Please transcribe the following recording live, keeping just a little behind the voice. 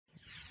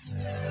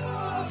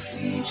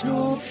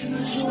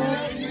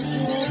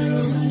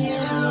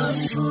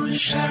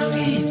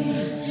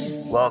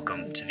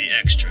Welcome to the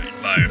Extra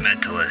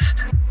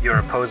Environmentalist. Your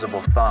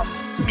opposable thumb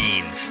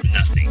means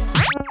nothing.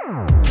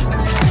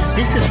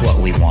 This is what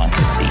we want to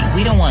be.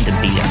 We don't want to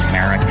be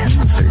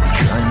Americans or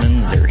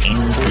Germans or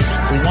English.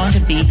 We want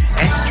to be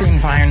extra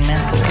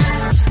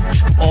environmentalists.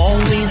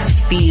 Always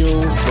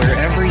feel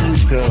wherever you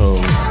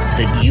go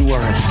that you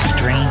are a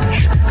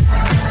stranger,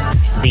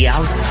 the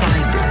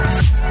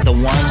outsider, the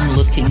one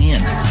looking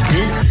in.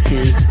 This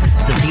is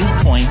the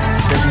viewpoint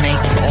that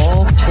makes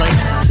all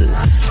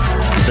places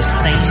the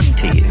same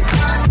to you.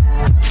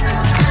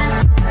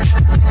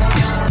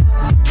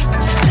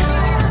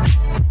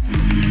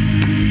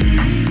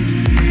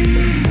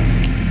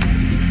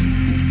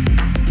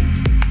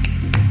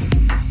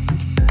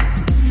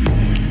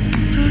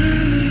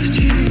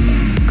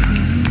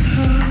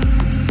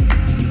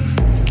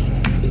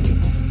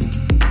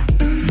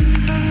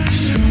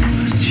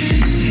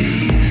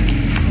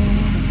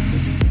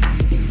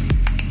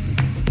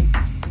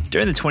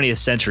 During the 20th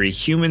century,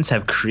 humans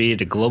have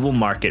created a global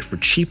market for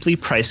cheaply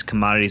priced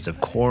commodities of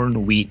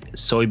corn, wheat,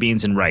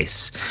 soybeans, and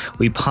rice.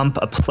 We pump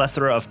a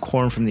plethora of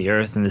corn from the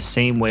earth in the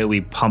same way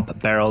we pump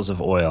barrels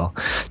of oil.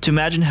 To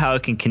imagine how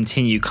it can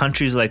continue,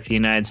 countries like the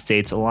United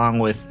States, along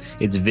with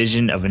its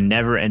vision of a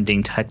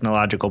never-ending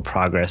technological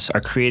progress, are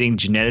creating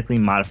genetically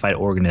modified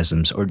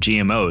organisms, or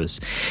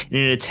GMOs, in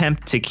an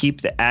attempt to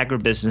keep the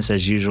agribusiness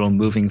as usual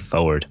moving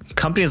forward.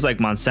 Companies like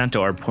Monsanto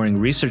are pouring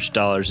research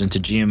dollars into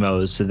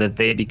GMOs so that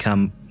they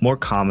become more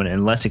common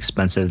and less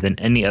expensive than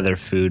any other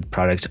food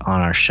product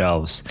on our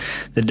shelves.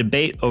 The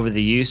debate over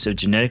the use of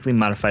genetically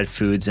modified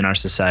foods in our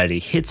society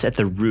hits at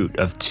the root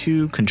of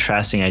two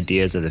contrasting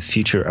ideas of the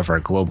future of our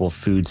global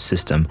food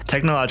system.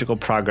 Technological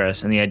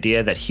progress and the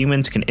idea that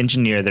humans can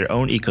engineer their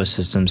own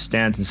ecosystem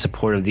stands in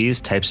support of these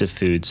types of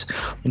foods.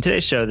 In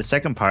today's show, the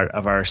second part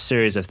of our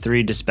series of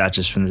 3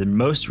 dispatches from the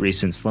most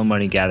recent Slow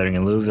Money gathering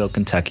in Louisville,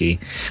 Kentucky,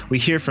 we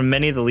hear from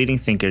many of the leading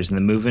thinkers in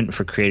the movement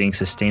for creating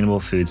sustainable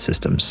food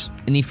systems.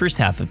 In the first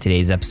half of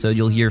today's episode,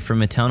 you'll hear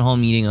from a town hall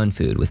meeting on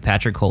food with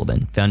Patrick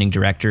Holden, founding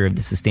director of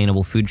the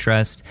Sustainable Food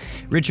Trust,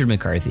 Richard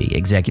McCarthy,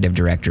 executive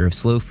director of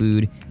Slow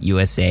Food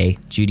USA,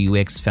 Judy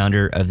Wicks,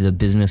 founder of the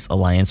Business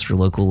Alliance for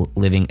Local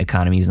Living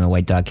Economies in the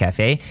White Dog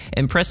Cafe,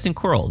 and Preston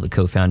Coral, the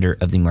co-founder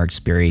of the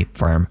Marksbury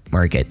Farm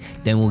Market.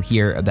 Then we'll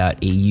hear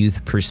about a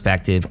youth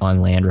perspective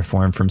on land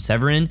reform from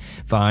Severin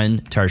von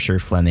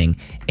Tarscher Fleming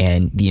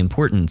and the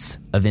importance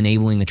of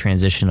enabling the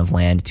transition of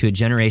land to a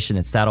generation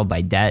that's saddled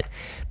by debt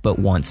but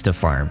wants to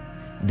farm.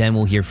 Then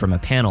we'll hear from a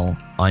panel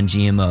on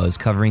GMOs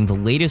covering the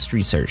latest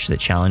research that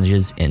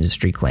challenges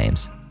industry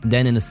claims.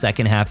 Then in the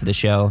second half of the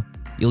show,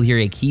 you'll hear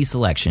a key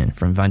selection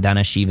from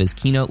Vandana Shiva's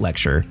keynote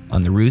lecture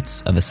on the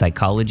roots of a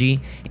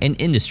psychology and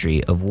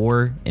industry of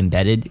war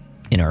embedded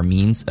in our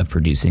means of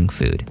producing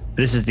food.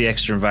 This is The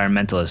Extra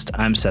Environmentalist.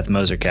 I'm Seth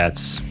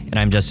Moser-Katz. And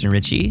I'm Justin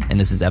Ritchie, and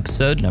this is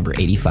episode number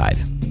 85.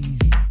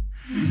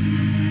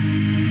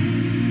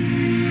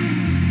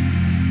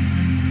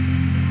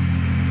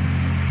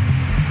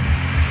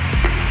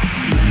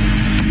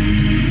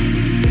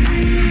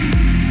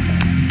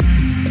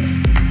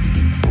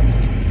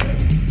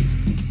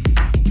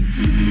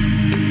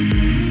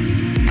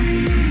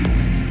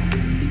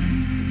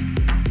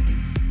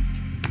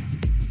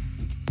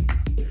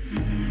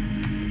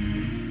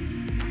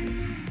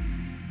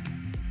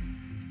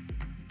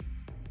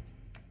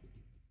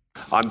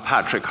 I'm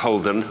Patrick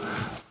Holden.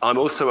 I'm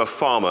also a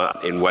farmer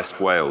in West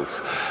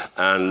Wales,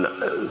 and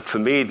for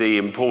me the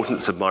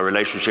importance of my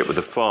relationship with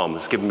the farm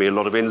has given me a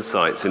lot of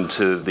insights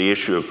into the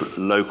issue of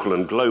local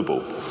and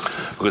global,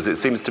 because it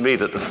seems to me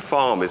that the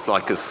farm is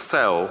like a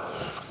cell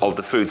of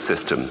the food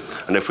system,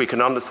 and if we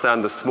can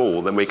understand the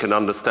small, then we can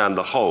understand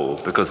the whole,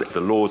 because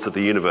the laws of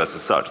the universe are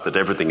such that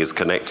everything is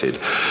connected.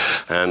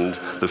 And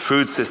the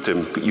food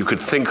system you could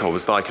think of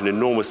as like an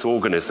enormous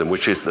organism,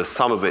 which is the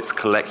sum of its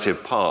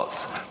collective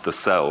parts, the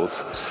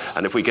cells.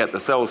 And if we get the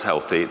cells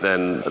healthy,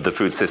 then the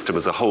food system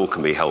as a whole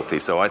can be healthy.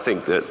 So I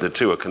think that the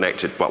two are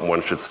connected, but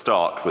one should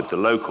start with the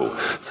local.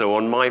 So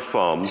on my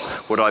farm,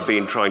 what I've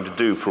been trying to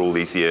do for all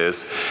these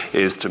years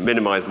is to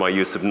minimize my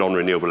use of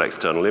non-renewable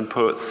external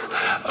inputs,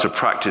 to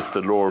practice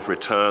the law of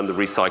return, the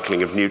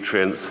recycling of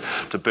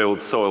nutrients, to build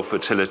soil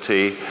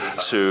fertility,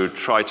 to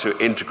try to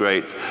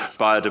integrate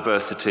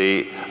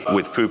biodiversity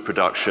with food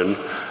production.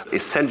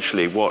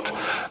 Essentially, what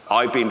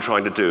I've been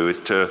trying to do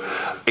is to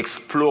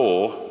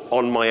explore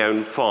on my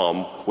own farm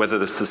whether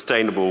the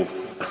sustainable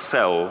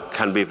cell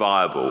can be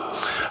viable.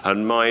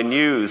 And my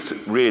news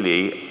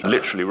really,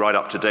 literally right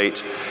up to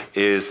date,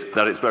 is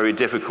that it's very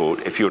difficult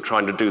if you're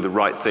trying to do the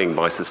right thing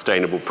by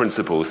sustainable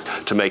principles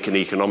to make an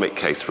economic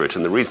case for it.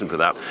 And the reason for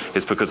that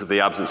is because of the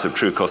absence of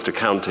true cost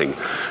accounting.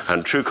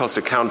 And true cost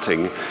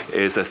accounting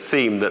is a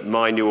theme that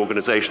my new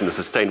organization, the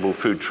Sustainable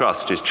Food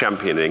Trust, is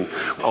championing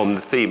on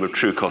the theme of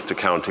true cost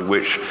accounting,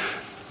 which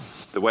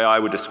the way I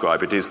would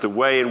describe it is the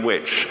way in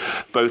which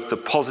both the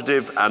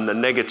positive and the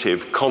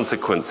negative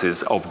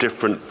consequences of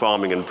different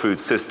farming and food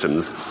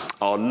systems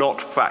are not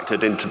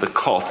factored into the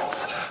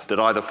costs that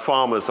either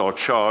farmers are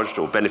charged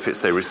or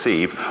benefits they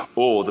receive,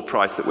 or the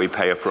price that we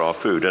pay for our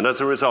food. And as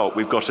a result,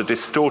 we've got a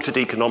distorted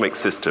economic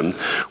system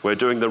where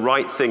doing the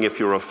right thing if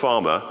you're a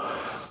farmer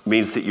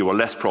means that you are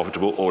less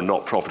profitable or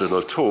not profitable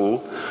at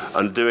all,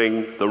 and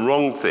doing the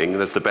wrong thing,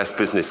 that's the best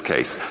business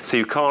case. So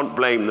you can't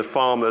blame the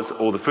farmers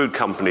or the food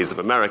companies of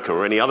America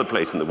or any other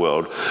place in the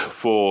world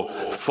for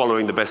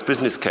following the best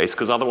business case,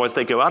 because otherwise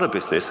they go out of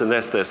business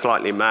unless they're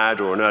slightly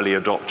mad or an early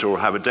adopter or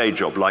have a day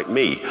job like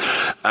me.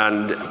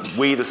 And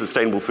we, the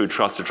Sustainable Food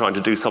Trust, are trying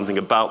to do something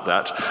about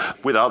that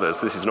with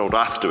others. This is not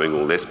us doing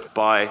all this,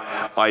 by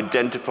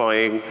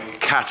identifying,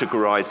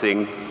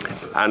 categorizing,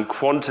 and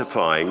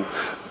quantifying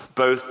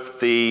both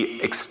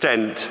the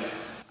extent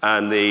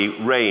and the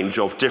range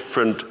of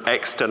different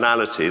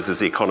externalities, as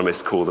the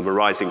economists call them,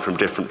 arising from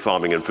different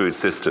farming and food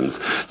systems.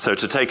 So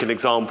to take an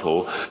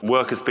example,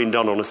 work has been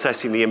done on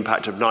assessing the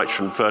impact of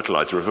nitrogen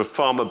fertilizer. If a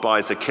farmer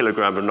buys a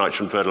kilogram of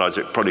nitrogen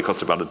fertilizer, it probably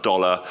costs about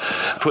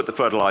 $1. Put the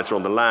fertilizer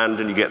on the land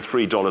and you get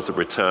 $3 of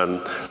return.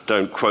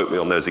 Don't quote me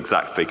on those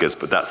exact figures,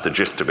 but that's the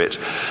gist of it.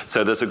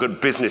 So there's a good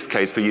business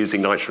case for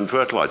using nitrogen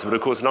fertilizer. But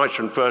of course,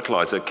 nitrogen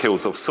fertilizer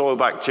kills off soil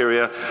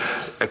bacteria,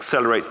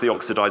 accelerates the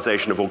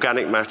oxidization of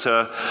organic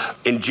matter,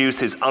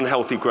 induces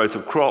unhealthy growth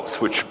of crops,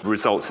 which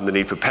results in the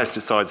need for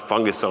pesticides,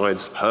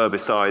 fungicides,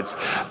 herbicides,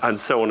 and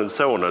so on and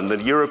so on. And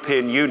the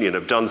European Union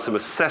have done some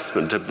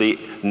assessment of the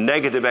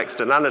negative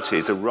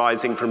externalities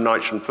arising from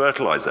nitrogen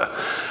fertilizer,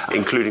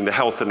 including the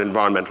health and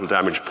environmental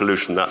damage,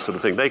 pollution, that sort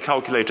of thing. They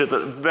calculated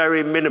that at the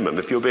very minimum,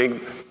 if you're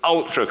being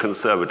ultra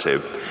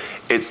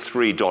conservative, it's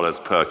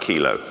 $3 per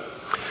kilo.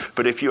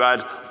 But if you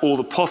add all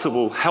the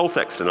possible health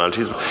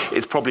externalities,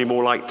 it's probably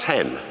more like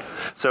 10.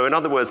 So in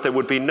other words, there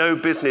would be no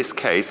business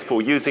case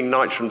for using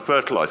nitrogen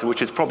fertilizer,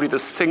 which is probably the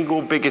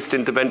single biggest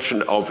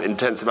intervention of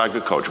intensive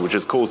agriculture, which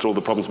has caused all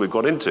the problems we've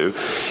got into,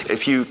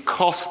 if you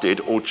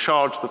costed or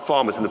charged the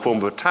farmers in the form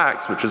of a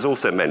tax, which was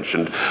also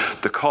mentioned,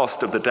 the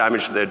cost of the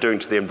damage that they're doing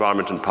to the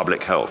environment and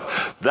public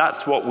health.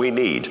 That's what we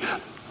need.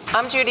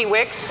 I'm Judy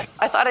Wicks.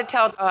 I thought I'd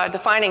tell a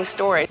defining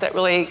story that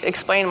really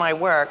explained my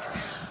work.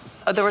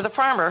 There was a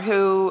farmer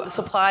who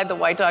supplied the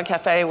White Dog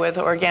Cafe with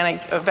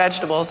organic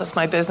vegetables. That's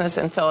my business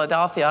in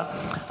Philadelphia,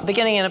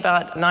 beginning in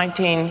about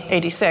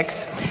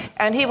 1986.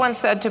 And he once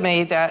said to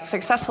me that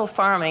successful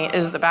farming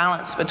is the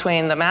balance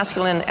between the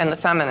masculine and the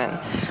feminine,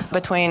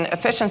 between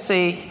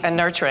efficiency and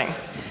nurturing.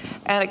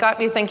 And it got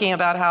me thinking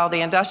about how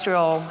the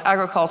industrial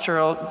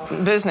agricultural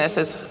business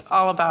is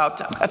all about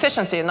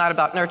efficiency and not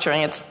about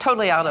nurturing. It's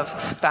totally out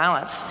of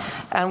balance.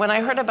 And when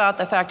I heard about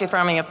the factory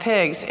farming of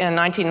pigs in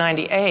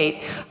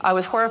 1998, I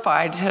was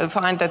horrified to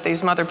find that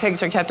these mother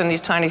pigs are kept in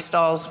these tiny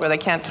stalls where they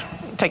can't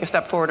take a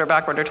step forward or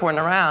backward or turn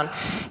around.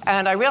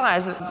 And I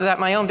realized that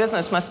my own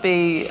business must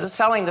be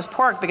selling this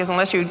pork, because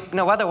unless you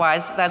know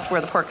otherwise, that's where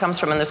the pork comes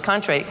from in this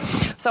country.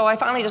 So I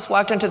finally just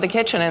walked into the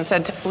kitchen and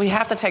said, we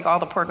have to take all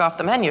the pork off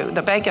the menu,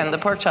 the bacon, the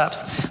pork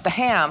chops, the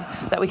ham,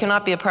 that we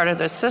cannot be a part of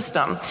this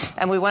system.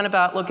 And we went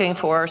about looking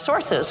for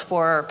sources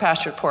for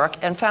pastured pork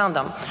and found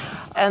them.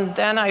 And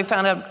then I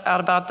found out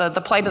about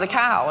the plight of the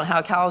cow and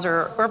how cows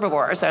are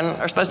herbivores and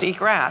are supposed to eat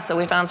grass. So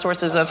we found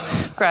sources of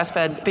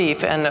grass-fed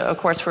beef and, of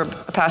course, for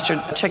pastured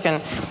chicken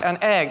and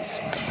eggs.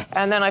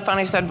 And then I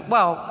finally said,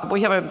 well,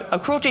 we have a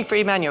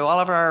cruelty-free menu.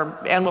 All of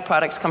our animal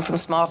products come from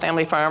small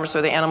family farms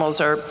where the animals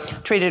are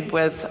treated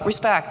with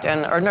respect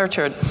and are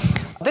nurtured.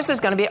 This is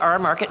going to be our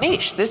market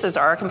niche. This is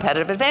our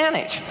competitive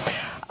advantage.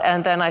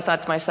 And then I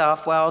thought to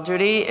myself, well,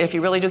 Judy, if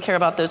you really do care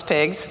about those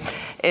pigs,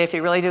 if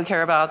you really do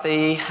care about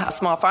the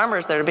small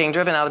farmers that are being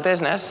driven out of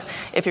business,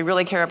 if you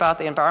really care about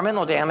the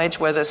environmental damage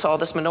with all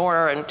this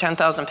manure and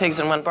 10,000 pigs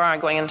in one barn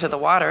going into the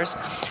waters,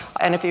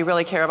 and if you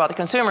really care about the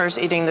consumers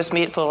eating this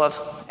meat full of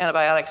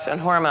antibiotics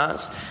and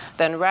hormones,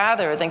 then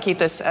rather than keep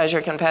this as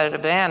your competitive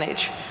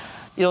advantage,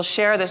 you'll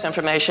share this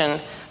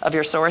information of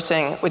your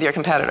sourcing with your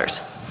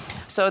competitors.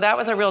 So that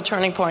was a real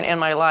turning point in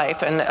my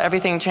life, and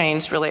everything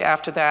changed really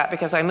after that,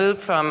 because I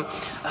moved from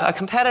a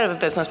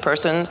competitive business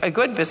person, a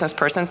good business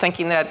person,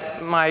 thinking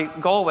that my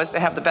goal was to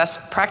have the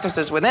best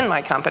practices within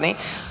my company,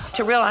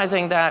 to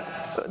realizing that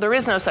there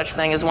is no such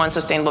thing as one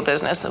sustainable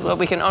business.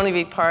 We can only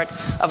be part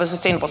of a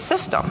sustainable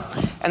system,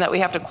 and that we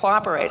have to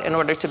cooperate in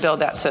order to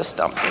build that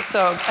system.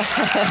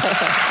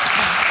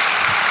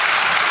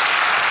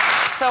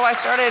 So I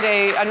started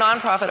a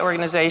nonprofit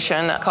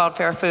organization called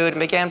Fair Food and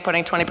began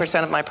putting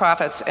 20% of my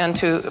profits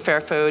into Fair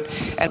Food.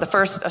 And the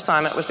first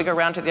assignment was to go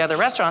around to the other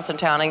restaurants in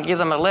town and give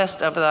them a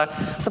list of the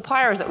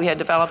suppliers that we had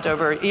developed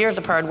over years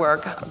of hard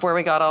work, where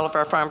we got all of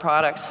our farm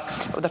products,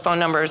 with the phone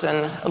numbers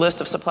and a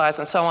list of supplies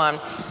and so on,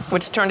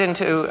 which turned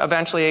into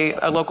eventually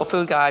a local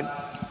food guide.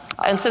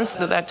 And since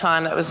that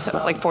time, that was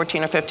like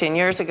 14 or 15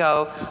 years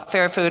ago,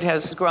 Fair Food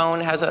has grown,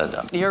 has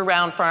a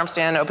year-round farm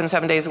stand, open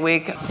 7 days a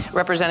week,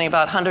 representing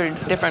about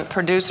 100 different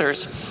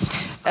producers.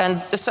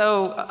 And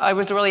so I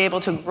was really able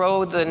to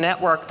grow the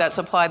network that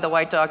supplied the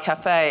White Dog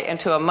Cafe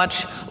into a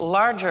much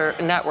larger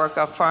network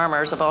of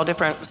farmers of all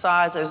different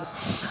sizes.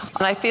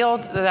 And I feel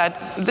that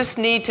this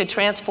need to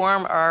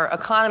transform our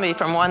economy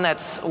from one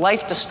that's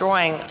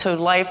life-destroying to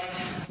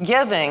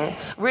life-giving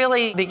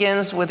really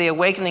begins with the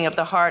awakening of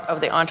the heart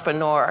of the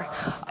entrepreneur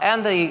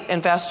and the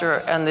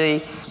investor and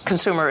the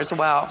consumer as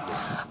well.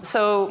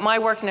 So my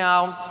work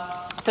now,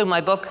 through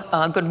my book,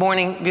 Good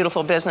Morning,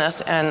 Beautiful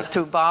Business, and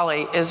through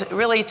Bali, is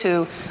really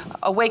to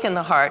awaken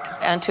the heart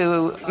and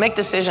to make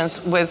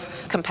decisions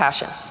with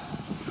compassion.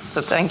 So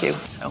thank you.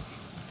 So,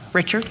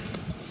 Richard?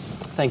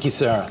 Thank you,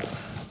 Sarah.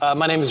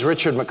 My name is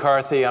Richard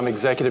McCarthy. I'm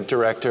Executive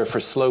Director for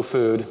Slow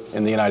Food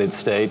in the United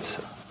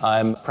States.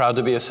 I'm proud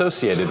to be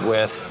associated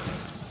with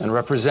and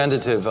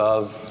representative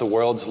of the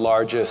world's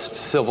largest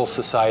civil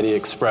society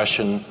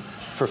expression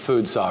for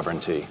food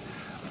sovereignty,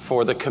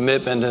 for the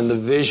commitment and the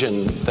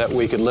vision that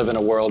we could live in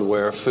a world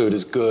where food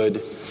is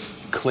good,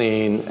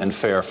 clean, and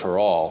fair for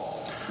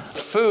all.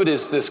 Food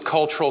is this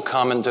cultural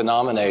common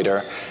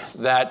denominator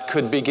that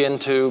could begin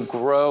to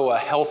grow a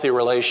healthy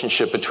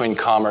relationship between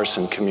commerce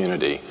and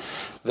community,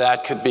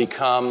 that could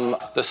become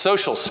the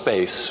social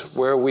space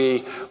where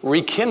we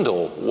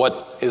rekindle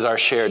what is our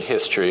shared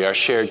history, our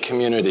shared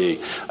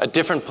community, a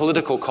different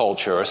political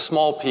culture, a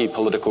small p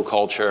political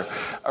culture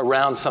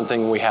around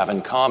something we have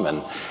in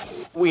common.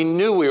 We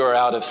knew we were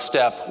out of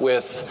step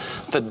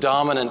with the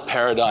dominant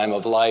paradigm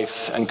of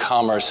life and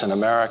commerce in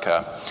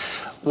America,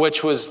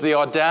 which was the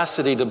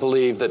audacity to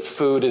believe that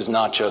food is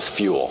not just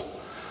fuel,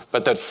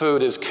 but that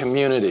food is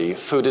community,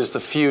 food is the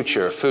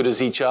future, food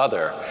is each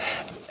other.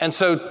 And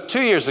so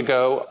 2 years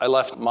ago, I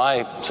left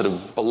my sort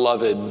of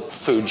beloved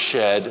food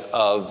shed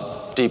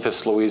of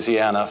Deepest,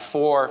 Louisiana,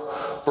 for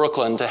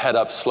Brooklyn to head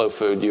up Slow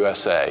Food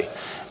USA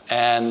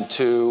and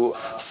to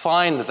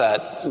find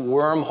that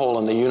wormhole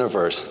in the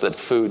universe that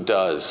food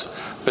does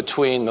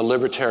between the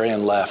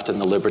libertarian left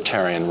and the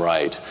libertarian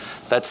right,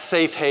 that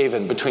safe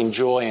haven between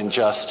joy and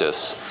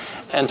justice,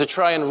 and to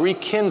try and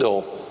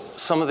rekindle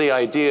some of the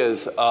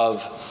ideas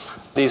of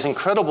these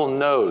incredible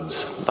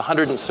nodes, the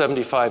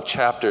 175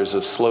 chapters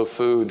of slow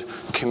food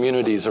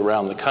communities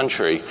around the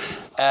country,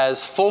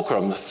 as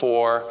fulcrum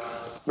for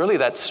really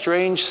that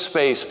strange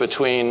space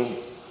between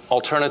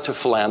alternative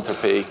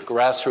philanthropy,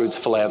 grassroots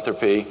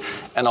philanthropy,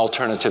 and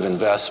alternative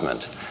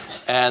investment.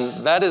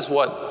 And that is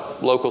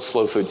what local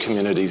slow food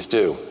communities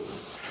do.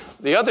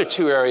 The other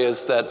two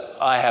areas that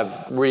I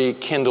have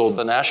rekindled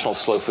the national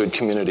slow food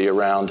community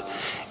around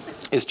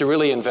is to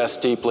really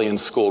invest deeply in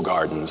school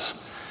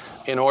gardens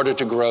in order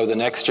to grow the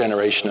next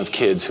generation of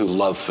kids who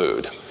love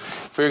food.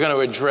 If we're going to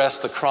address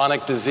the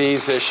chronic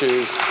disease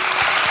issues,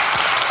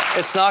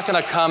 it's not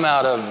going to come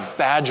out of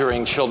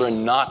badgering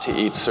children not to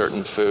eat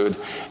certain food.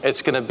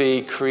 It's going to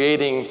be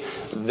creating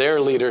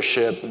their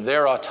leadership,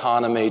 their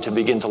autonomy to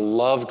begin to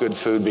love good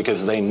food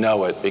because they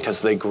know it,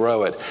 because they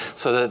grow it,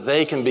 so that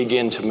they can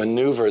begin to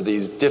maneuver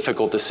these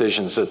difficult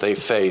decisions that they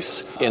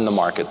face in the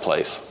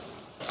marketplace.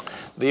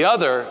 The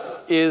other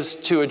is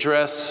to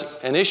address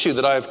an issue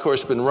that I, of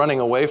course, been running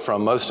away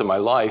from most of my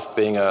life,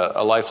 being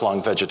a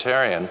lifelong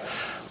vegetarian,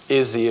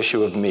 is the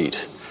issue of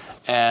meat.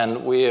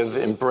 And we have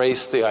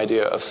embraced the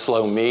idea of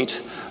slow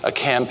meat, a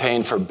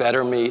campaign for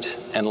better meat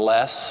and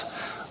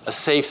less, a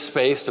safe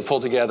space to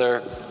pull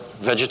together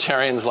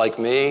vegetarians like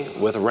me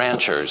with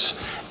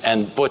ranchers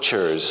and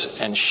butchers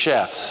and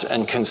chefs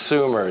and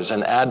consumers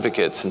and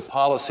advocates and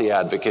policy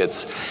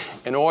advocates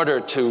in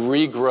order to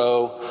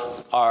regrow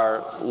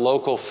our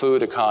local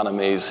food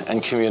economies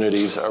and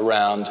communities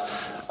around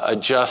a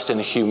just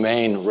and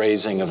humane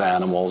raising of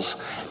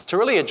animals, to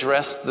really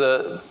address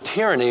the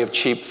tyranny of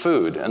cheap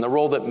food and the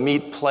role that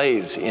meat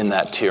plays in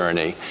that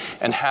tyranny,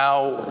 and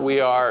how we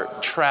are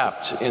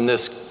trapped in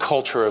this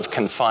culture of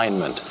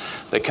confinement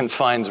that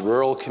confines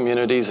rural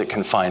communities, it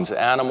confines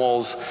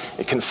animals,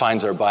 it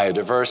confines our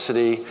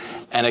biodiversity,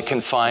 and it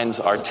confines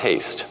our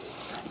taste.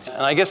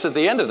 And I guess at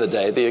the end of the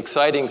day, the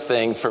exciting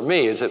thing for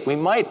me is that we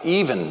might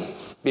even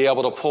be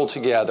able to pull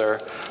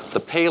together the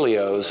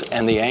paleos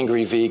and the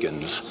angry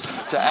vegans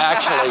to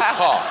actually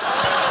talk.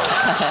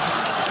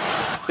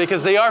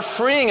 Because they are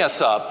freeing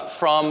us up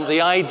from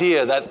the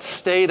idea, that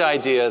state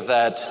idea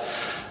that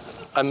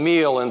a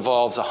meal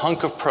involves a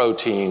hunk of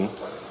protein,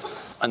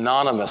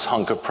 anonymous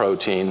hunk of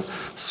protein,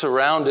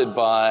 surrounded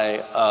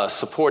by a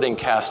supporting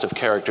cast of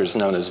characters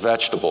known as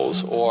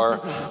vegetables,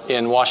 or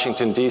in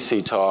Washington,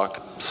 D.C.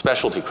 talk,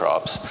 specialty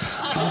crops.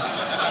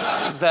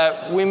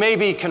 That we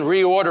maybe can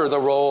reorder the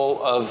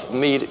role of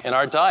meat in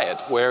our diet,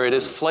 where it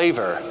is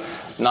flavor,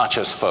 not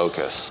just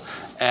focus,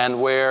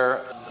 and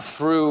where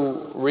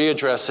through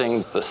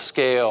readdressing the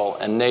scale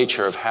and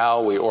nature of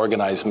how we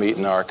organize meat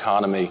in our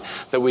economy,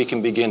 that we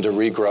can begin to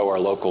regrow our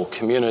local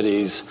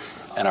communities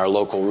and our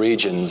local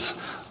regions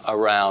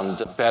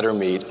around better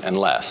meat and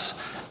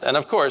less. And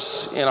of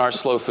course, in our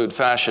slow food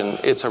fashion,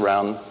 it's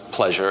around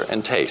pleasure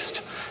and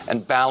taste,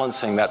 and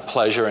balancing that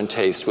pleasure and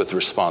taste with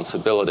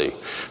responsibility,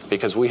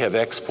 because we have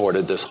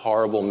exported this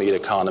horrible meat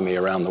economy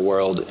around the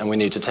world, and we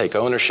need to take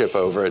ownership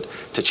over it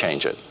to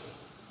change it.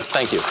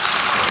 Thank you.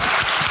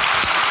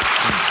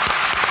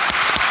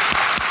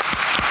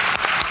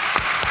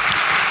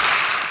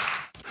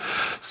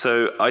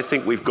 So I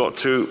think we've got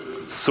to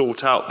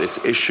sort out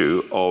this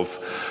issue of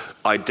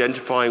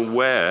identifying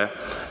where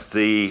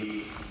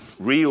the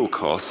real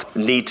costs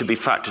need to be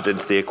factored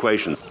into the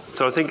equation.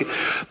 So I think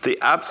the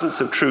absence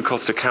of true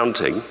cost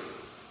accounting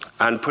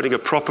and putting a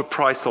proper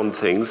price on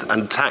things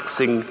and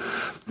taxing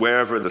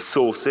wherever the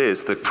source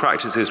is, the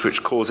practices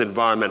which cause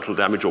environmental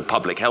damage or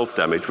public health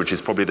damage, which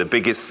is probably the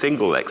biggest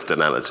single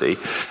externality,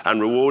 and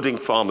rewarding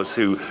farmers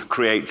who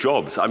create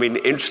jobs. I mean,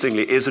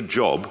 interestingly, is a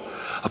job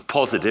a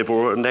positive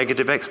or a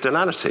negative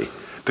externality?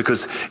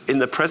 Because in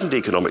the present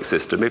economic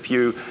system, if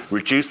you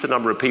reduce the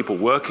number of people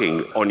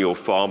working on your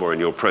farm or in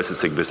your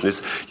processing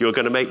business, you're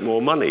going to make more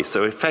money.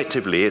 So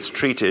effectively, it's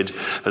treated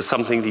as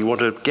something that you want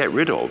to get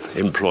rid of,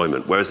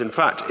 employment. Whereas in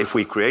fact, if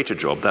we create a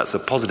job, that's a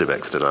positive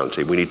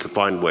externality. We need to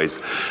find ways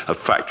of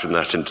factoring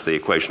that into the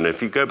equation. And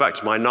if you go back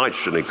to my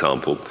nitrogen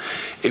example,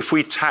 if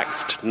we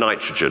taxed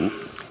nitrogen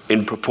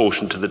in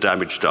proportion to the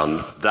damage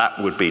done, that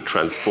would be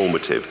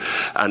transformative.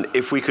 And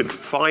if we could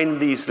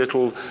find these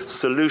little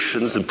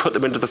solutions and put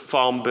them into the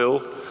Farm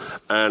Bill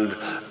and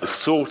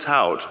sort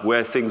out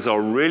where things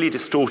are really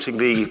distorting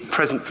the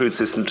present food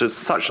system to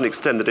such an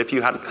extent that if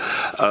you had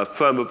a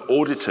firm of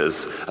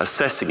auditors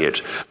assessing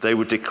it, they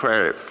would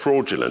declare it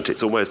fraudulent.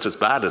 It's almost as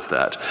bad as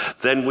that.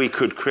 Then we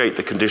could create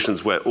the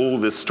conditions where all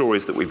the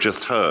stories that we've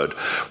just heard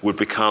would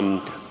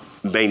become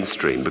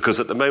mainstream, because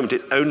at the moment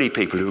it's only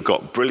people who've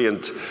got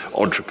brilliant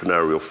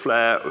entrepreneurial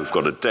flair, who've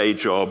got a day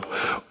job,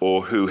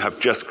 or who have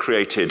just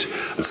created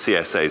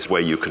CSAs where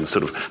you can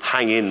sort of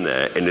hang in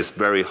there in this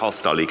very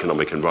hostile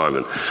economic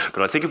environment.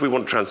 But I think if we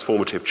want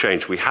transformative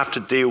change, we have to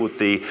deal with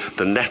the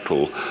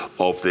nettle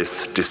of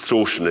this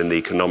distortion in the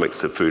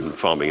economics of food and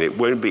farming. It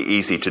won't be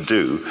easy to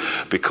do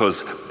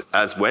because,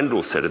 as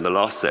Wendell said in the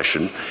last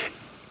session,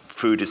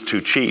 food is too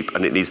cheap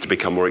and it needs to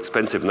become more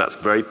expensive, and that's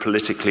very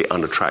politically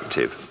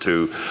unattractive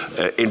to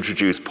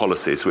introduce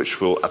policies which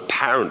will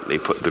apparently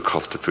put the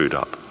cost of food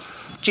up.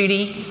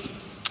 Judy?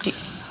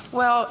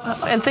 Well,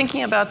 and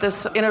thinking about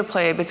this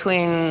interplay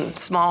between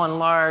small and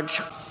large,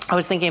 I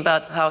was thinking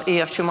about how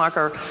E.F.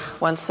 Schumacher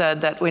once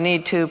said that we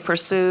need to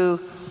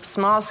pursue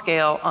small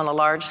scale on a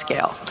large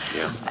scale,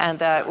 and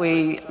that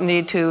we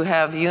need to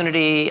have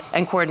unity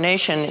and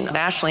coordination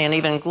nationally and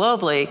even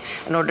globally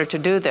in order to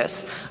do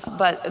this.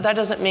 But that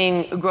doesn't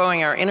mean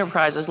growing our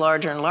enterprises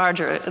larger and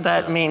larger.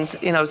 That means,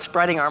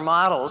 spreading our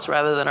models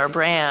rather than our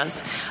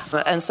brands.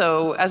 And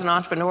so as an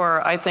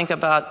entrepreneur, I think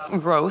about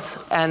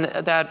growth, and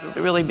that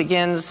really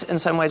begins in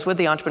some ways with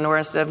the entrepreneur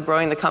instead of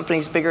growing the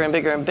companies bigger and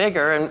bigger and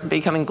bigger and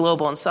becoming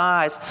global in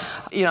size.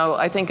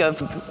 I think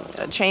of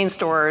chain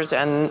stores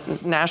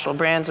and national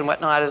brands and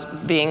whatnot as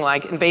being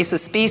like invasive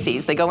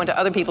species. They go into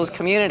other people's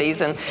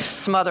communities and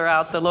smother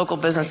out the local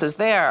businesses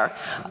there.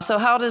 So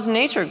how does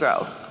nature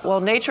grow?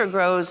 Well, nature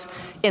grows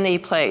in a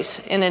place,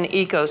 in an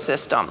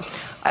ecosystem.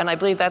 And I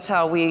believe that's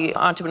how we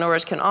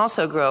entrepreneurs can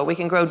also grow. We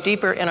can grow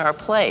deeper in our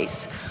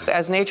place,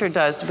 as nature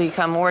does, to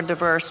become more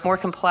diverse, more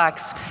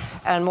complex,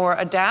 and more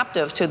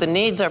adaptive to the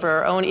needs of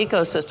our own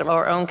ecosystem,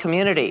 our own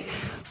community.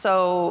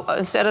 So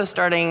instead of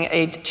starting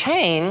a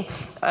chain,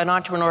 an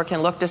entrepreneur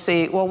can look to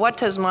see, well, what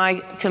does my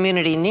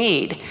community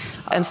need?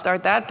 And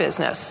start that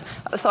business.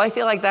 So I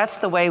feel like that's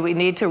the way we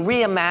need to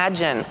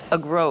reimagine a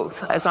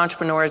growth as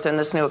entrepreneurs in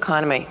this new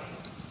economy.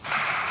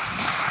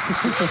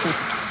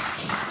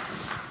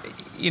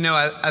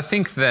 I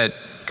think that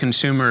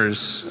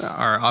consumers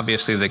are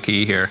obviously the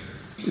key here.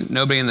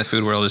 Nobody in the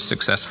food world is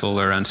successful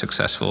or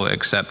unsuccessful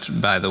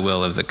except by the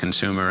will of the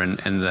consumer and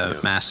the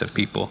mass of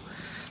people.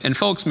 And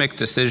folks make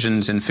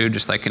decisions in food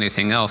just like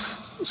anything else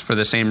for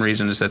the same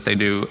reasons that they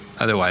do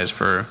otherwise,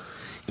 for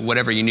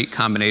whatever unique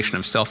combination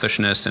of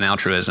selfishness and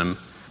altruism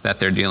that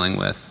they're dealing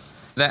with.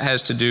 That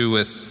has to do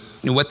with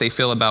what they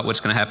feel about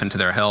what's going to happen to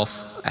their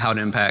health, how it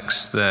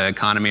impacts the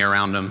economy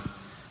around them.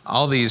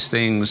 All these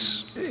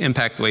things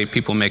impact the way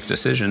people make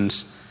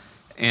decisions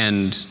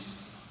and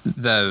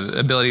the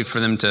ability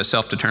for them to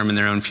self-determine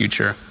their own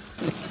future.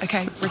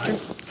 Okay, Richard?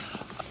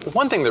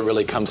 One thing that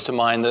really comes to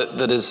mind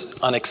that is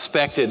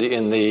unexpected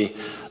in the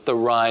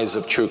rise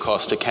of true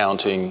cost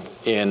accounting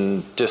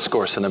in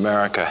discourse in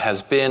America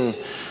has been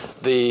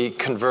the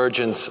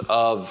convergence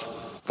of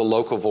the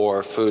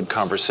locavore food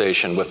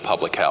conversation with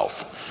public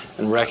health,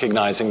 and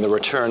recognizing the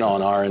return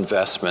on our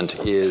investment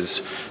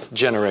is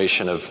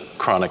generation of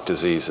chronic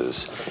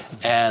diseases,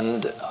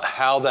 and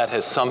how that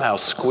has somehow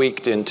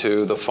squeaked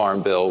into the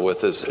Farm Bill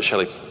with, as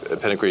Shelley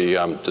Pingree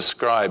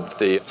described,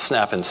 the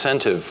SNAP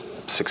incentive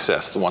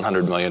success, the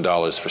 $100 million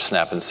for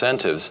SNAP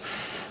incentives.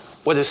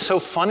 What is so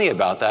funny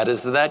about that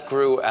is that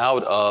grew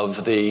out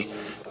of the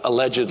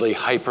allegedly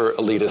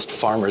hyper-elitist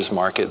farmers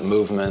market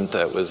movement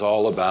that was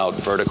all about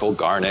vertical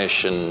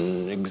garnish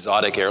and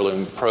exotic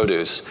heirloom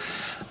produce.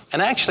 And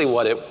actually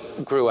what it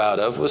grew out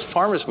of was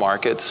farmers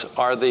markets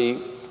are the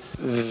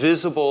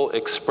visible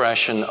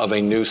expression of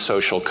a new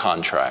social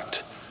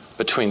contract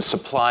between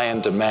supply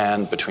and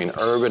demand, between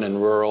urban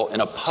and rural,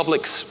 in a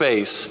public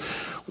space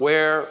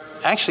where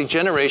actually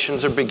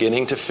generations are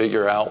beginning to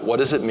figure out what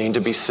does it mean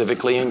to be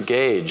civically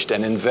engaged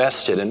and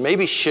invested and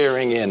maybe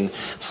sharing in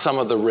some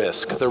of the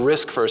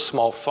risk for a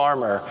small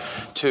farmer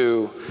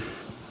to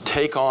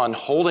take on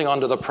holding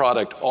onto the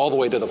product all the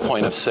way to the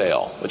point of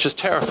sale, which is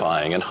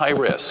terrifying and high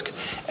risk,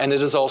 and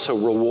it is also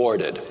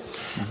rewarded.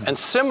 And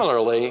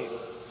similarly,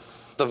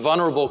 the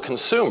vulnerable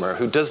consumer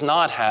who does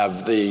not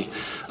have the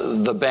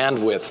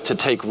bandwidth to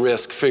take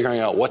risk figuring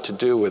out what to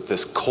do with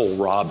this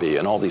kohlrabi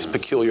and all these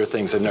peculiar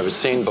things they've never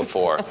seen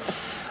before.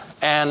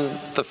 And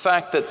the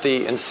fact that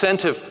the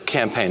incentive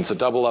campaigns, the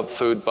Double Up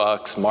Food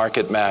Bucks,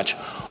 Market Match,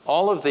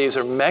 all of these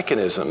are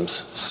mechanisms,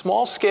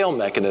 small-scale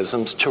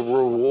mechanisms, to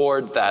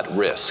reward that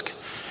risk.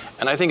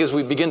 And I think as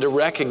we begin to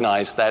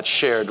recognize that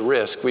shared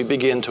risk, we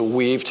begin to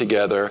weave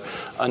together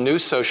a new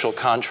social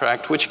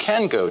contract which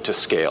can go to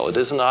scale. It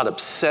is not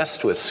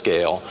obsessed with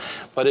scale,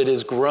 but it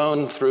is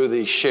grown through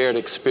the shared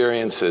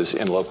experiences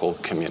in local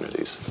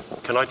communities.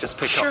 Can I just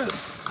pick up?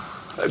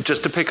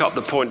 Just to pick up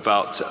the point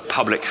about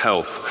public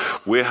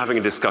health, we're having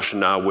a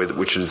discussion now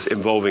which is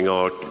involving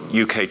our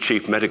UK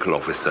Chief Medical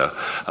Officer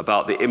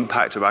about the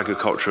impact of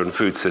agriculture and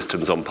food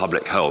systems on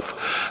public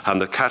health. And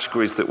the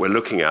categories that we're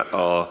looking at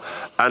are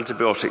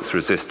antibiotics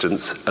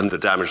resistance and the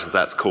damage that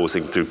that's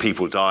causing through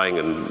people dying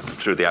and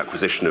through the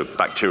acquisition of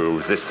bacterial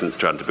resistance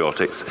to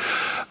antibiotics.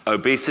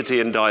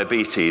 Obesity and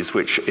diabetes,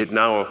 which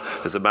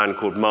there's a man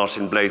called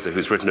Martin Blazer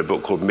who's written a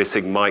book called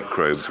Missing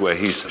Microbes, where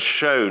he's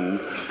shown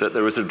that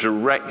there is a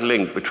direct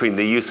link between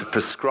the use of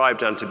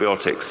prescribed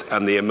antibiotics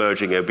and the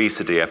emerging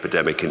obesity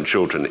epidemic in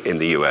children in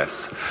the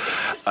US,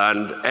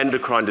 and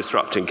endocrine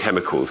disrupting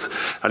chemicals.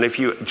 And if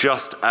you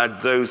just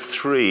add those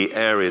three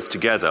areas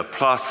together,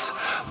 plus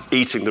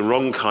eating the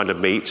wrong kind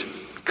of meat,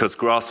 because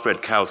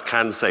grass-fed cows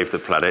can save the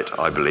planet,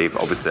 I believe.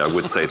 Obviously, I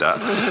would say that.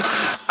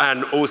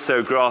 And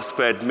also,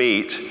 grass-fed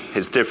meat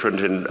is different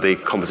in the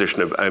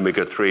composition of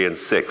omega-3 and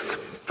 6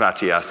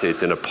 fatty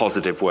acids in a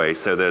positive way.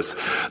 So there's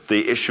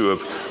the issue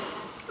of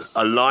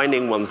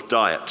aligning one's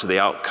diet to the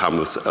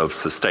outcomes of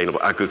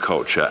sustainable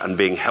agriculture and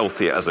being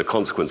healthier as a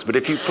consequence. But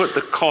if you put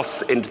the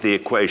costs into the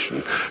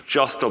equation,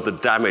 just of the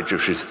damage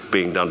which is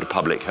being done to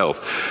public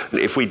health,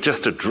 if we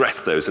just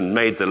address those and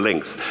made the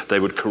links, they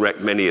would correct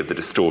many of the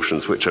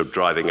distortions which are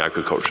driving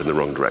agriculture in the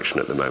wrong direction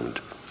at the moment.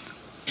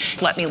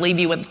 Let me leave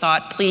you with the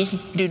thought, please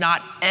do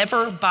not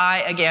ever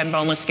buy again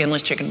boneless,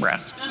 skinless chicken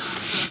breast.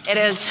 It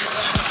is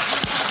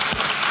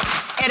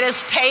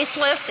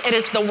tasteless. It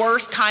is the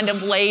worst kind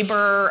of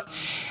labor.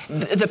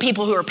 The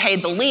people who are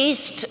paid the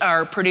least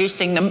are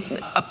producing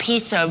a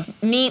piece of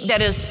meat that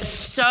is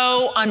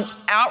so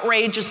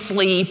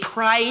outrageously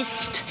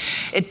priced.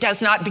 It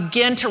does not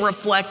begin to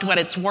reflect what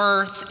it's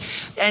worth.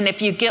 And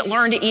if you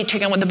learn to eat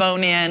chicken with the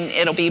bone in,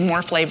 it'll be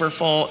more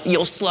flavorful.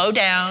 You'll slow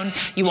down.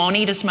 You won't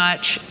eat as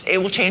much.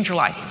 It will change your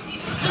life.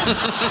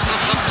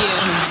 Thank you.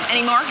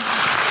 Any more?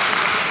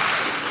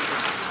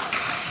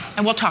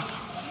 And we'll talk.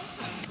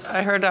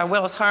 I heard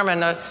Willis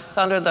Harman,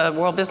 founder of the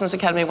World Business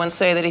Academy, once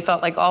say that he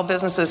felt like all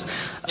businesses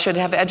should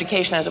have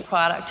education as a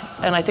product.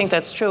 And I think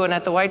that's true. And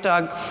at the White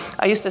Dog,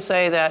 I used to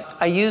say that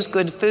I use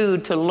good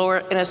food to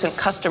lure innocent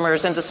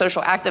customers into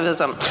social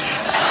activism.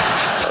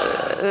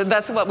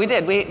 That's what we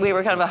did. We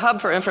were kind of a hub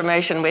for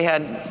information. We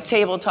had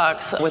table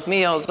talks with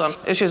meals on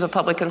issues of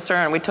public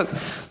concern. We took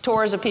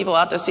tours of people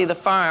out to see the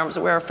farms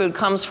where our food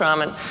comes from,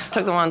 and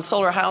took them on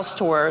solar house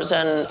tours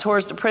and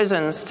tours to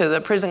prisons, to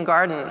the prison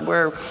garden,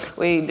 where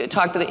we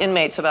talked to the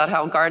inmates about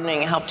how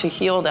gardening helped to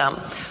heal them.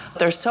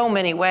 There's so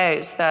many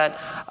ways that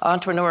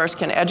entrepreneurs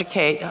can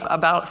educate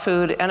about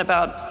food and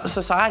about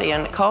society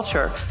and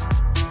culture.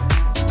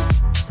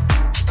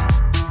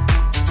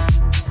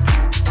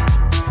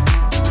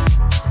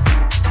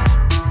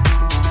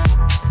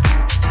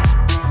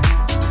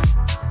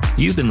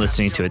 You've been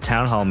listening to a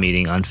town hall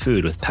meeting on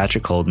food with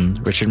Patrick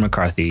Holden, Richard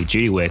McCarthy,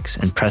 Judy Wicks,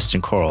 and Preston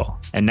Coral.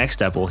 And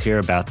next up, we'll hear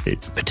about the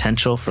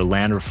potential for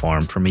land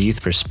reform from a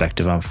youth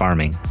perspective on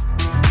farming.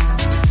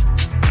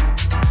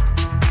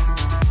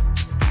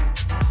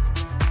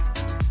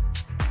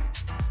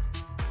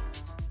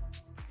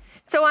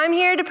 So I'm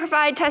here to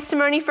provide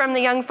testimony from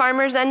the young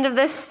farmers end of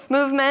this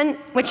movement,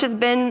 which has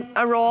been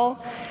a role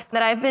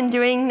that I've been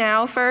doing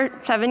now for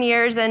 7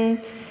 years,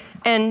 and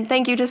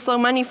thank you to Slow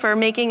Money for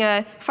making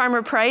a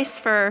farmer price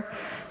for a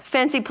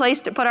fancy place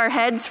to put our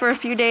heads for a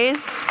few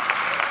days.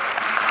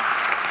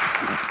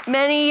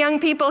 Many young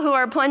people who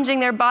are plunging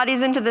their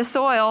bodies into the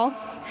soil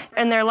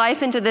and their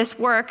life into this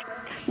work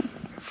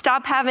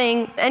stop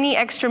having any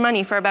extra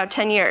money for about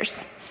 10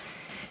 years.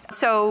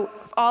 So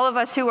all of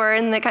us who are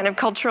in the kind of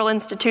cultural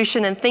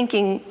institution and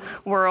thinking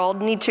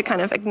world need to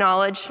kind of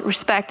acknowledge,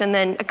 respect, and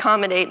then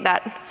accommodate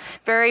that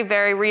very,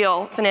 very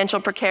real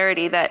financial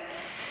precarity that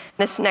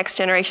this next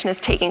generation is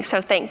taking,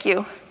 so thank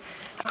you.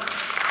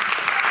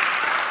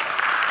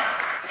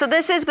 So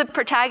this is the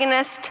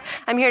protagonist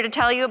I'm here to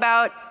tell you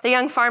about, the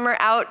young farmer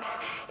out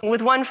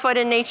with one foot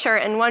in nature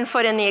and one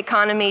foot in the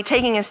economy,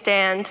 taking a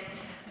stand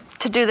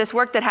to do this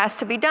work that has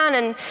to be done.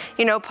 And,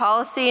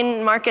 policy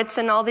and markets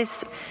and all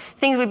these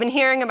things we've been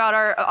hearing about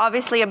are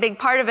obviously a big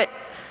part of it.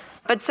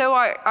 but so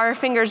are our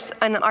fingers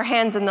and our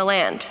hands in the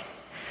land.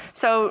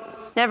 So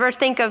never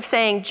think of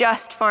saying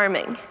just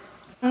farming.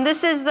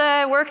 This is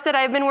the work that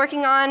I've been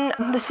working on.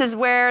 This is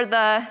where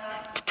the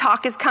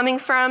talk is coming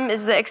from,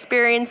 is the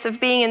experience of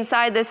being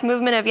inside this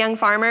movement of young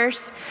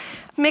farmers,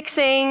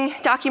 mixing,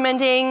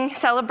 documenting,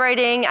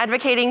 celebrating,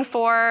 advocating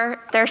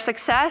for their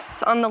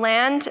success on the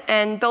land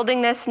and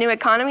building this new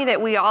economy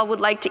that we all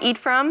would like to eat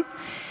from.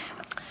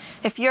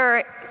 If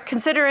you're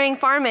considering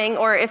farming,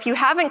 or if you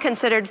haven't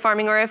considered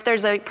farming, or if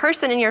there's a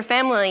person in your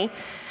family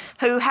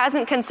who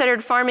hasn't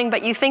considered farming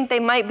but you think they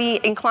might be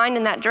inclined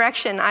in that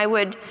direction, I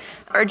would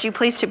urge you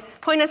please to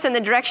point us in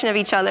the direction of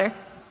each other.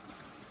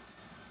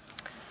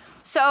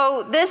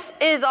 So this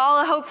is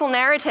all a hopeful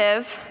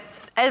narrative.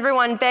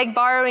 Everyone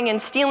borrowing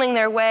and stealing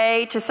their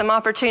way to some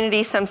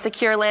opportunity, some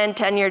secure land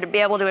tenure to be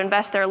able to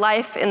invest their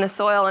life in the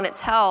soil and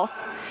its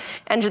health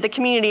and to the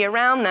community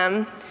around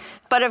them.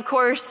 But of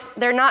course,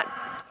 they're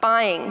not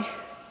buying.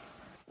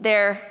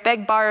 They're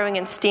borrowing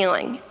and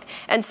stealing.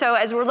 And so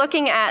as we're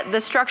looking at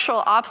the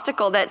structural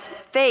obstacle that's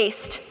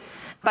faced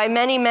by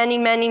many, many,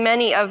 many,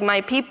 many of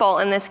my people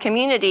in this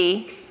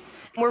community,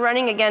 we're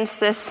running against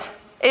this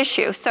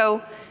issue.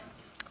 So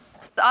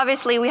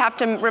obviously we have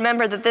to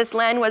remember that this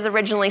land was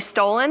originally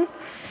stolen,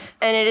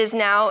 and it is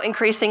now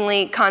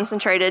increasingly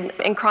concentrated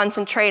and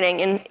concentrating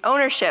in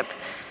ownership.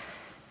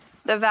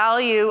 The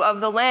value of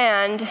the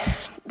land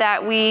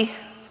that we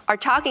are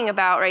talking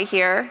about right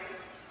here,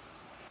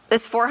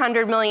 this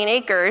 400 million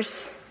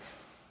acres,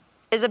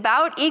 is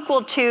about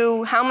equal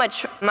to how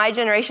much my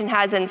generation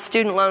has in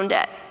student loan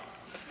debt.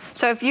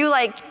 So if you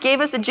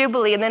gave us a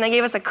Jubilee and then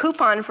gave us a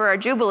coupon for our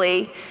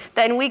Jubilee,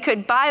 then we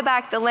could buy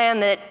back the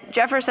land that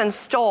Jefferson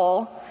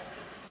stole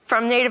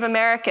from Native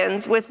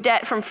Americans with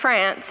debt from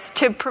France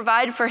to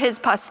provide for his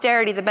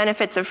posterity the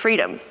benefits of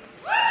freedom.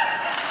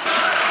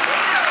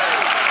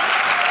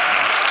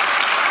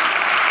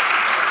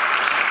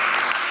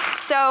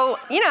 So,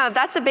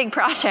 that's a big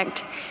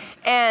project,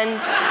 and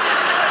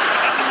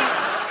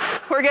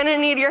we're gonna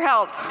need your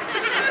help.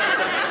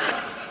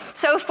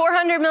 So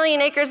 400 million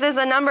acres is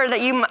a number that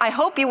I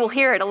hope you will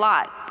hear it a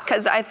lot,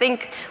 because I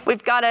think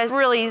we've got to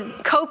really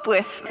cope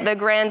with the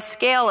grand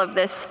scale of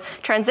this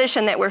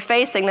transition that we're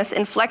facing, this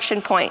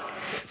inflection point.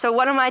 So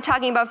what am I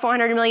talking about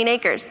 400 million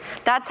acres?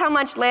 That's how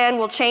much land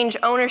will change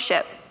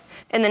ownership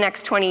in the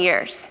next 20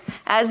 years.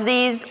 As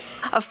these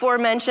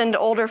aforementioned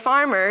older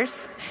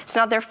farmers, it's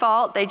not their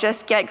fault, they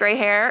just get gray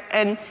hair,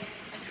 and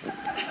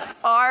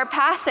are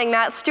passing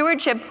that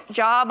stewardship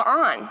job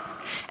on.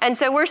 And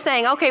so we're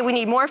saying, okay, we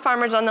need more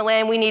farmers on the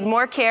land, we need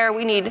more care,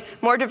 we need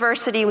more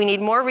diversity, we need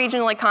more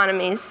regional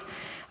economies,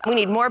 we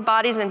need more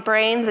bodies and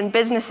brains and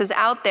businesses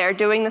out there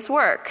doing this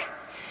work.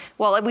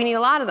 Well, we need a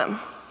lot of them,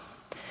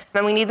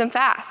 and we need them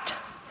fast.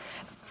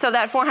 So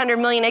that 400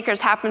 million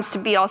acres happens to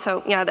be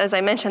also, as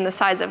I mentioned, the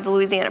size of the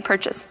Louisiana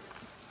Purchase,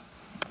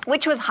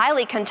 which was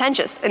highly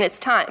contentious in its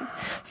time.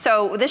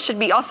 So this should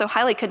be also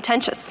highly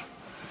contentious.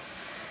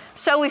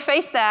 So we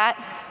face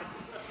that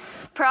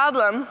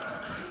problem.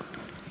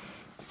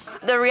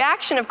 The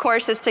reaction, of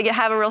course, is to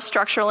have a real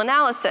structural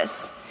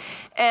analysis.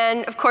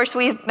 And, of course,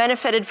 we've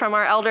benefited from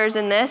our elders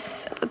in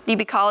this, the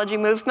ecology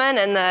movement,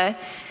 and the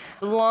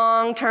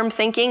long-term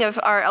thinking of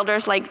our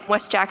elders like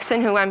Wes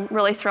Jackson, who I'm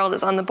really thrilled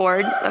is on the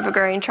board of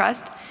Agrarian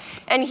Trust.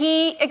 And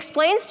he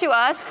explains to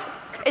us,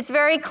 it's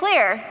very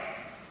clear,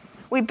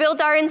 we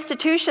built our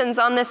institutions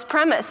on this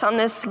premise, on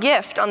this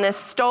gift, on this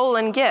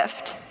stolen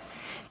gift.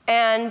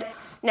 And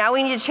now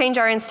we need to change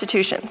our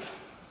institutions.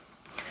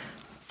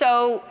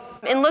 So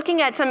in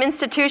looking at some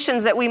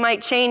institutions that we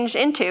might change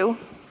into,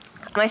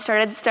 I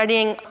started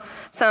studying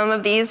some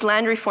of these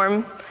land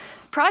reform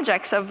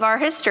projects of our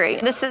history.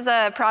 This is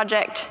a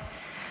project,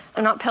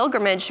 not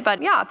pilgrimage,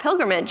 but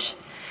pilgrimage.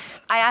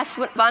 I asked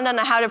Vandana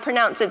how to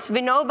pronounce it. It's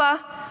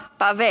Vinoba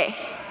Bhave.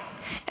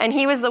 And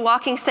he was the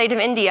walking state of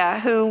India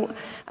who,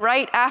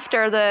 right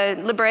after the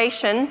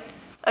liberation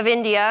of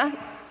India,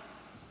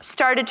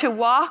 started to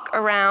walk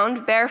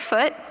around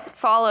barefoot,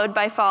 followed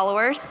by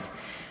followers,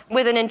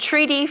 with an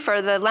entreaty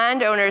for the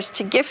landowners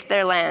to gift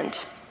their land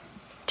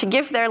to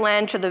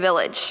the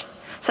village,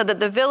 so that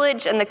the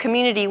village and the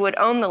community would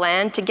own the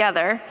land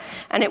together,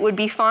 and it would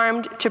be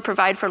farmed to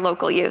provide for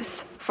local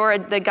use, for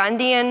the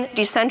Gandhian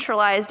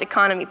decentralized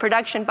economy,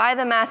 production by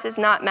the masses,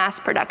 not mass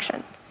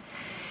production.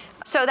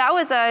 So that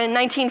was in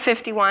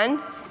 1951.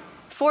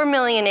 4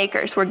 million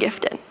acres were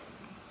gifted.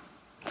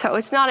 So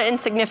it's not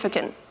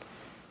insignificant.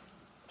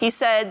 He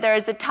said, there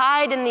is a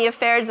tide in the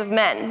affairs of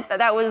men.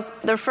 That was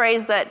the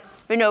phrase that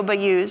Vinoba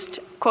used,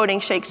 quoting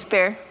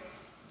Shakespeare.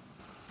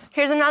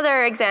 Here's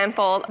another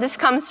example. This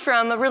comes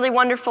from a really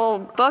wonderful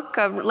book,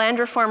 a land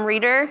reform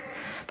reader,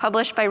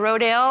 published by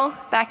Rodale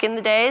back in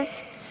the days.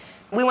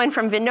 We went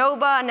from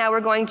Vinoba, now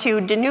we're going to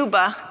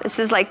Dinuba. This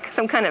is like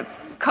some kind of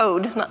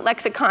code, not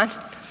lexicon.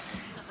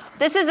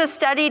 This is a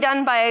study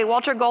done by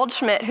Walter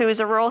Goldschmidt, who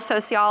is a rural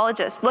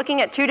sociologist,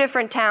 looking at two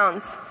different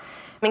towns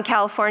in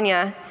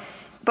California,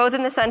 both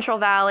in the Central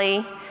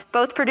Valley,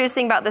 both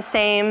producing about the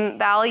same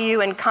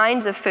value and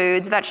kinds of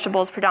foods,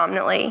 vegetables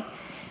predominantly.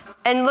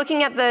 and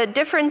looking at the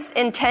difference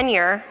in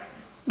tenure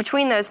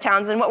between those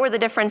towns and what were the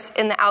difference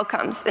in the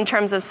outcomes in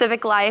terms of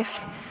civic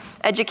life,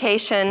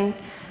 education,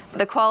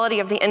 the quality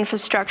of the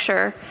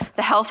infrastructure,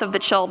 the health of the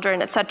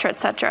children, et cetera, et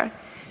cetera.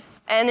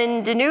 And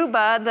in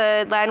Dinuba,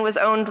 the land was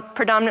owned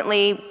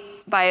predominantly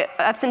by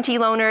absentee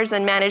loaners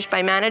and managed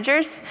by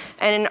managers.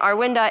 And in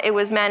Arwinda, it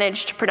was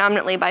managed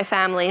predominantly by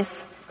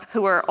families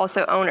who were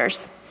also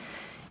owners.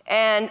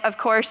 And of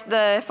course,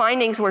 the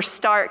findings were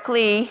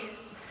starkly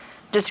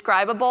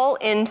describable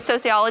in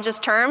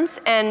sociologist terms,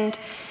 and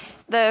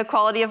the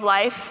quality of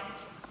life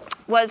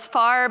was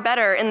far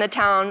better in the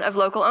town of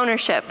local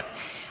ownership.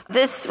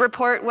 This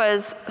report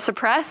was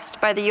suppressed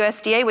by the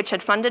USDA, which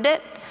had funded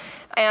it,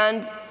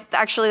 and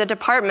actually the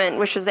department,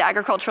 which was the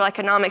Agricultural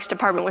Economics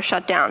Department, was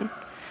shut down.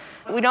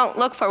 We don't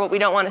look for what we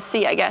don't want to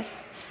see, I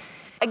guess.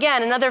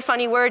 Again, another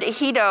funny word,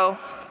 ejido.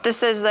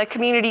 This is a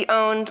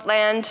community-owned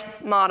land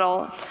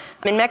model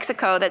in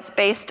Mexico that's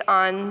based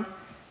on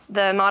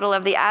the model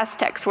of the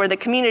Aztecs, where the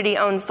community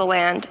owns the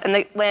land, and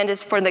the land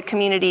is for the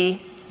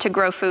community to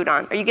grow food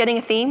on. Are you getting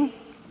a theme?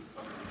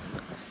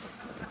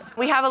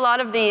 We have a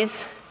lot of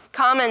these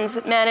commons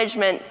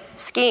management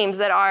schemes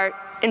that are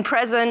in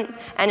present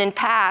and in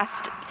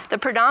past the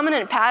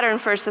predominant pattern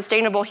for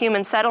sustainable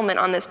human settlement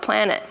on this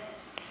planet.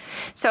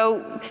 So,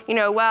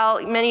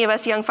 while many of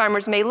us young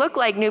farmers may look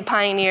like new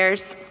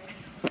pioneers,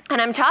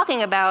 and I'm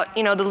talking about,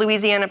 the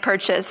Louisiana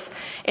Purchase.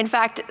 In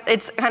fact,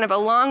 it's kind of a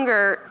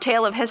longer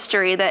tale of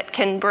history that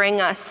can bring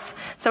us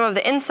some of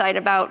the insight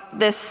about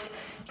this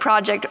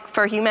project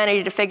for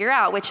humanity to figure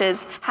out, which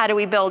is how do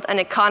we build an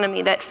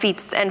economy that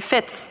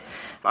fits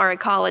our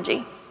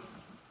ecology.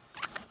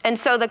 And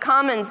so the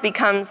commons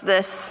becomes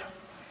this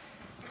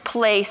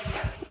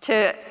place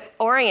to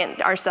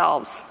orient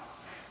ourselves.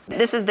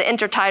 This is the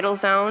intertidal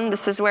zone.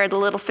 This is where the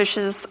little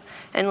fishes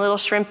and little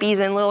shrimpies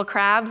and little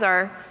crabs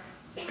are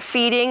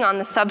feeding on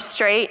the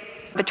substrate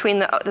between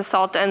the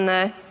salt and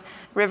the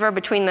river,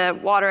 between the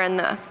water and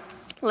the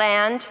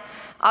land.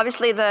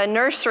 Obviously, the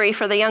nursery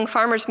for the Young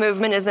Farmers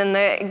Movement is in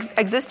the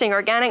existing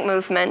organic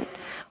movement.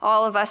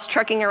 All of us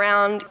trucking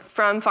around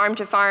from farm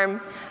to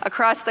farm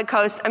across the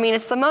coast. I mean,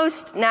 it's the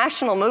most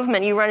national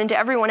movement. You run into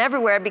everyone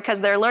everywhere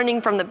because they're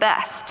learning from the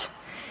best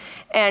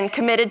and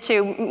committed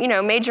to,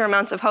 major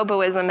amounts of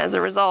hoboism as a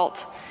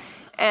result.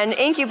 And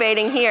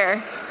incubating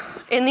here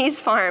in these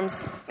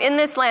farms, in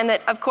this land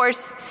that, of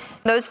course,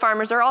 those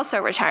farmers are also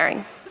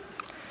retiring.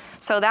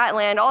 So that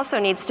land also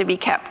needs to be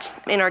kept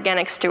in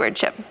organic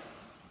stewardship.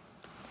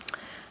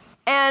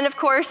 And of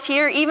course,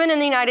 here, even in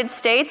the United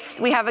States,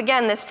 we have,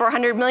 again, this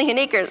 400 million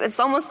acres. It's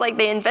almost like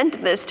they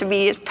invented this to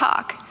be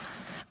talk.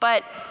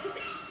 But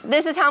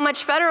this is how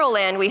much federal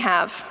land we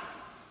have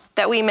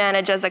that we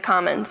manage as a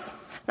commons.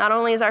 Not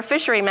only is our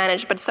fishery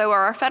managed, but so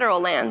are our federal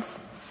lands.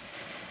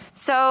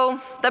 So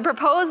the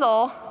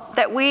proposal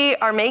that we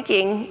are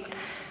making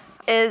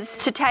is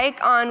to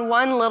take on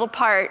one little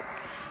part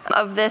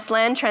of this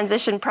land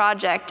transition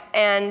project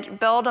and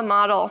build a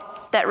model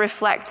that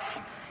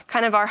reflects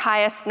kind of our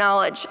highest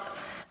knowledge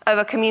of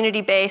a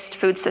community-based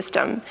food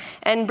system,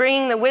 and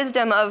bringing the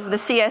wisdom of the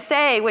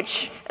CSA,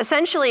 which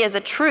essentially is a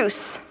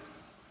truce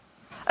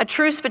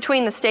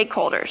between the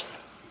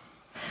stakeholders,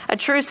 a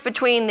truce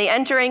between the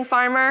entering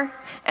farmer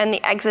and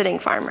the exiting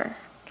farmer,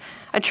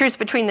 a truce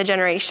between the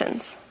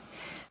generations.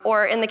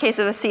 Or in the case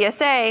of a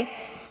CSA,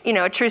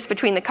 a truce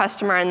between the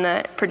customer and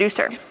the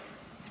producer.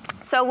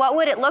 So what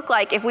would it look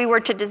like if we were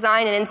to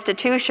design an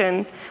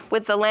institution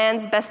with the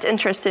land's best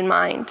interest in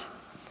mind?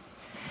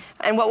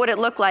 And what would it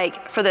look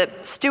like for the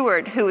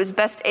steward who is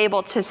best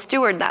able to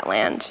steward that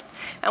land?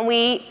 And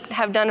we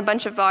have done a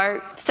bunch of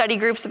our study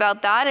groups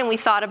about that, and we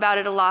thought about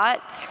it a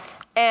lot.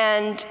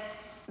 And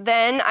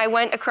then I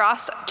went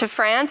across to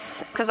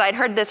France because I'd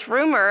heard this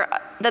rumor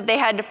that they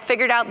had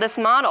figured out this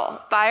model,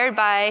 inspired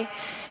by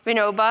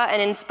Vinoba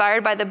and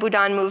inspired by the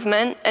Boudin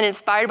movement and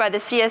inspired by the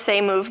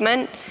CSA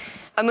movement,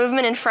 a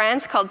movement in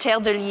France called Terre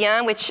de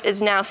Liens, which is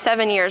now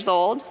 7 years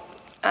old,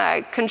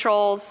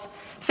 controls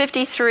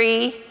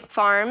 53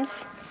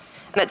 farms.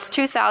 That's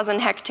 2,000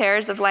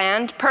 hectares of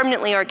land,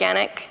 permanently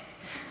organic,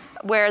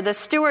 where the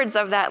stewards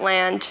of that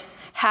land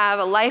have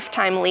a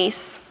lifetime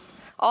lease,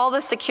 all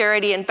the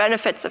security and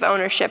benefits of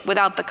ownership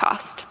without the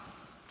cost.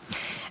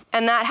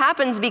 And that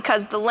happens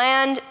because the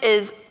land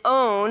is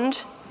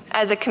owned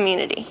as a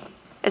community.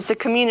 It's a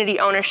community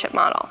ownership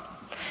model.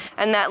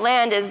 And that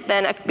land is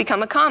then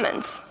become a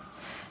commons.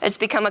 It's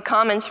become a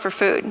commons for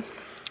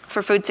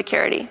food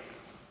security.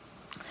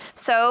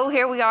 So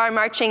here we are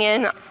marching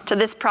in to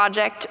this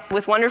project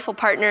with wonderful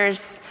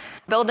partners,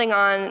 building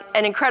on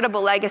an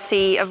incredible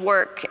legacy of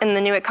work in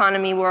the new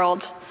economy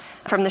world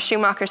from the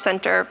Schumacher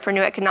Center for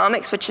New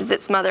Economics, which is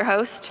its mother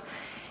host,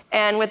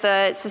 and with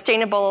the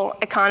Sustainable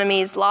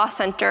Economies Law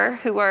Center,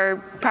 who are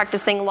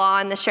practicing law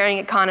in the sharing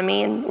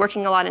economy and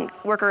working a lot in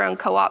worker-owned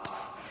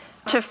co-ops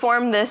to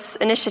form this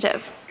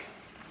initiative.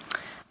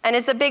 And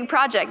it's a big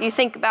project. You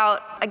think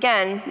about,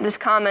 again, this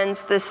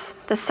commons, the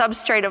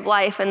substrate of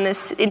life in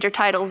this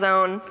intertidal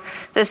zone,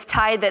 this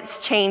tide that's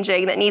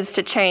changing, that needs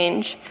to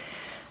change.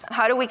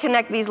 How do we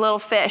connect these little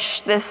fish,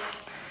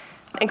 this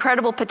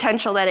incredible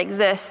potential that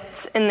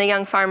exists in the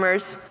Young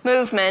Farmers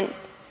movement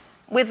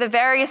with the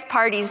various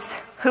parties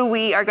who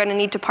we are going to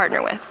need to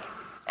partner with,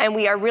 and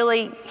we are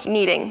really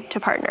needing to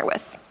partner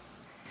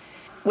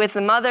with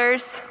the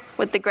mothers,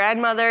 with the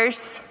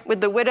grandmothers,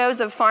 with the widows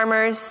of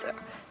farmers,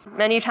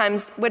 many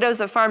times widows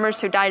of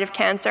farmers who died of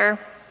cancer,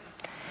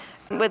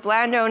 with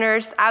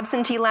landowners,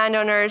 absentee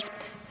landowners,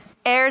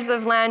 heirs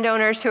of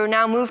landowners who are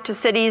now moved to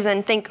cities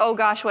and think, oh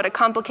gosh, what a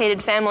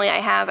complicated family I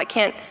have. I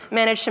can't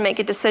manage to make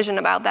a decision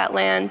about that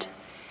land.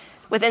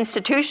 With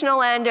institutional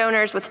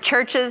landowners, with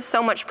churches,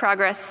 so much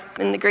progress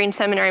in the Green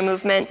Seminary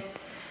movement.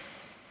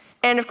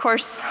 And of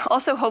course,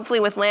 also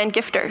hopefully with land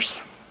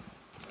gifters.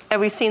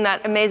 And we've seen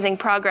that amazing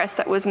progress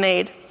that was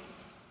made.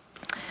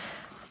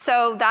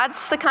 So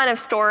that's the kind of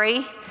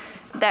story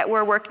that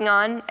we're working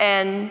on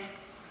and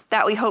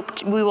that we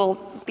hope we will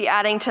be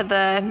adding to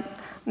the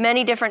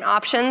many different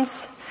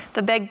options.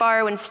 The beg,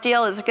 borrow, and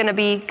steal is going to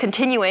be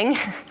continuing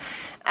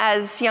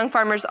as young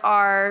farmers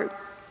are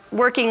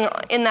working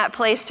in that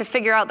place to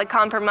figure out the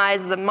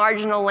compromise, the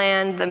marginal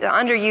land, the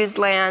underused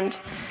land,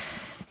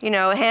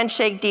 a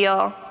handshake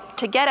deal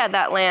to get at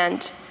that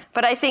land.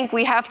 But I think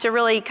we have to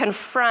really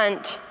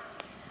confront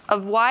a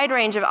wide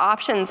range of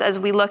options as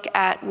we look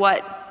at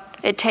what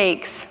it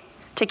takes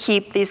to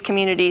keep these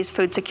communities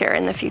food secure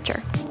in the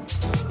future.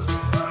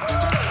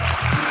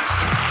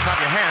 Clap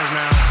your hands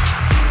now.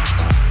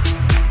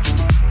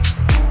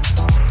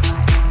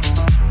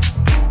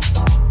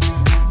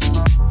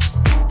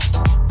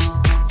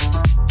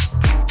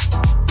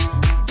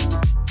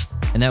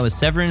 And that was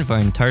Severin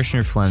von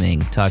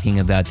Tarschner-Fleming talking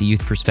about the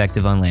youth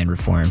perspective on land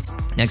reform.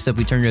 Next up,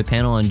 we turn to a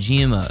panel on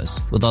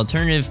GMOs with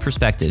alternative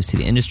perspectives to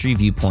the industry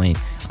viewpoint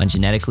on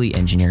genetically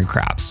engineered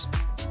crops.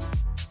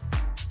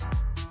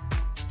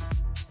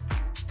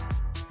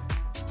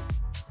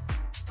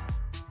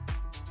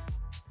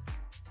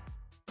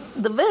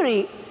 The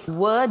very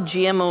word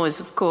GMO is,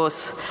 of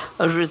course,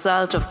 a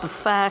result of the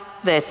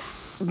fact that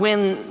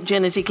when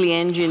genetically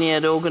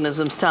engineered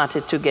organisms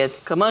started to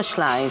get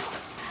commercialized,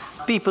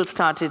 people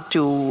started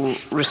to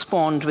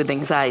respond with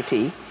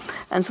anxiety.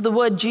 And so the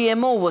word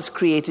GMO was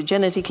created,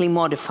 genetically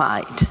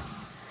modified.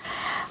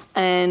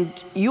 And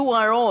you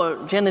are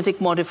all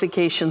genetic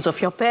modifications of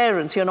your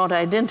parents. You're not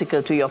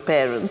identical to your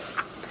parents.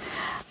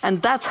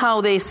 And that's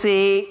how they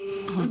say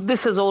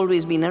this has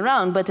always been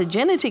around. But a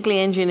genetically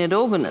engineered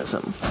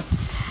organism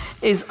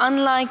is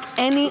unlike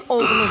any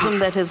organism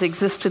that has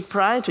existed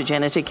prior to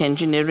genetic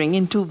engineering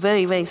in two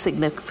very, very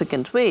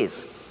significant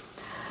ways.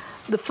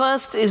 The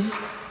first is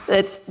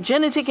that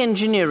genetic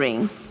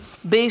engineering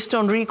based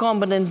on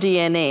recombinant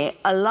DNA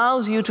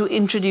allows you to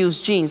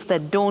introduce genes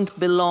that don't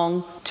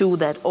belong to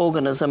that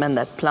organism and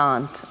that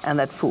plant and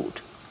that food.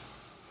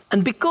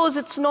 And because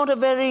it's not a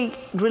very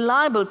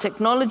reliable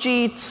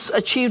technology, it's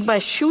achieved by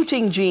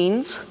shooting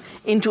genes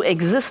into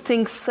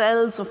existing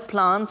cells of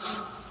plants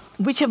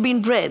which have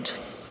been bred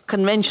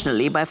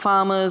conventionally by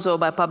farmers or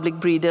by public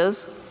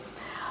breeders.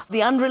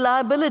 The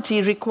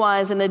unreliability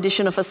requires an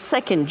addition of a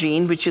second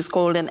gene, which is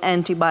called an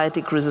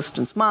antibiotic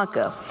resistance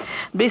marker.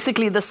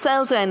 Basically, the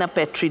cells are in a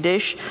petri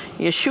dish.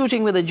 You're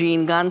shooting with a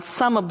gene gun.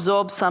 Some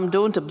absorb, some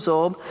don't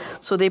absorb.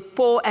 So they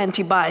pour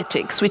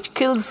antibiotics, which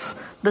kills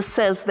the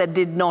cells that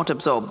did not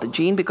absorb the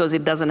gene because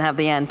it doesn't have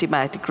the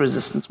antibiotic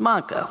resistance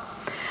marker.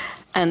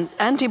 And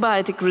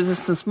antibiotic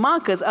resistance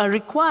markers are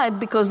required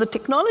because the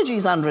technology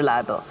is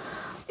unreliable.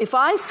 If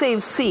I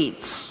save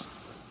seeds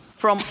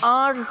from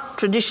our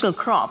traditional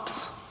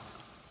crops,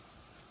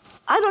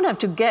 I don't have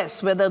to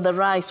guess whether the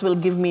rice will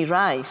give me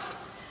rice.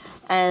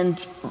 And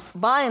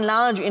by and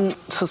large, in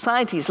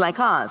societies like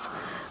ours,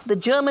 the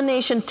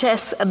germination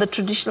tests at the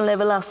traditional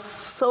level are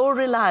so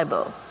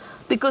reliable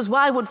because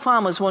why would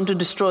farmers want to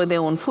destroy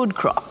their own food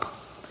crop?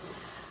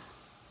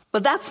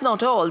 But that's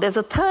not all. There's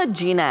a third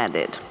gene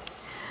added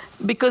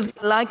because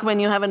like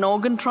when you have an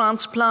organ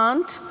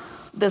transplant,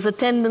 there's a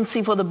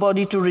tendency for the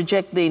body to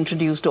reject the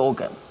introduced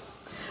organ.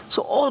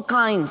 So all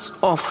kinds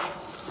of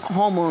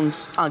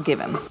hormones are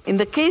given. In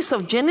the case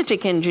of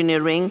genetic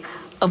engineering,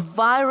 a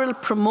viral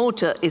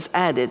promoter is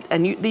added,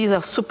 and these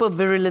are super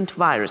virulent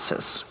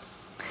viruses.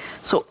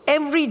 So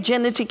every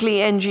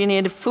genetically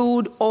engineered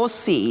food or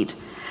seed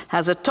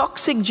has a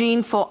toxic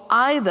gene for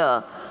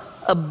either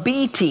a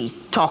Bt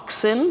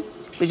toxin,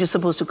 which is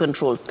supposed to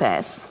control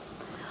pests,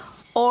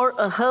 or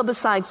a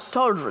herbicide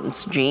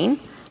tolerance gene,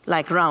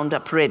 like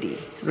Roundup Ready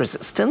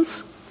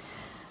resistance.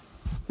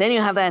 Then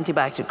you have the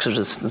antibiotic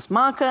resistance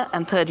marker,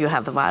 and third, you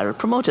have the viral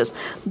promoters.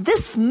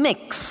 This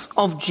mix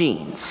of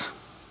genes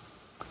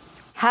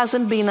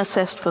hasn't been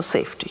assessed for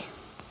safety.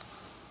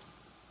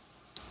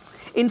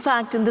 In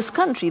fact, in this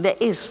country, there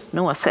is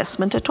no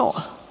assessment at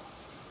all.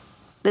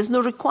 There's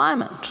no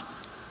requirement.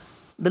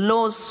 The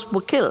laws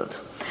were killed.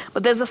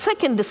 But there's a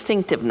second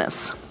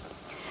distinctiveness.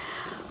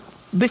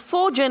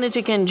 Before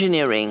genetic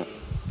engineering,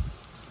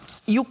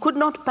 you could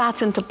not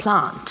patent a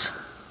plant.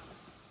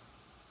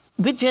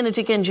 With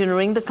genetic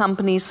engineering, the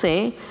companies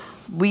say,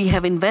 we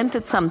have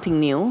invented something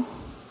new,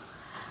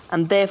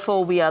 and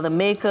therefore we are the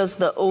makers,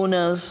 the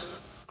owners,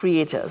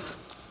 creators.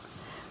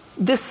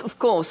 This, of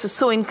course, is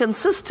so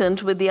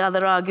inconsistent with the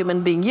other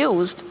argument being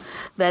used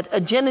that a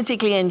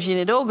genetically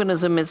engineered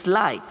organism is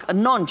like a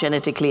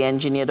non-genetically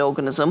engineered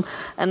organism,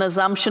 an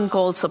assumption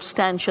called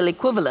substantial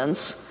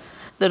equivalence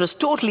that was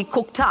totally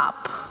cooked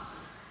up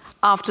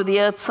after the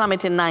Earth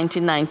Summit in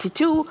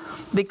 1992,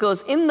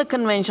 because in the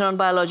Convention on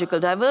Biological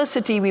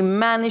Diversity, we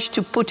managed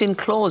to put in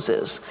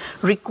clauses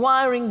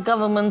requiring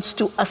governments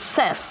to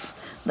assess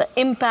the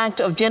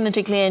impact of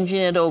genetically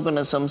engineered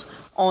organisms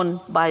on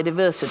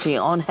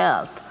biodiversity, on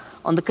health,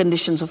 on the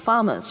conditions of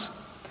farmers.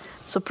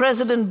 So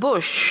President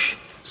Bush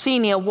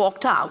Sr.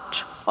 walked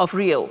out of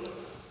Rio,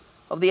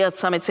 of the Earth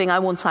Summit, saying, I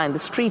won't sign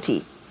this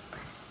treaty.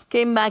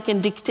 Came back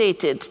and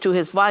dictated to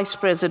his vice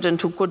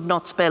president, who could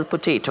not spell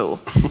potato.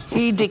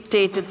 He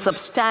dictated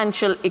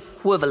substantial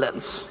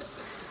equivalence.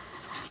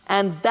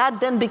 And that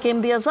then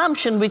became the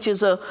assumption, which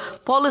is a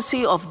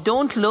policy of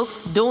don't look,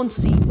 don't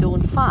see,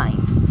 don't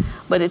find.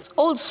 But it's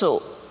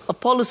also a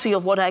policy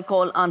of what I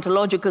call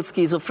ontological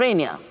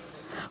schizophrenia.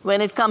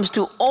 When it comes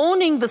to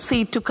owning the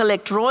seed to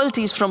collect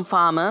royalties from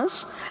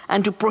farmers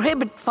and to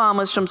prohibit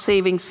farmers from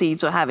saving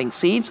seeds or having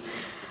seeds,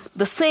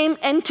 the same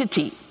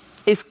entity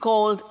is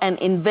called an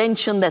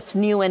invention that's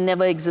new and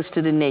never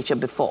existed in nature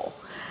before.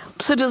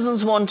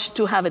 Citizens want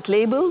to have it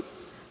labeled.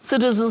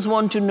 Citizens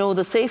want to know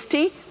the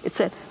safety. It's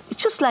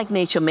just like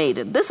nature made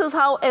it. This is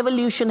how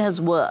evolution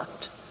has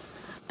worked.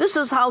 This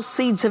is how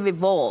seeds have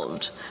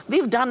evolved.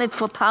 We've done it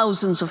for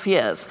thousands of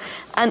years.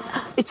 And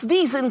it's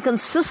these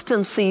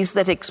inconsistencies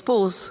that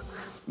expose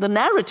the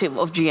narrative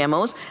of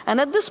GMOs. And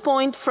at this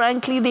point,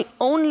 frankly, the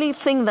only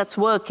thing that's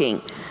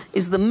working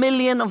is the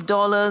millions of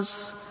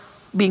dollars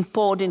being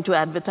poured into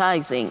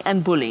advertising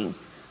and bullying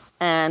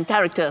and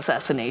character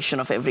assassination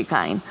of every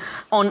kind.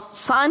 On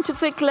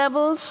scientific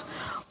levels,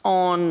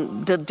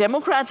 on the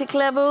democratic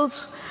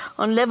levels,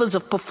 on levels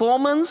of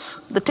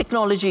performance, the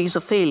technology is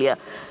a failure.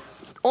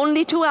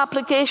 Only 2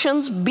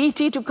 applications,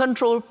 BT to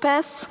control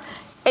pests,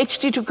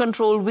 HT to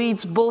control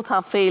weeds, both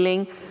are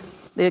failing.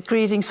 They're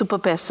creating super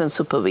pests and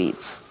super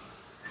weeds.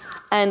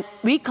 And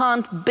we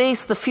can't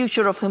base the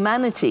future of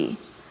humanity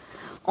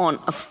on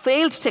a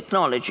failed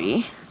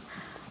technology,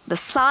 the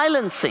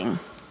silencing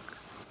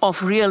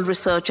of real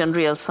research and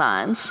real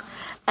science,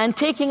 and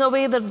taking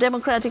away the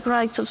democratic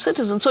rights of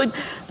citizens. So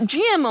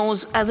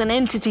GMOs as an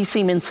entity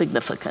seem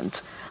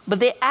insignificant,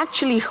 but they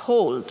actually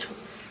hold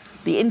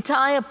the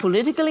entire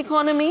political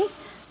economy,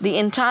 the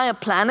entire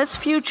planet's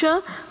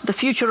future, the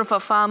future of our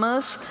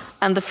farmers,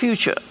 and the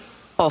future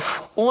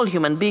of all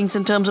human beings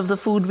in terms of the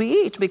food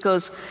we eat,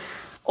 because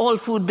all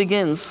food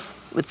begins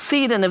with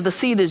seed, and if the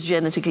seed is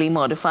genetically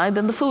modified,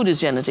 then the food is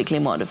genetically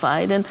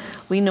modified, and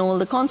we know all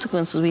the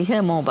consequences. We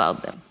hear more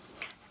about them.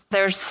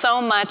 There's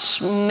so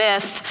much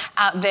myth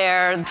out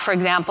there, for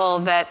example,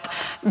 that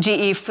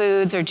GE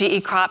foods or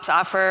GE crops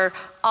offer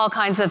all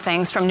kinds of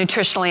things from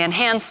nutritionally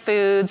enhanced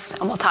foods,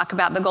 and we'll talk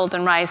about the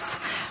golden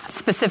rice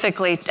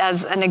specifically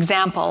as an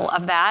example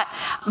of that.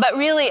 But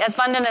really, as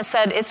Vandana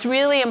said, it's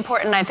really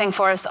important, I think,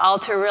 for us all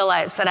to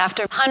realize that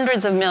after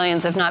hundreds of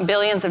millions, if not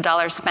billions of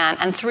dollars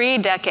spent, and 3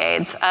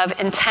 decades of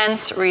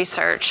intense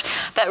research,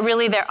 that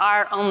really there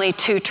are only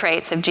 2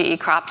 traits of GE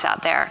crops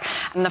out there.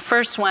 And the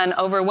first one,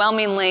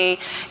 overwhelmingly,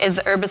 is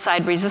the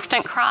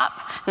herbicide-resistant crop,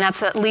 and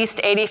that's at least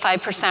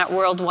 85%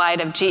 worldwide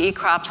of GE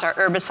crops are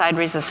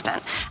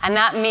herbicide-resistant. And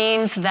that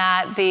means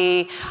that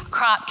the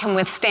crop can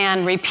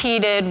withstand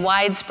repeated,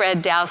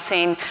 widespread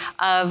dousing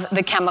of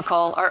the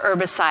chemical or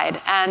herbicide.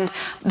 And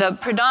the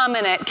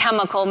predominant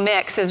chemical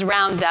mix is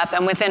Roundup,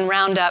 and within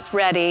Roundup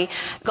Ready,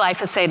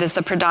 glyphosate is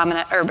the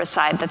predominant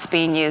herbicide that's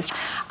being used.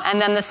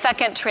 And then the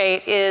second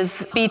trait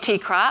is BT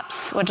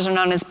crops, which are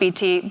known as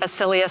BT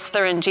Bacillus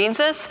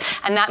thuringiensis,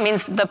 and that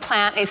means the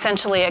plant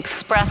essentially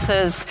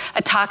expresses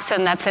a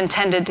toxin that's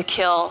intended to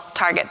kill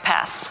target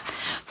pests.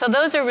 So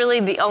those are really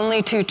the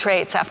only 2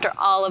 traits after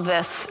all of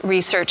this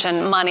research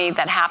and money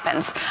that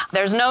happens.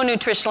 There's no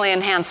nutritionally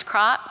enhanced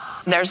crop.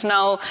 There's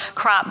no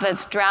crop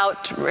that's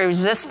drought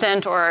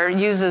resistant or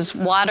uses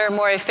water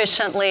more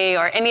efficiently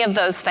or any of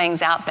those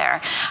things out there.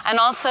 And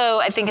also,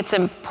 I think it's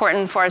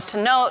important for us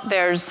to note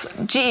there's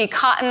GE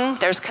cotton,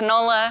 there's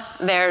canola,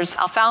 there's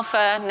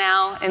alfalfa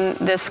now in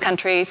this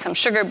country, some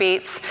sugar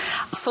beets,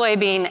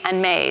 soybean,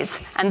 and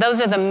maize. And those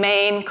are the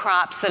main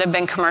crops that have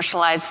been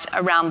commercialized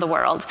around the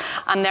world.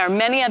 There are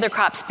many other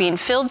crops being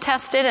field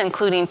tested,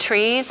 including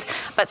trees,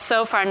 but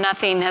so far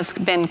nothing has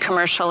been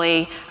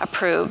commercially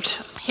approved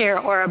here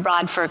or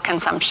abroad for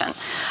consumption.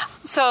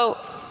 So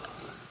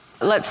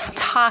let's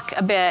talk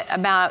a bit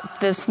about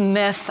this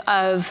myth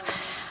of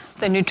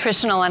the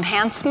nutritional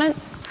enhancement.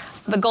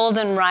 The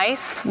golden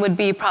rice would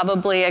be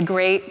probably a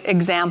great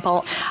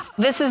example.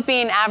 This is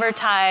being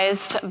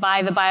advertised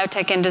by the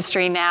biotech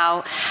industry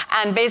now,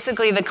 and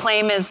basically the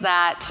claim is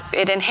that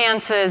it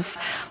enhances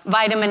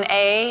vitamin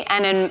A,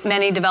 and in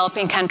many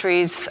developing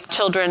countries,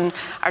 children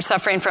are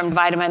suffering from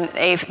vitamin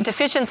A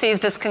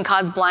deficiencies. This can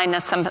cause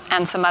blindness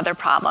and some other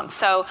problems.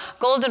 So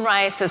golden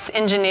rice is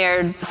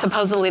engineered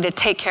supposedly to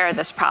take care of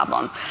this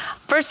problem.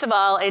 First of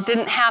all, it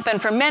didn't happen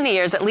for many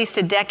years, at least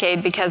a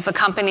decade, because the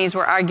companies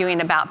were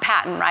arguing about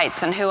patent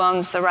rights and who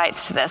owns the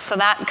rights to this. So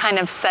that kind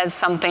of says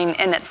something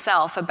in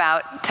itself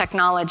about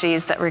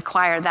technologies that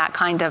require that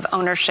kind of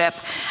ownership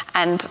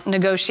and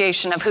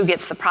negotiation of who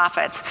gets the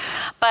profits.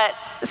 But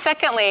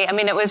secondly, I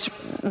mean, it was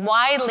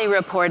widely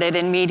reported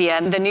in media.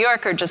 The New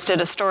Yorker just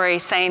did a story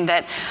saying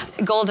that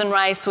golden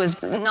rice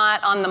was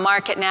not on the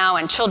market now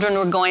and children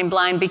were going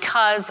blind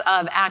because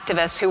of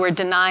activists who were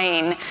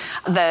denying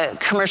the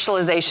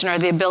commercialization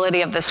or the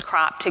ability of this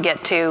crop to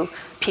get to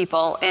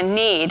people in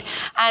need.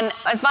 And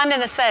as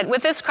Vandana said,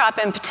 with this crop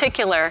in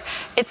particular,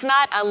 it's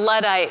not a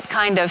Luddite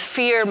kind of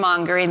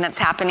fear-mongering that's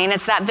happening.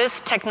 It's that this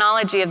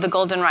technology of the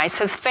golden rice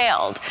has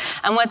failed.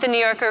 And what the New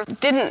Yorker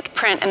didn't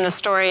print in the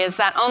story is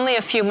that only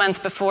a few months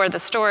before the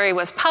story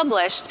was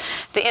published,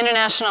 the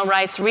International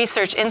Rice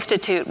Research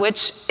Institute,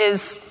 which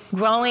is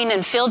growing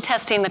and field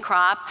testing the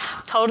crop,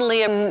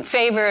 totally in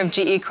favor of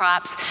GE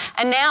crops,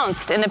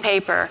 announced in a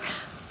paper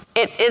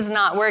it is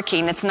not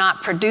working. It's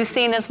not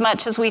producing as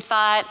much as we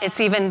thought. It's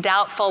even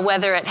doubtful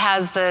whether it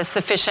has the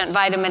sufficient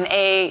vitamin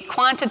A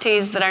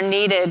quantities that are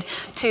needed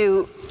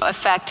to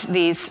affect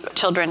these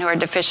children who are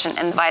deficient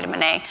in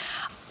vitamin A.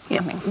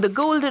 Yeah. The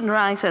golden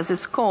rice, as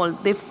it's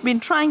called, they've been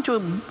trying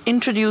to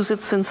introduce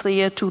it since the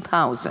year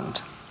 2000.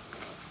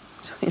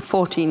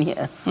 14 years.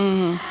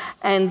 Mm-hmm.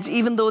 And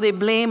even though they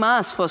blame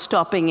us for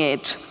stopping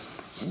it,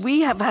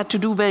 we have had to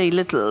do very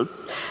little.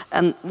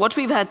 And what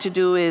we've had to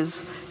do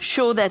is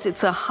show that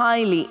it's a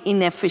highly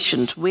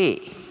inefficient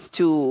way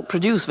to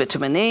produce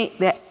vitamin A.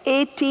 There are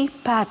 80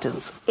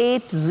 patents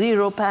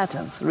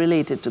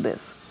related to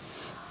this.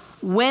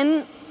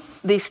 When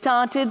they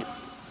started,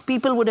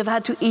 people would have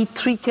had to eat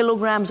 3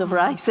 kilograms of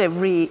rice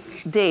every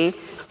day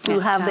to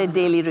have their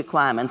daily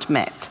requirement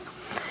met.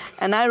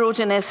 And I wrote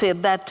an essay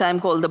at that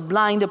time called The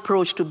Blind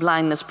Approach to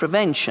Blindness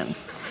Prevention.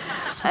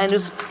 And it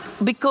was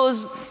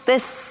because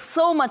there's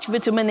so much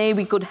vitamin A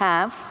we could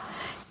have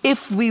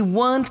if we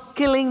weren't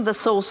killing the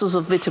sources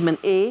of vitamin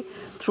A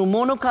through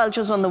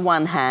monocultures on the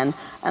one hand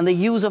and the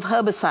use of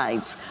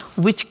herbicides,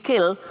 which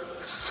kill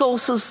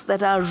sources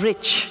that are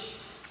rich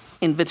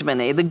in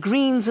vitamin A. The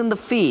greens in the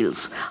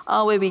fields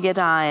are where we get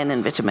iron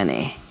and vitamin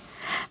A.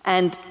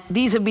 And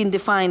these have been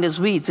defined as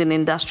weeds in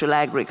industrial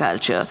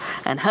agriculture,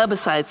 and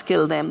herbicides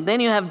kill them. Then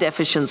you have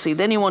deficiency.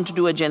 Then you want to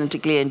do a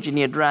genetically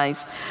engineered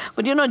rice.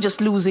 But you're not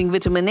just losing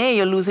vitamin A,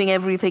 you're losing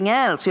everything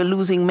else. You're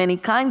losing many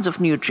kinds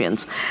of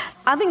nutrients.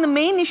 I think the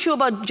main issue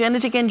about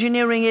genetic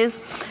engineering is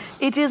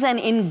it is an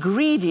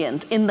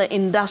ingredient in the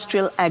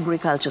industrial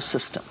agriculture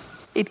system.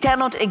 It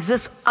cannot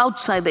exist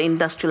outside the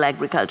industrial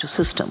agriculture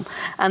system.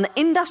 And the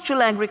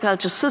industrial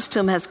agriculture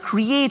system has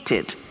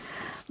created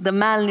the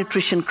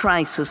malnutrition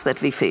crisis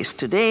that we face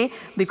today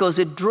because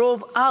it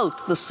drove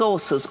out the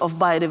sources of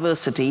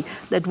biodiversity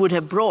that would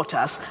have brought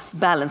us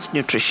balanced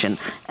nutrition.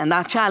 And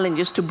our challenge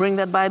is to bring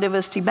that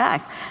biodiversity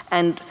back.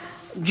 And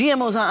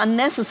GMOs are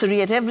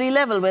unnecessary at every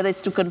level, whether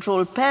it's to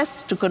control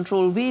pests, to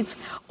control weeds,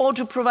 or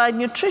to provide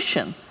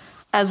nutrition.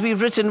 As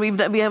we've written,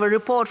 we have a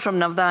report from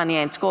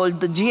Navdanya. It's called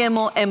The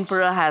GMO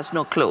Emperor Has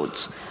No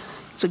Clothes.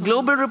 It's a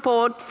global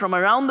report from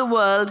around the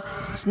world.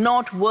 It's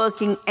not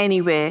working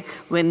anywhere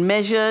when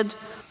measured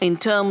in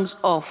terms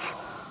of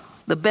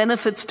the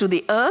benefits to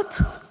the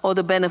earth or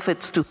the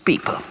benefits to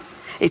people.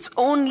 It's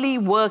only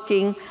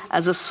working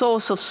as a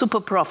source of super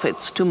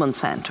profits to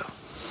Monsanto.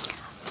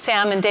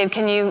 Sam and Dave,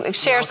 can you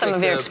share some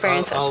of your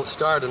experiences? I'll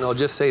start, and I'll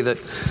just say that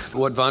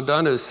what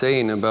Vandana is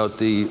saying about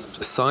the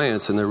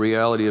science and the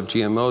reality of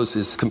GMOs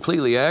is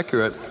completely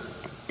accurate.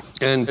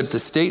 And at the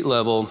state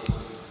level,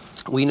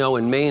 we know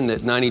in Maine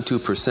that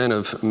 92%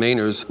 of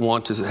Mainers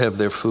want to have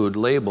their food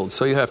labeled.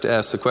 So you have to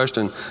ask the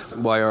question,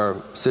 why are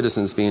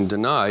citizens being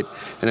denied?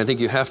 And I think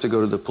you have to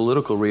go to the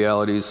political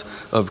realities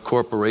of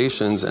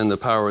corporations and the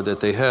power that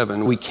they have.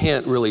 And we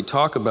can't really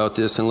talk about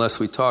this unless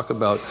we talk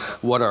about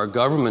what our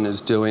government is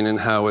doing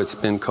and how it's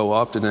been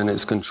co-opted and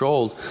is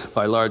controlled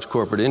by large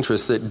corporate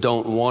interests that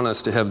don't want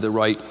us to have the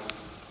right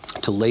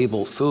to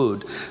label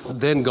food.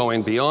 Then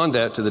going beyond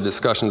that to the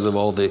discussions of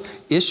all the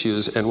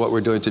issues and what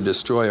we're doing to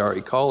destroy our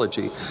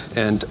ecology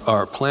and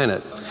our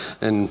planet.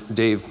 And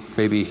Dave,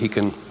 maybe he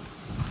can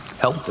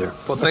help there.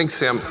 Well, thanks,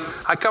 Sam.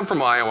 I come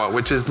from Iowa,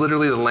 which is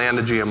literally the land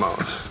of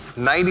GMOs.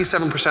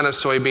 97% of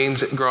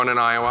soybeans grown in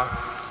Iowa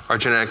are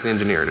genetically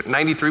engineered.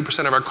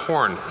 93% of our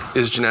corn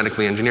is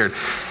genetically engineered.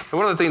 And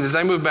one of the things is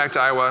I moved back to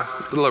Iowa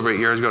a little over 8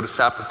 years ago to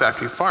stop a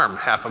factory farm,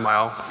 half a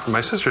mile from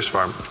my sister's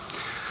farm.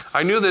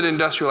 I knew that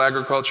industrial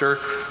agriculture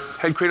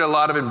had created a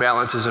lot of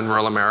imbalances in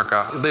rural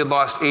America. They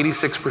lost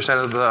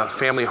 86% of the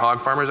family hog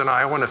farmers in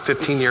Iowa in a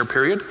 15-year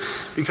period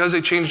because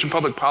they changed the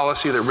public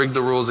policy that rigged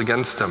the rules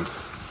against them.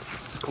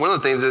 One of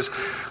the things is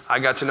I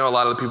got to know a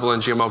lot of the people in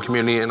the GMO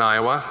community in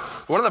Iowa.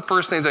 One of the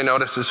first things I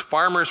noticed is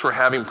farmers were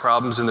having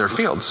problems in their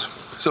fields.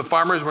 So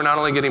farmers were not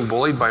only getting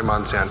bullied by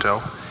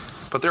Monsanto,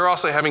 but they're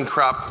also having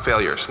crop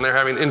failures, and they're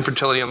having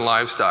infertility in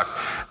livestock.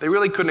 They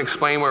really couldn't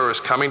explain where it was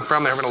coming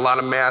from. They're having a lot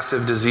of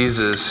massive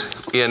diseases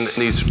in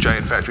these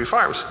giant factory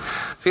farms.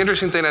 The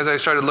interesting thing as I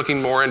started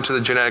looking more into the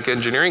genetic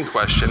engineering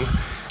question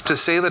To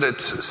say that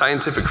it's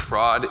scientific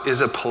fraud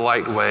is a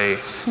polite way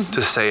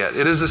to say it.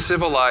 It is a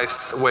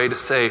civilized way to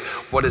say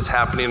what is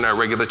happening in our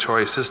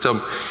regulatory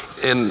system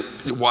in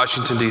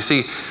Washington,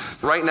 D.C.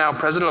 Right now,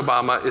 President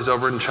Obama is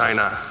over in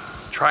China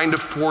trying to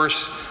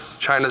force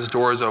China's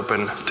doors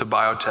open to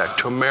biotech,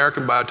 to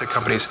American biotech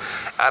companies.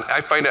 And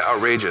I find it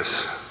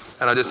outrageous.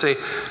 And I just say,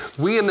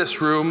 we in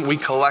this room, we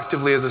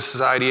collectively as a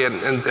society and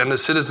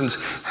as citizens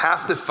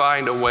have to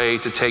find a way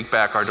to take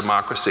back our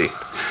democracy.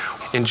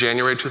 In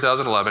January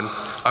 2011,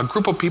 a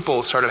group of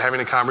people started having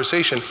a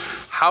conversation.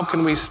 How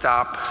can we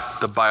stop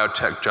the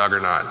biotech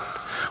juggernaut?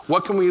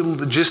 What can we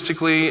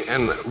logistically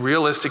and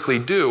realistically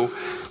do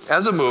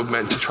as a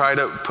movement to try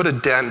to put a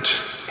dent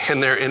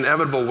in their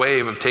inevitable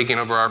wave of taking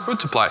over our food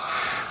supply?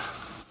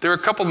 There are a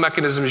couple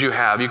mechanisms you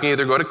have. You can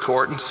either go to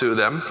court and sue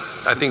them.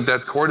 I think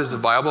that court is a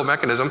viable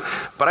mechanism.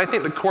 But I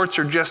think the courts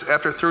are just,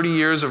 after 30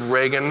 years of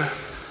Reagan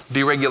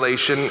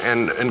deregulation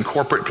and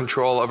corporate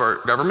control of our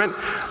government,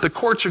 the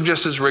courts are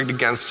just as rigged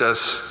against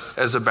us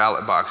as a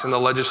ballot box in the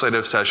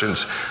legislative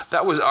sessions.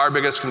 That was our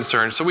biggest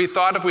concern. So we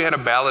thought if we had a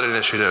ballot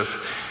initiative,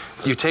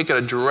 you take a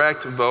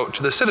direct vote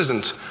to the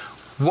citizens.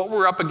 What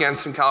we're up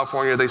against in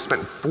California, they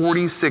spent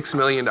 $46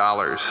 million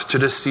to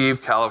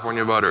deceive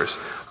California voters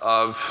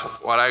of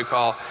what I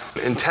call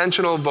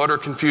intentional voter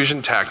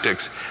confusion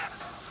tactics.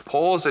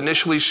 Polls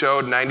initially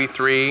showed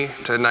 93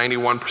 to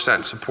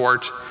 91%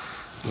 support.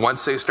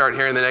 Once they start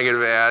hearing the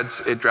negative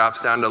ads, it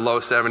drops down to low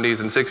 70s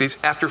and 60s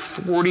after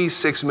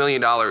 $46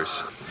 million.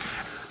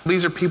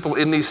 These are people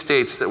in these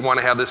states that want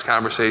to have this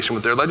conversation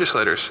with their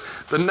legislators.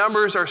 The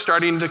numbers are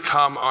starting to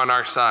come on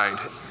our side,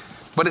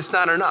 but it's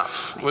not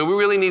enough. I mean, we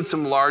really need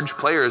some large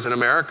players in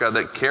America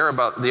that care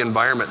about the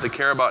environment, that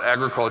care about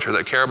agriculture,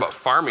 that care about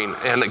farming,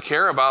 and that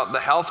care about the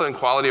health and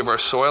quality of our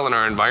soil and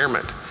our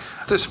environment.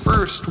 This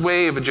first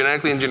wave of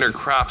genetically engineered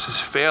crops has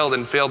failed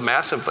and failed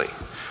massively.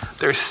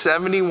 There's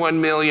 71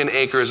 million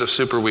acres of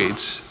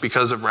superweeds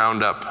because of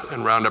Roundup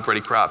and Roundup-ready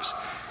crops.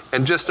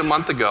 And just a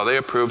month ago, they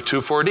approved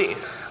 2,4-D.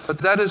 But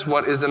that is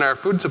what is in our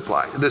food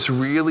supply, this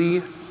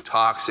really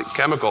toxic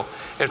chemical.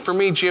 And for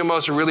me,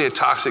 GMOs are really a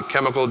toxic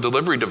chemical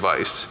delivery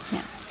device.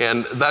 Yeah.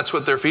 And that's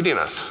what they're feeding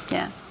us.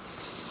 Yeah.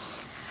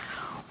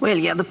 Well,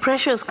 yeah, the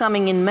pressure is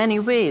coming in many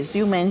ways.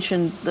 You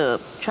mentioned the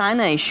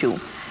China issue.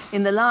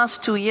 In the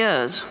last 2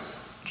 years,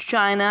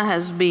 China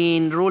has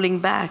been rolling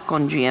back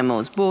on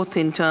GMOs, both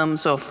in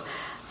terms of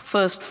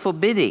first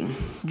forbidding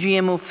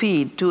GMO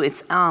feed to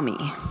its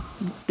army.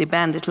 They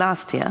banned it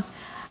last year.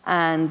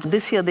 And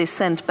this year they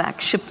sent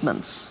back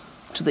shipments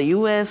to the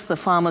US. The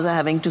farmers are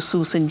having to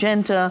sue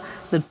Syngenta.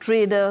 The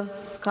trader,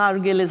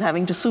 Cargill, is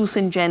having to sue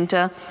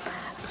Syngenta.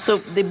 So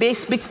they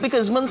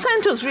because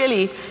Monsanto's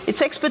really,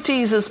 its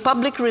expertise is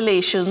public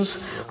relations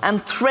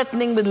and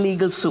threatening with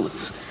legal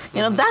suits.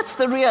 You know, that's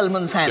the real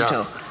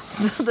Monsanto.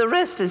 Yeah. The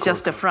rest is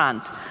just a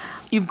front.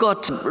 You've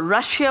got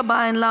Russia,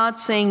 by and large,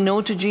 saying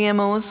no to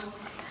GMOs.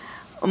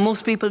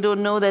 Most people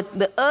don't know that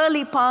the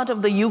early part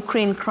of the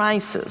Ukraine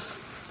crisis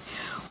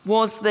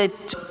was that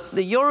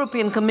the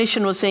European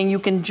Commission was saying you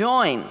can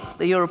join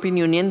the European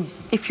Union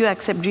if you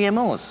accept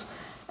GMOs.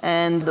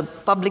 And the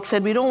public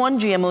said, we don't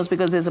want GMOs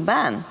because there's a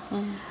ban.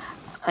 Mm.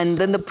 And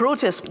then the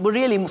protests were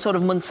really sort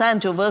of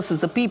Monsanto versus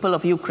the people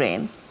of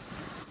Ukraine.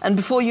 And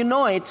before you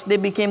know it, they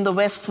became the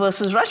West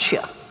versus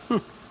Russia.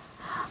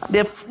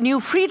 There are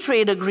new free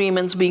trade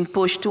agreements being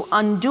pushed to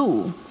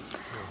undo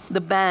the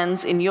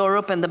bans in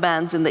Europe and the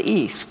bans in the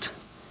East.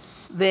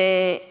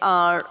 There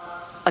are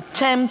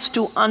attempts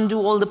to undo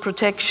all the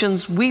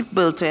protections we've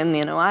built in.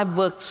 You know, I've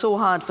worked so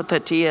hard for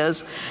 30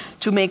 years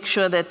to make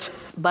sure that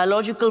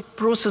biological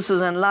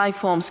processes and life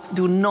forms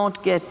do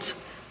not get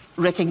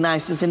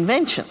recognized as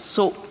inventions.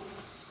 So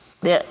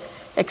they're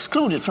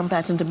excluded from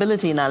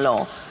patentability in our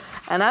law.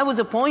 And I was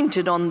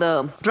appointed on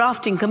the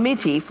drafting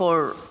committee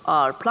for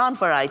our Plant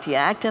Variety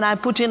Act, and I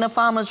put in a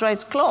farmers'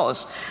 rights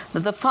clause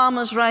that the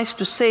farmers' rights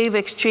to save,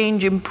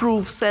 exchange,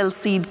 improve, sell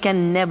seed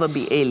can never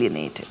be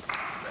alienated.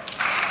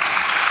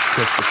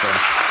 Testify.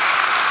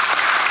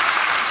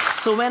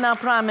 So when our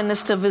Prime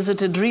Minister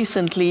visited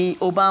recently,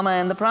 Obama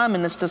and the Prime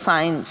Minister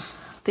signed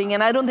thing,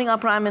 and I don't think our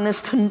Prime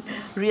Minister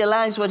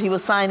realized what he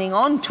was signing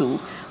on to,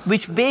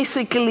 which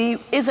basically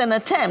is an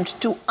attempt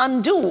to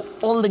undo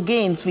all the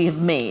gains we have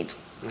made.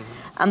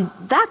 And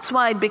that's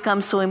why it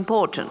becomes so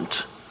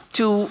important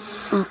to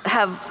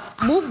have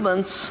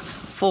movements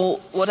for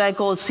what I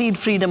call seed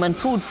freedom and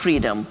food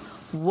freedom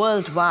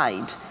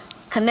worldwide,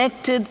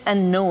 connected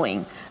and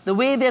knowing. The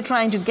way they're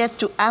trying to get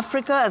to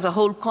Africa as a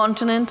whole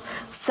continent,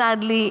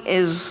 sadly,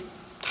 is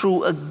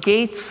through a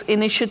Gates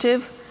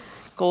initiative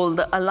called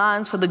the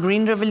Alliance for the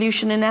Green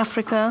Revolution in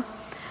Africa.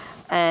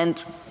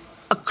 And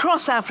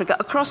across Africa,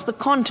 across the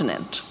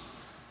continent,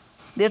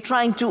 they're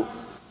trying to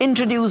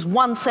introduce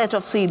one set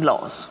of seed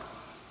laws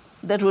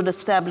that would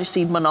establish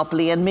seed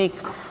monopoly and make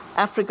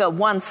Africa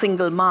one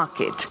single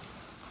market.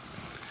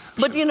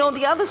 But you know,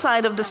 the other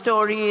side of the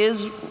story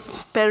is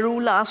Peru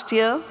last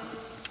year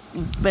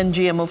went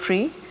GMO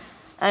free,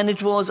 and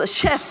it was a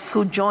chef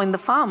who joined the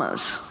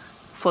farmers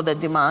for that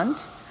demand.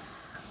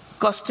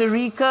 Costa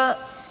Rica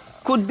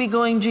could be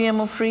going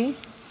GMO free.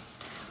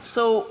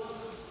 So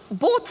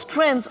both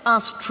trends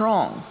are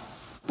strong.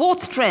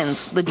 Both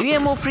trends, the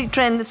GMO free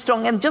trend is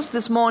strong. And just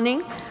this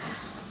morning,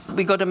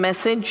 we got a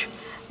message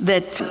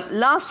that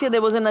last year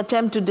there was an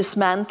attempt to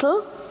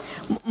dismantle.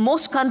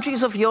 Most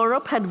countries of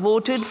Europe had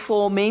voted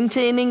for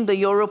maintaining the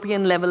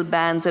European level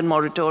bans and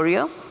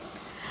moratoria.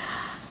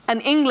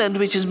 And England,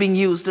 which is being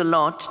used a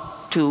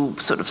lot to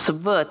sort of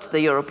subvert the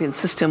European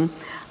system,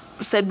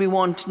 said we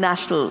want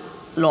national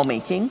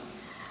lawmaking.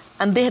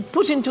 And they had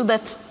put into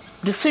that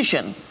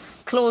decision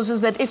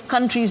clauses that if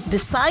countries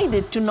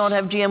decided to not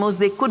have GMOs,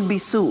 they could be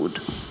sued.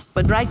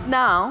 But right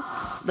now,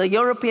 the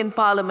European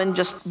Parliament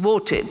just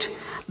voted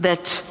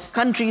that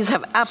countries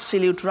have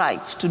absolute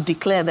rights to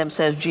declare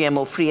themselves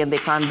GMO-free and they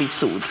can't be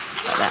sued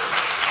for that.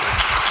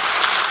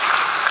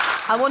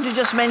 I want to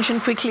just mention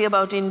quickly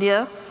about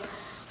India.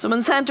 So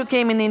Monsanto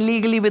came in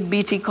illegally with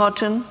BT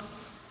cotton.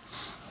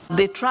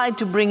 They tried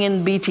to bring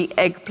in BT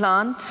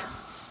eggplant.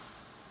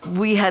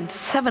 We had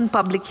 7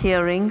 public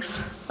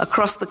hearings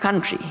across the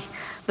country.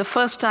 The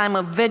first time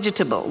a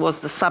vegetable was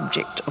the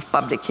subject of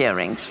public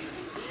hearings.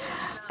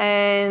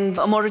 And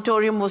a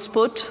moratorium was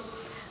put.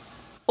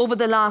 Over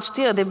the last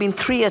year, there have been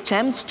 3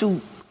 attempts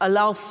to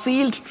allow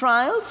field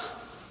trials,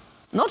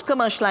 not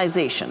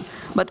commercialization,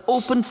 but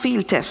open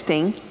field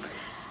testing.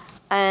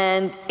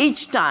 And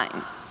each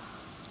time,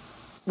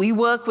 we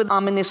work with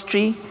our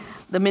ministry.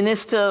 The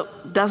minister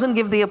doesn't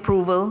give the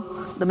approval.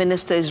 The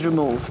minister is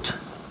removed.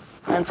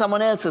 And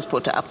someone else is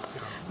put up.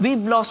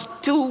 We've lost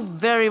 2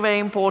 very, very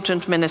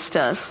important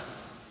ministers.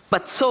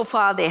 But so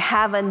far, they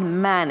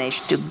haven't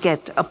managed to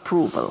get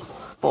approval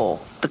for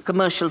the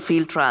commercial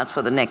field trials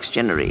for the next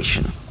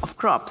generation of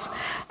crops.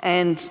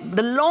 And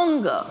the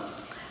longer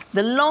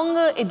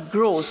it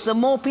grows, the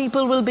more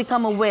people will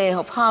become aware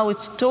of how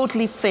it's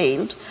totally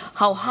failed,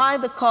 how high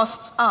the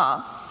costs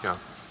are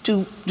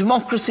to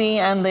democracy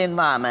and the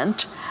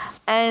environment.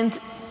 And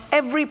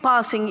every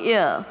passing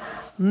year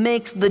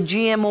makes the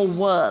GMO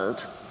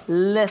world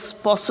less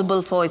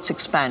possible for its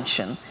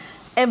expansion.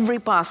 Every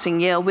passing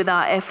year, with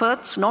our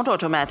efforts, not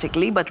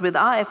automatically, but with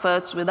our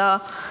efforts, with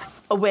our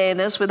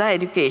awareness, with our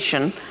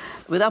education,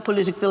 with our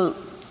political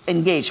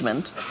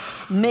engagement,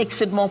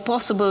 makes it more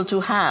possible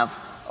to have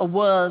a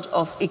world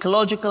of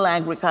ecological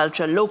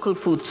agriculture, local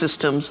food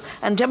systems,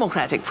 and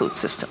democratic food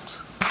systems.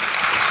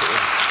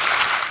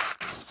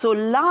 So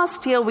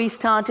last year we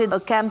started a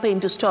campaign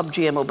to stop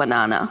GMO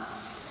banana.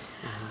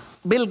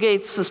 Bill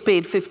Gates has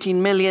paid $15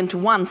 million to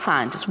one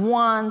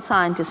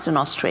scientist in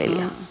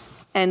Australia.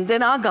 And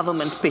then our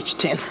government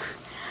pitched in.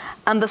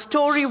 And the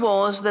story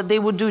was that they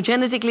would do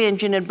genetically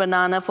engineered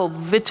banana for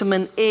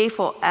vitamin A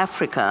for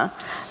Africa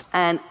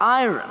and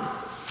iron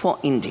for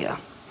India.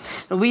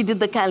 And we did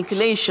the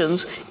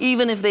calculations.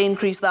 Even if they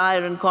increase the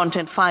iron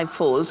content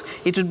 5-fold,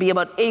 it would be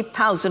about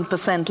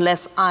 8,000%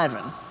 less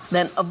iron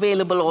than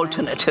available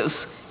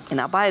alternatives in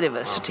our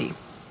biodiversity.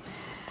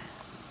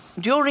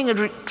 During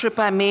a trip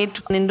I made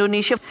to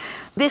Indonesia,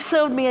 they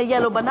served me a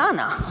yellow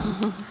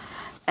banana.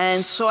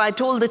 And so I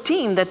told the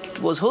team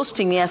that was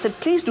hosting me, I said,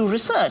 please do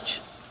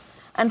research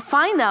and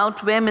find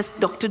out where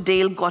Dr.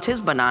 Dale got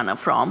his banana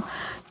from.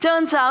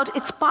 Turns out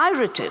it's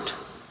pirated.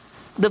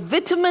 The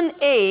vitamin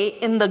A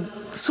in the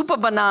super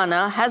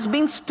banana has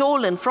been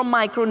stolen from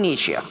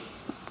Micronesia.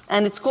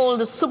 And it's called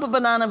the super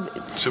banana.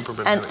 Super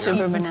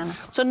banana.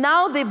 So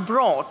now they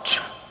brought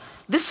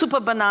this super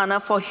banana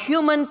for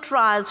human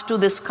trials to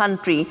this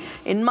country,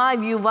 in my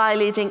view,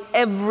 violating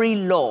every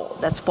law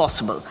that's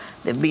possible.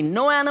 There have been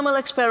no animal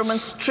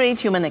experiments, straight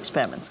human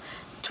experiments.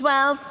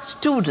 12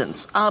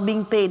 students are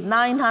being paid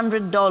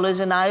 $900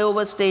 in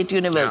Iowa State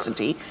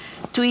University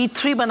to eat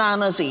 3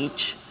 bananas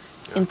each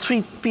in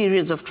 3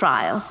 periods of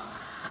trial.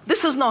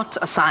 This is not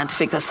a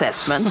scientific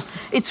assessment.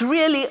 It's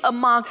really a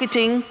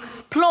marketing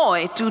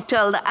ploy to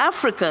tell the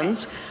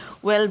Africans,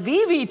 well,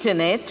 we've eaten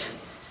it,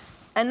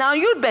 and now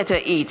you'd better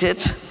eat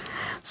it.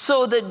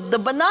 So the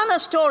banana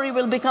story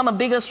will become a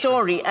bigger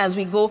story as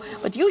we go,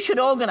 but you should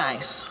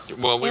organize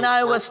in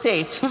Iowa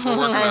State.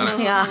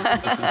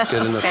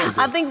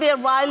 I think they're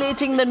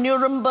violating the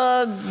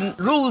Nuremberg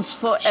rules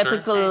for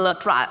ethical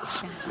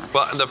trials.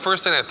 Well, the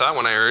first thing I thought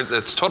when I heard,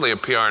 it's totally a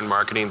PR and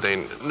marketing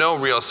thing. No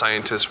real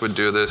scientist would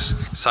do this,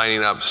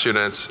 signing up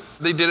students.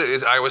 They did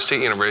it at Iowa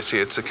State University.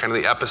 It's kind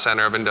of the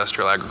epicenter of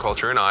industrial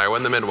agriculture in Iowa,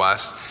 in the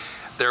Midwest.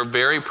 They're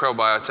very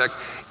pro-biotech.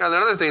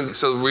 Another thing,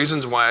 so the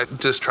reasons why I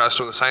distrust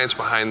the science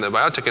behind the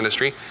biotech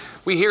industry,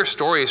 we hear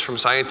stories from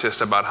scientists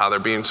about how they're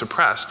being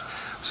suppressed.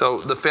 So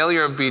the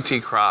failure of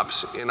BT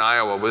crops in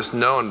Iowa was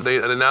known. They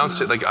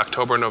announced it like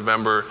October,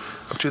 November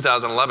of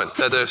 2011,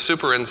 that the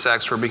super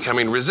insects were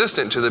becoming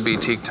resistant to the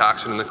BT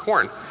toxin in the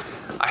corn.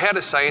 I had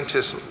a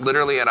scientist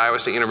literally at Iowa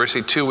State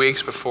University 2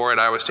 weeks before at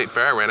Iowa State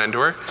Fair, I ran into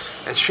her,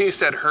 and she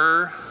said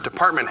her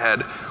department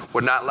head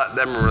would not let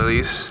them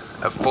release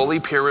a fully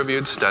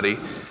peer-reviewed study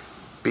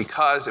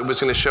because it was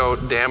going to show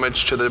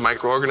damage to the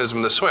microorganism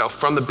in the soil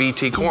from the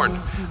BT corn.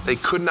 They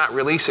could not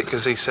release it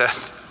because they said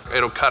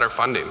it'll cut our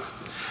funding.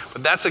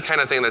 But that's the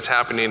kind of thing that's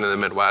happening in the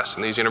Midwest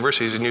and these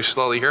universities, and you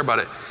slowly hear about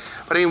it.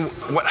 But I mean,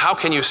 how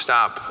can you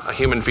stop a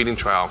human feeding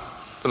trial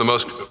from the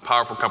most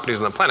powerful companies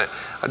on the planet?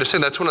 I just say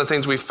that's one of the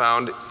things we've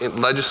found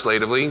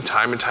legislatively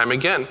time and time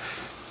again.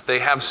 They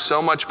have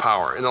so much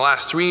power. In the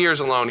last 3 years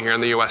alone here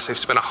in the US, they've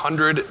spent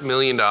 $100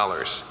 million.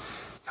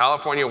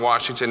 California,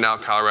 Washington, now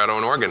Colorado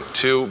and Oregon,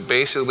 to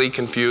basically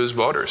confuse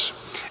voters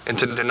and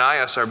to deny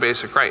us our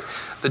basic right.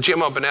 The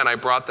GMO banana, I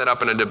brought that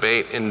up in a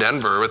debate in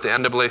Denver with the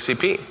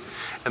NAACP.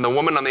 And the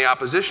woman on the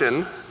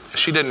opposition,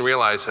 she didn't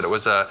realize that it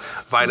was a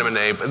vitamin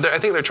A. But I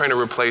think they're trying to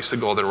replace the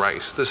golden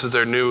rice. This is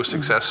their new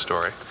success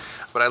story.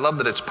 But I love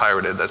that it's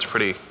pirated. That's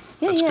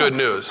good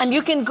news. And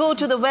you can go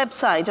to the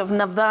website of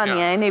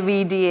Navdanya,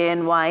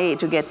 NAVDANYA,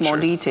 to get more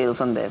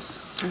details on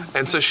this.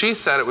 And so she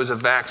said it was a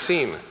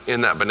vaccine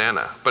in that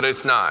banana, but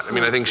it's not. I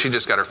mean, I think she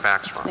just got her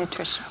facts wrong. It's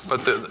nutrition.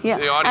 But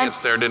the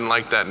audience there didn't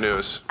like that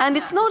news. And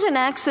it's not an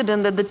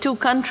accident that the two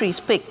countries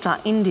picked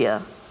are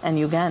India and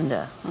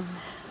Uganda. Mm-hmm.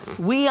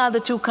 We are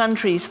the two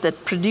countries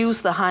that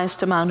produce the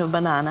highest amount of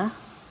banana,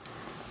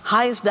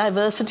 highest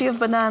diversity of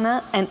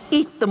banana, and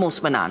eat the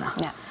most banana.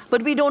 Yeah.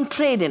 But we don't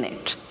trade in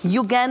it.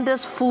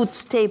 Uganda's food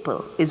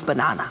staple is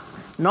banana.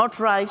 Not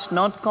rice,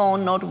 not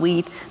corn, not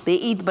wheat. They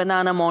eat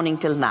banana morning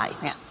till night.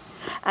 Yeah.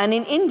 And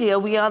in India,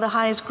 we are the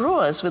highest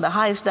growers with the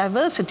highest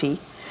diversity,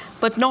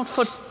 but not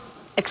for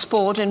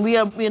export, and we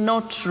are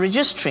not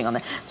registering on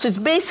that. So it's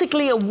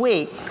basically a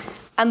way,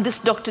 and this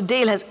Dr.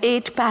 Dale has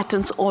 8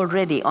 patents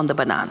already on the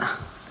banana.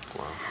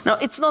 Wow. Now,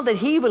 it's not that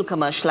he will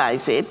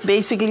commercialize it.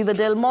 Basically, the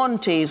Del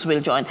Montes will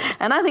join.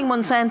 And I think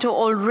Monsanto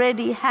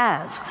already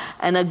has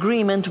an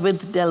agreement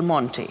with Del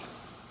Monte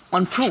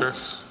on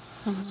fruits.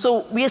 Sure. Mm-hmm.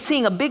 So we are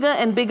seeing a bigger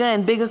and bigger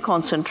and bigger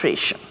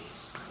concentration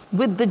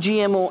with the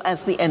GMO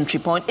as the entry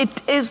point.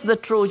 It is the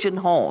Trojan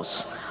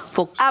horse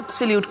for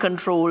absolute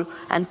control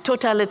and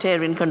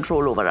totalitarian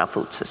control over our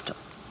food system.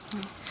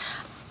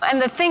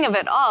 And the thing of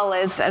it all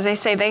is, as I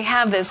say, they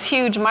have this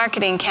huge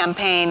marketing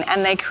campaign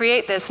and they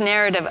create this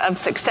narrative of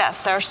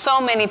success. There are so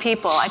many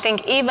people, I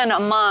think even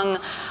among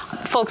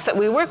folks that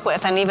we work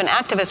with and even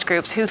activist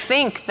groups who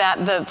think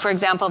that, for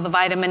example, the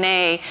vitamin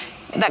A,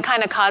 that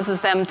kind of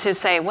causes them to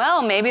say,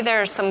 well, maybe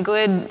there are some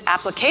good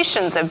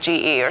applications of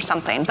GE or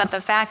something. But the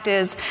fact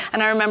is,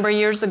 and I remember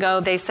years ago,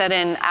 they said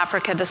in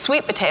Africa, the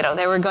sweet potato,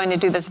 they were going to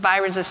do this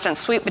virus-resistant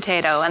sweet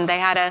potato. And they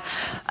had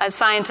a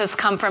scientist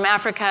come from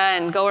Africa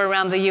and go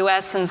around the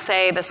US and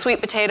say, the sweet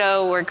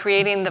potato, we're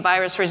creating the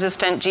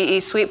virus-resistant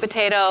GE sweet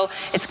potato.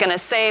 It's going to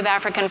save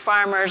African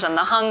farmers and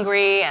the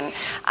hungry. And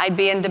I'd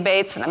be in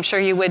debates, and I'm sure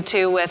you would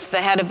too, with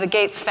the head of the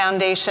Gates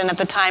Foundation at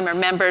the time or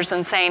members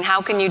and saying,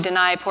 how can you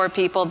deny poor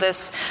people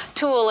this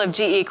tool of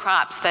GE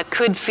crops that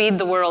could feed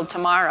the world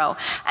tomorrow?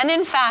 And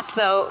in fact,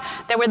 though,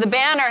 there were the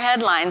banner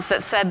headlines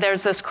that said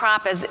there's this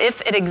crop as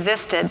if it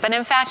existed, but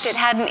in fact it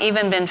hadn't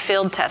even been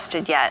field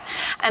tested yet.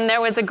 And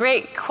there was a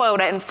great quote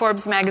in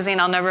Forbes magazine,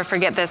 I'll never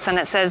forget this, and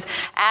it says,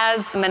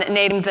 as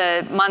named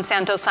the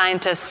Monsanto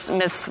scientist,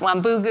 Ms.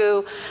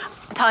 Wambugu,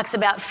 talks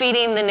about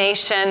feeding the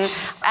nation.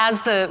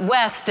 As the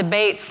West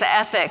debates the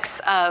ethics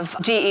of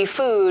GE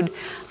food,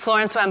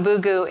 Florence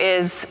Wambugu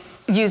is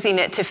using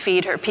it to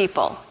feed her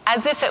people,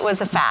 as if it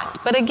was a fact.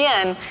 But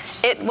again,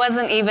 it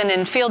wasn't even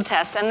in field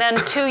tests. And then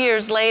 2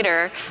 years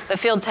later, the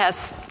field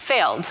tests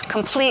failed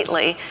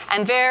completely.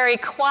 And very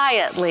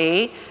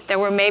quietly, there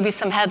were maybe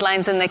some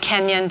headlines in the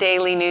Kenyan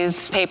daily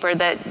newspaper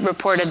that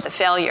reported the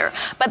failure.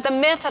 But the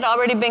myth had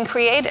already been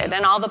created,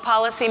 and all the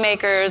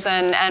policymakers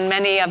and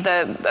many of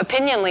the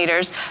opinion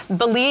leaders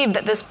believed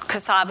that this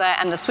cassava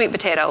and the sweet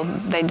potato,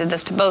 they did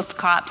this to both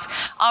crops,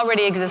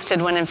 already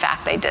existed when in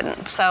fact they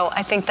didn't. So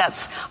I think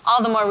that's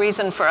all the more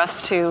reason for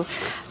us to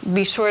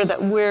be sure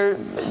that we're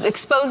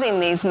exposing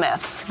these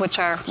myths, which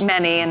are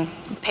many and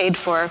paid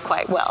for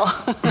quite well.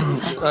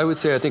 I would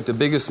say I think the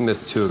biggest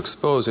myth to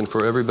expose and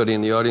for everybody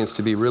in the audience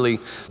to be really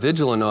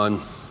vigilant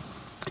on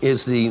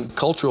is the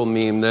cultural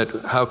meme that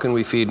how can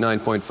we feed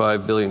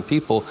 9.5 billion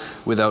people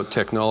without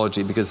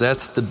technology, because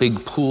that's the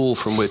big pool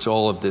from which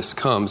all of this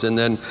comes. And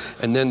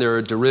then there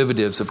are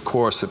derivatives, of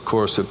course.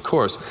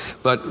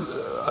 But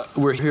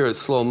we're here at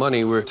Slow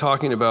Money. We're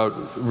talking about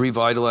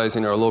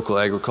revitalizing our local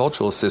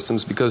agricultural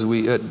systems because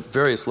we, at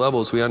various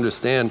levels, we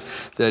understand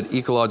that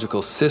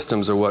ecological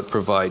systems are what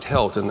provide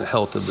health and the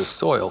health of the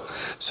soil.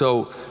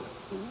 So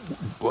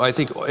I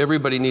think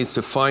everybody needs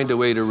to find a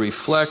way to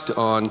reflect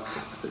on,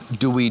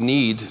 do we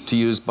need to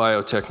use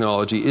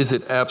biotechnology? Is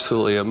it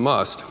absolutely a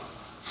must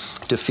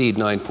to feed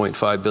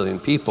 9.5 billion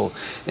people?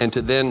 And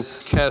to then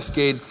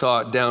cascade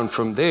thought down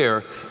from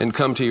there and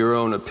come to your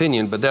own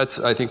opinion. But that's,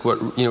 I think,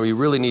 what you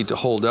really need to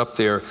hold up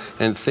there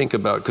and think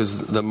about,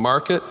 because the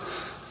market,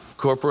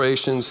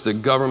 corporations, the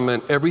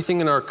government,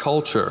 everything in our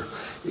culture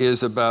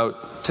is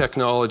about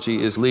technology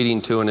is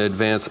leading to an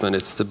advancement.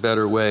 It's the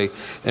better way.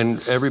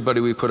 And everybody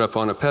we put up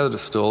on a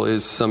pedestal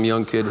is some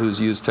young kid who's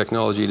used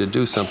technology to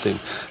do something.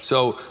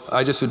 So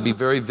I just would be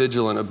very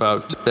vigilant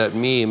about that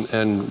meme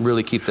and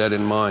really keep that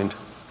in mind.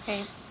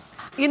 Okay.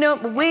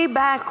 Way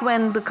back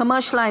when the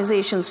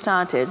commercialization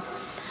started,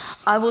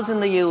 I was in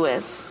the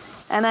US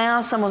and I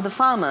asked some of the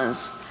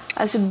farmers,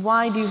 I said,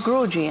 why do you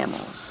grow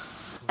GMOs?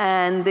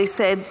 And they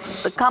said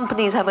the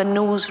companies have a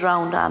noose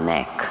round our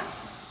neck.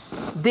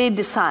 They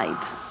decide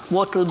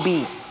what will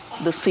be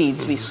the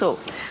seeds we sow.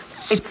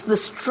 It's the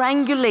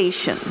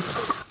strangulation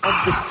of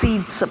the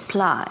seed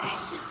supply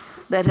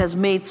that has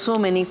made so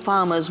many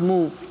farmers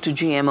move to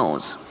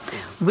GMOs,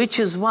 which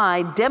is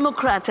why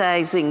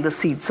democratizing the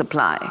seed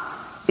supply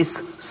is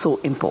so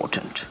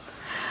important.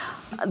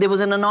 There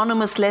was an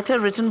anonymous letter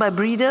written by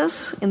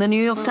breeders in the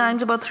New York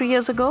Times about 3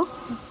 years ago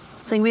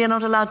saying we are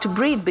not allowed to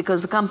breed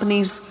because the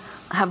companies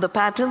have the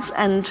patents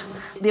and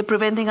they're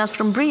preventing us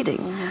from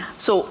breeding.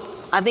 So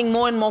I think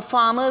more and more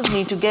farmers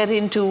need to get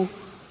into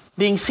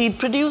being seed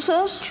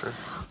producers,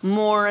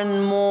 more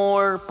and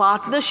more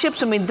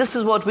partnerships. I mean, this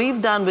is what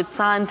we've done with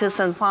scientists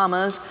and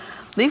farmers.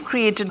 We've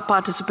created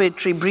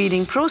participatory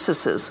breeding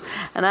processes.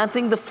 And I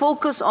think the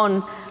focus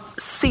on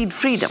seed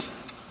freedom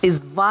is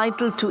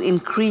vital to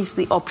increase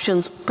the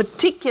options,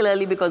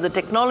 particularly because the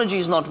technology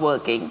is not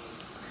working.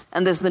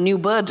 And there's the new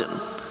burden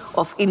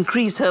of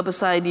increased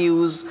herbicide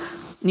use,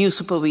 new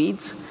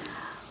superweeds.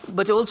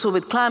 But also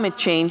with climate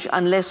change,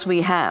 unless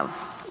we have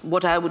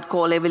what I would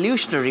call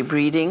evolutionary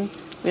breeding,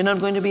 we're not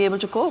going to be able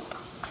to cope.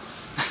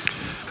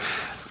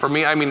 For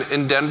me, I mean,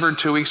 in Denver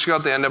 2 weeks ago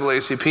at the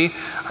NAACP,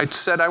 I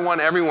said I want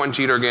everyone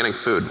to eat organic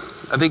food.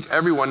 I think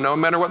everyone, no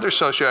matter what their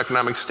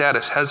socioeconomic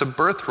status, has a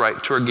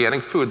birthright to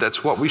organic food.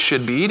 That's what we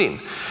should be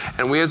eating.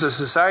 And we as a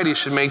society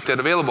should make that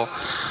available.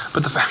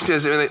 But the fact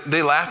is,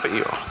 they laugh at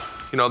you.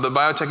 You know, the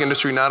biotech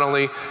industry not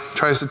only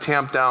tries to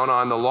tamp down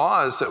on the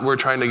laws that we're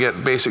trying to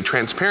get basic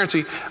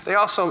transparency, they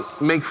also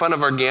make fun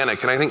of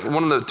organic. And I think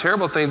one of the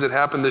terrible things that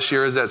happened this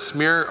year is that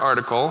smear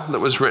article that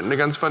was written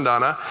against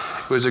Vandana.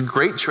 It was a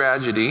great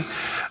tragedy.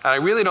 And I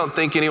really don't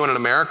think anyone in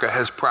America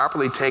has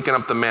properly taken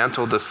up the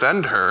mantle to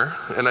defend her.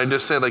 And I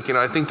just say, like, you know,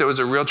 I think that was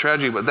a real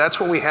tragedy, but that's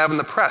what we have in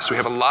the press. We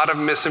have a lot of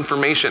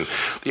misinformation.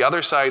 The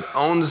other side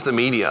owns the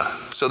media.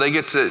 So they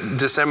get to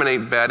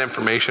disseminate bad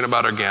information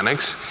about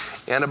organics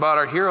and about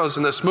our heroes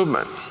in this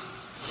movement.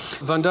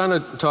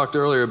 Vandana talked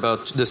earlier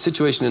about the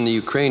situation in the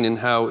Ukraine and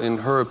how, in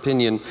her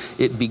opinion,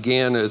 it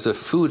began as a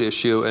food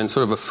issue and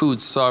sort of a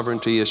food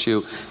sovereignty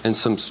issue and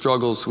some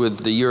struggles with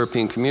the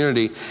European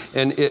community.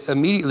 And it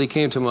immediately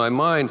came to my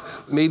mind,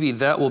 maybe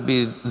that will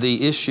be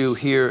the issue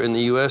here in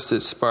the U.S.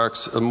 that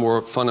sparks a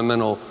more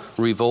fundamental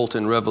revolt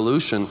and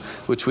revolution,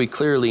 which we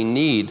clearly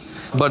need.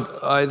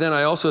 But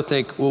I also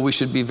think, well, we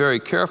should be very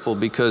careful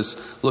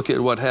because look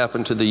at what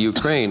happened to the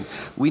Ukraine.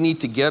 We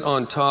need to get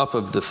on top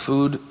of the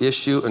food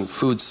issue and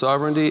food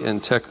sovereignty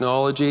and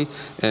technology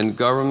and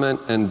government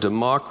and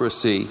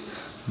democracy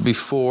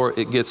before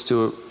it gets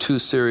to too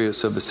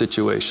serious of a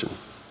situation.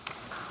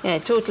 Yeah, I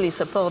totally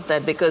support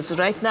that because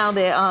right now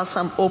there are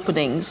some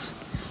openings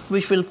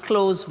which will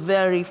close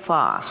very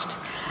fast.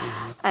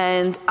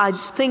 And I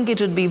think it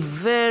would be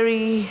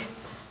very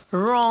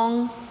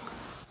wrong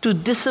to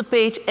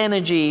dissipate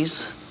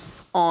energies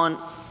on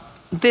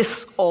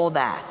this or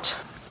that,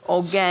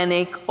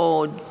 organic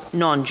or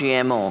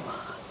non-GMO,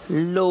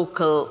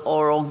 local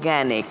or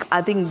organic.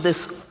 I think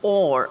this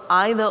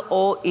either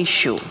or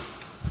issue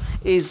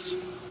is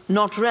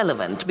not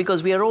relevant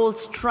because we are all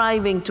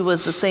striving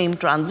towards the same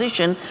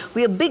transition.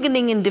 We are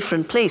beginning in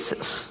different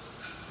places.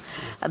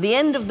 At the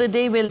end of the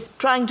day, we're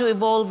trying to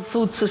evolve a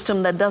food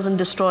system that doesn't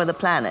destroy the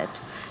planet,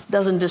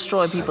 doesn't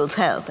destroy people's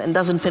health, and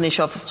doesn't finish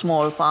off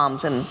small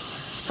farms and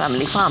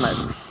family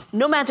farmers.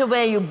 No matter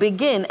where you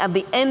begin, at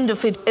the end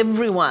of it,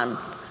 everyone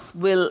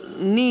will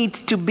need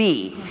to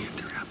be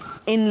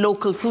in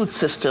local food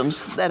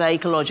systems that are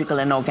ecological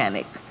and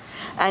organic.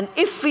 And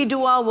if we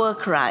do our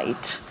work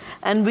right,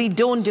 and we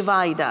don't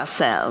divide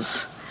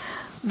ourselves,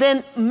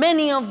 then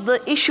many of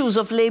the issues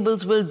of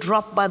labels will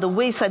drop by the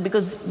wayside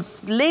because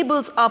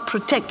labels are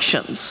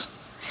protections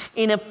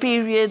in a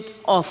period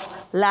of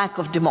lack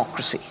of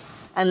democracy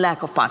and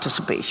lack of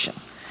participation.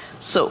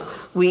 So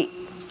we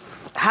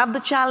have the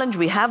challenge,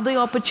 we have the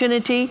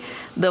opportunity,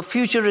 the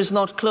future is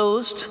not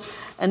closed,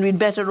 and we'd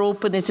better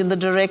open it in the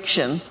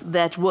direction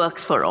that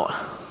works for all.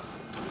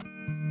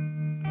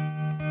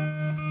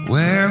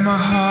 Where my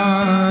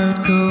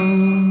heart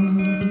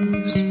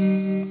goes.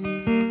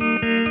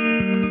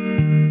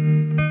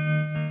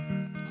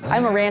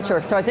 I'm a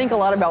rancher, so I think a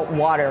lot about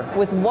water.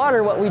 With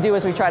water, what we do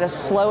is we try to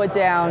slow it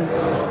down,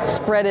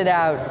 spread it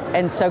out,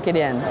 and soak it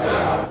in.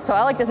 So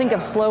I like to think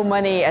of slow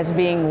money as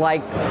being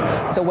like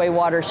the way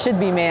water should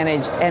be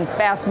managed, and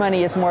fast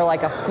money is more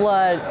like a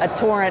flood, a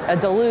torrent, a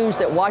deluge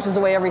that washes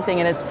away everything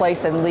in its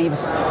place and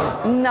leaves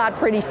not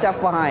pretty stuff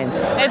behind.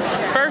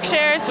 It's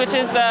Berkshires, which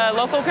is the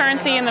local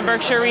currency in the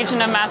Berkshire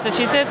region of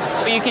Massachusetts.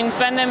 You can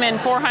spend them in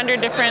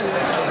 400 different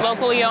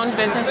locally owned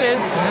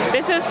businesses.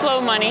 This is slow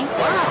money.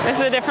 This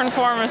is a different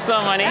form of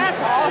slow money.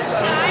 That's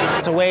awesome.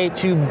 It's a way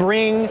to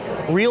bring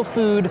real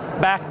food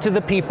back to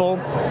the people,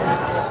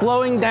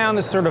 slowing down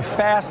the sort of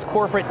fast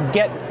corporate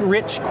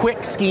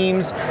get-rich-quick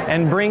schemes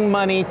and bring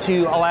money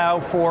to allow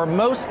for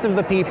most of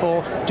the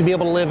people to be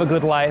able to live a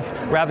good life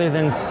rather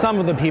than some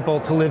of the people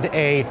to live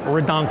a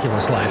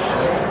redonkulous life.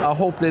 I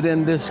hope that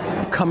in this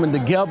coming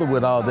together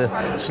with all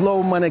this,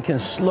 slow money can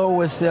slow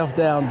itself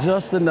down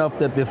just enough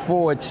that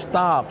before it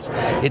stops,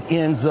 it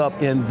ends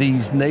up in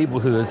these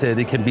neighborhoods that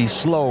it can be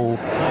slow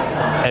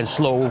and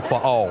slow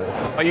for all.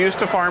 I used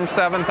to farm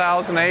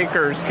 7,000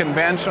 acres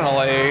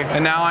conventionally,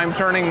 and now I'm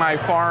turning my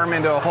farm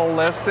into a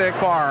holistic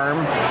farm.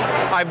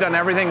 I've done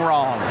everything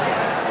wrong,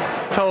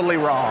 totally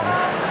wrong.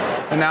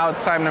 And now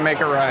it's time to make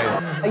it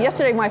right.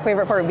 Yesterday, my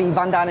favorite part would be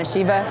Vandana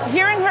Shiva.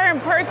 Hearing her in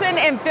person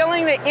and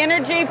feeling the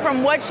energy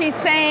from what she's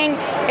saying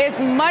is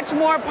much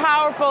more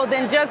powerful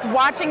than just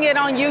watching it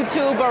on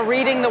YouTube or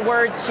reading the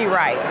words she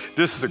writes.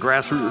 This is a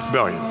grassroots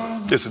rebellion.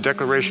 It's a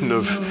declaration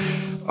of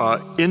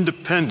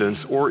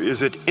independence, or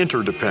is it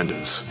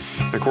interdependence?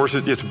 And of course,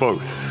 it's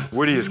both.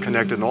 Woody is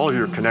connected, and all of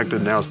you are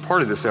connected now as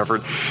part of this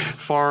effort.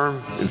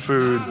 Farm and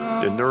food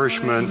and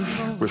nourishment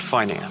with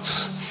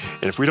finance.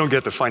 And if we don't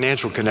get the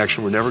financial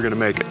connection, we're never going to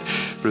make it.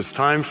 But it's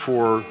time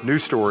for new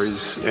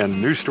stories, and a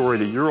new story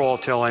that you're all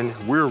telling.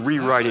 We're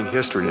rewriting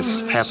history.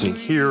 It's happening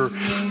here,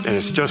 and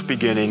it's just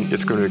beginning.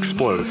 It's going to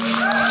explode.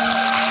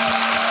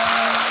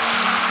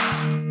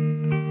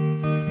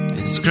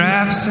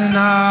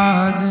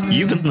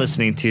 You've been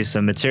listening to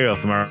some material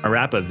from our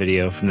wrap-up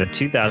video from the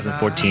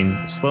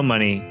 2014 Slow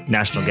Money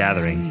National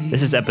Gathering.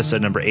 This is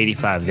episode number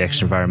 85 of The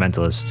Extra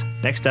Environmentalist.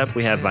 Next up,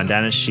 we have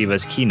Vandana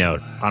Shiva's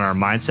keynote on our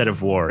mindset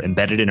of war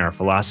embedded in our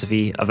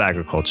philosophy of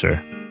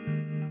agriculture.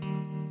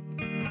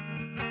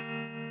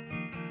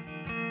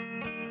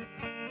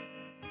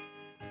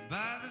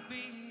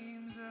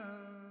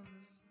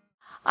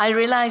 I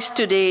realize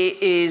today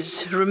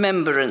is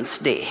Remembrance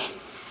Day.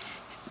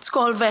 It's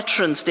called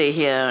Veterans Day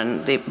here,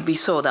 and we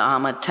saw the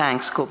armored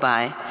tanks go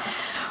by.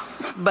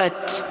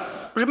 But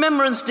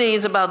Remembrance Day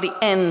is about the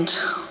end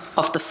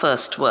of the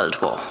First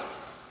World War.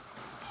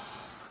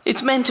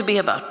 It's meant to be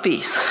about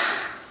peace.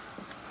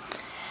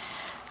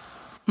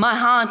 My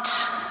heart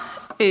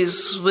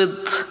is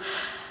with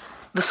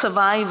the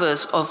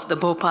survivors of the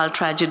Bhopal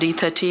tragedy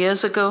 30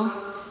 years ago,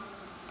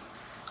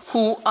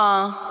 who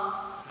are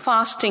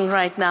fasting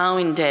right now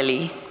in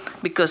Delhi,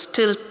 because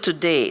till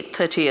today,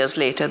 30 years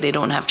later, they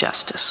don't have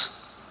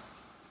justice.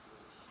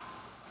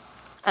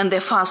 And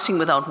they're fasting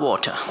without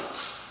water.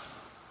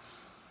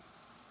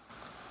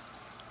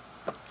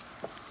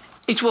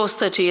 It was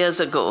 30 years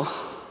ago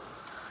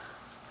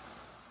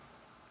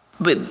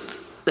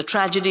with the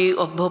tragedy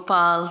of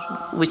Bhopal,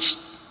 which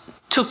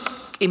took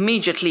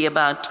immediately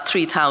about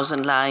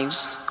 3,000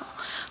 lives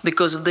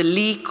because of the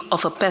leak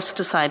of a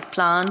pesticide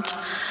plant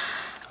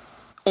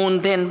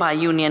owned then by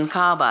Union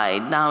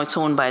Carbide. Now it's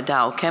owned by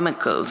Dow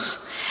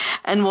Chemicals.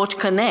 And what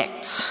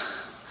connects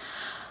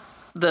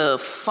the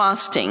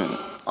fasting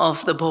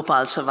of the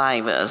Bhopal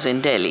survivors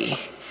in Delhi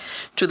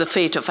to the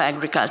fate of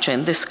agriculture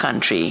in this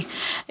country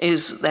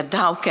is that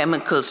Dow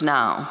Chemicals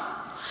now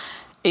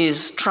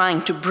is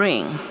trying to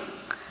bring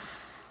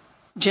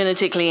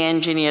genetically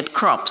engineered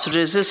crops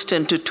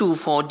resistant to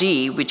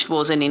 2,4-D, which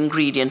was an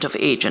ingredient of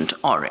Agent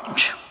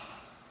Orange.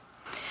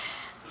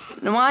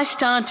 Now, I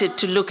started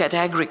to look at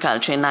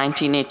agriculture in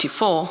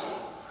 1984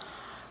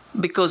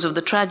 because of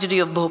the tragedy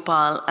of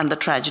Bhopal and the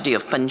tragedy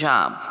of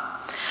Punjab.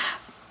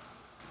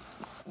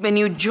 When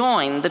you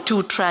join the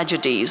two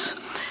tragedies,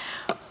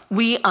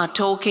 we are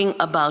talking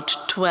about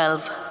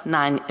 12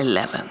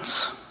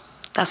 9/11s.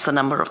 That's the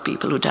number of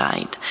people who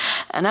died.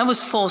 And I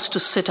was forced to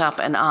sit up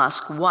and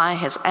ask, why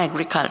has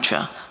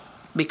agriculture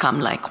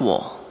become like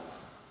war?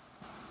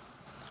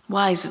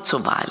 Why is it so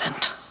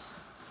violent?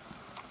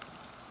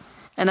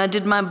 And I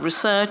did my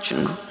research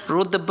and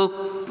wrote the book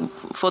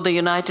for the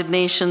United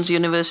Nations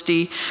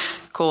University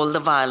called The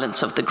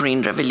Violence of the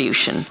Green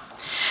Revolution.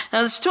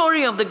 Now, the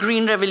story of the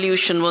Green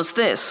Revolution was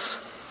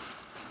this,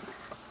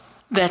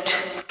 that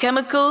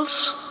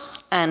chemicals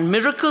and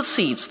miracle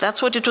seeds,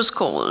 that's what it was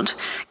called,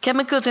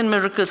 chemicals and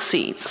miracle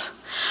seeds,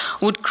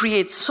 would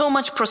create so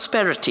much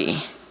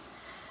prosperity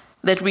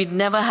that we'd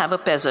never have a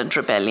peasant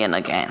rebellion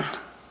again.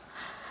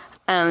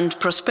 And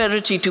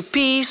prosperity to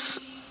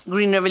peace,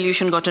 Green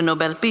Revolution got a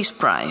Nobel Peace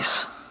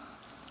Prize.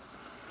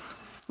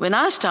 When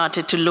I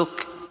started to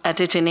look at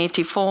it in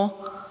 84,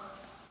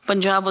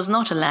 Punjab was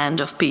not a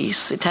land of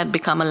peace. It had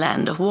become a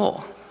land of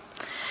war.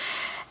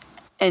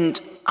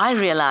 And I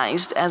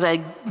realized as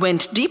I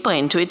went deeper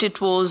into it, it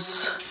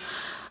was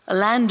a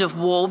land of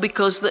war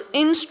because the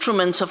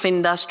instruments of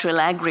industrial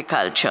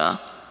agriculture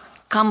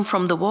come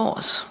from the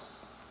wars.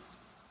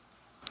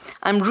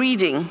 I'm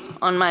reading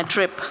on my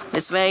trip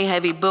this very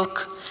heavy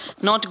book,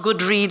 not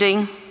good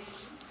reading.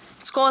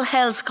 It's called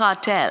Hell's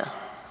Cartel.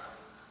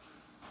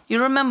 You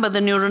remember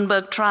the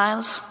Nuremberg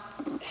trials?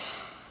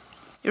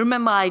 You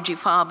remember I.G.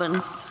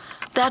 Farben?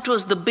 That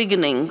was the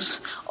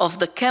beginnings of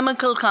the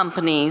chemical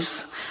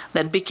companies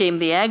that became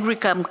the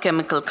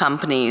agrichemical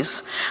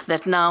companies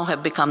that now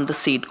have become the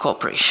seed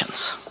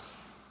corporations.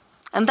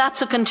 And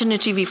that's a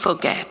continuity we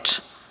forget.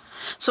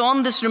 So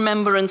on this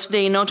Remembrance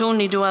Day, not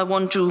only do I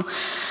want to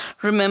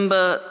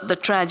remember the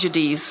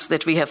tragedies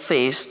that we have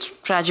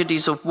faced,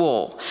 tragedies of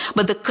war,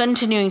 but the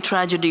continuing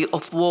tragedy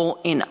of war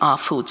in our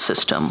food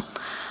system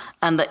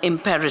and the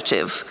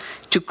imperative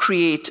to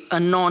create a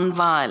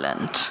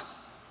non-violent,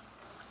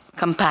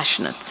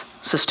 compassionate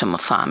system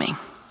of farming.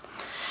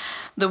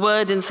 The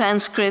word in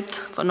Sanskrit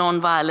for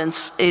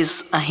non-violence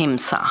is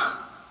ahimsa.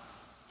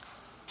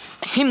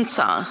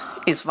 Himsa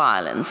is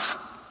violence.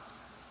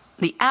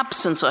 The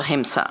absence of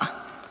ahimsa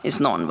is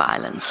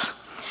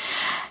non-violence.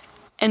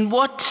 And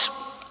what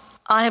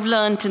I have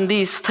learned in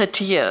these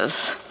 30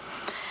 years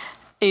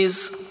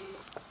is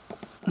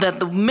that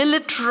the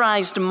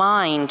militarized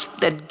mind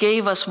that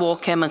gave us war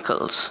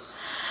chemicals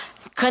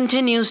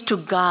continues to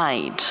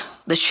guide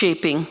the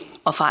shaping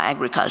of our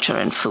agriculture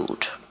and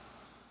food.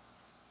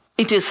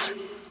 It is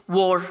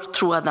war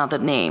through another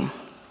name.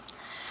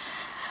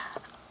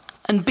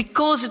 And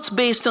because it's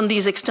based on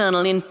these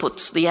external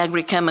inputs, the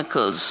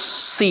agri-chemicals,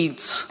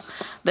 seeds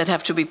that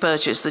have to be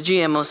purchased, the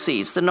GMO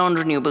seeds, the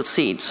non-renewable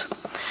seeds,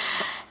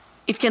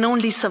 it can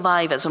only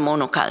survive as a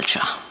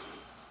monoculture.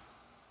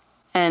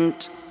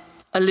 And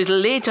a little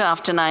later,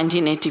 after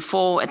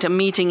 1984, at a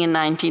meeting in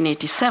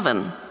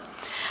 1987,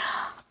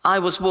 I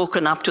was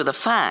woken up to the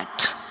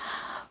fact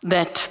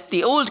that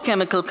the old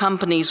chemical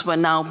companies were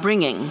now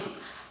bringing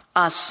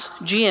us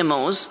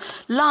GMOs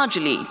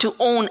largely to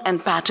own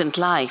and patent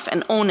life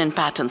and own and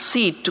patent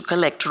seed to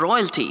collect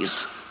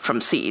royalties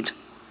from seed.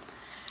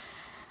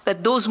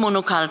 That those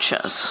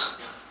monocultures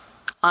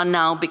are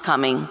now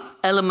becoming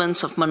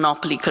elements of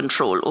monopoly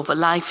control over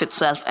life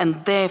itself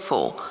and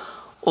therefore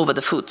over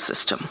the food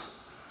system.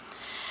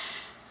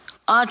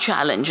 Our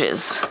challenge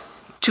is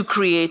to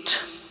create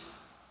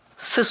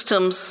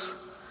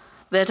systems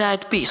that are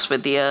at peace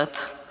with the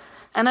earth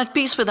and at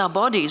peace with our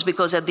bodies,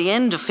 because at the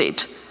end of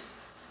it,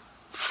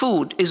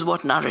 food is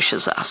what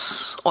nourishes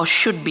us, or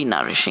should be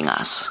nourishing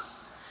us.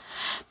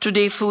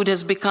 Today, food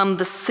has become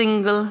the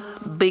single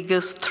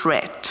biggest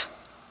threat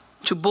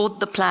to both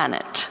the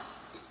planet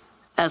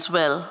as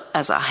well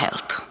as our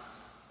health.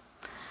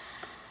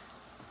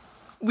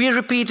 We're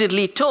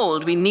repeatedly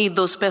told we need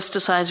those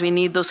pesticides, we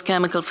need those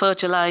chemical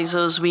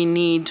fertilizers, we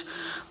need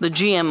the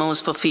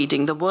GMOs for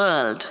feeding the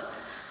world.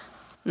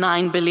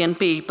 9 billion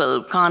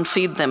people, can't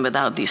feed them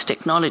without these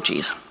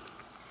technologies.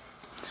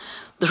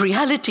 The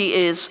reality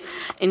is,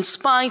 in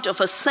spite of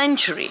a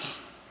century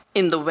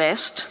in the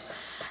West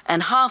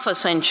and half a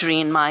century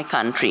in my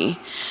country,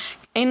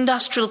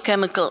 industrial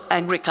chemical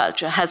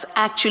agriculture has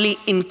actually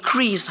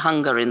increased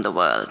hunger in the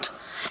world.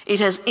 It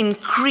has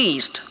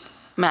increased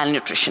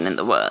malnutrition in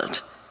the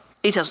world.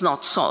 It has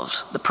not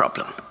solved the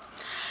problem.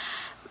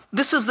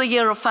 This is the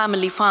year of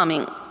family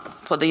farming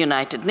for the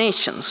United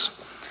Nations.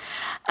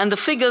 And the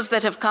figures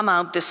that have come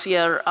out this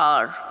year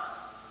are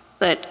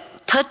that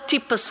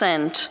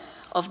 30%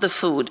 of the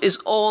food is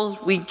all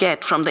we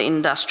get from the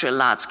industrial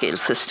large-scale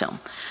system.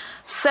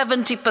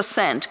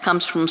 70%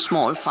 comes from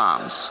small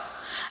farms.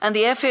 And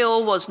the FAO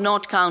was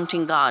not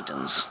counting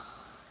gardens.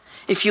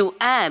 If you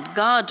add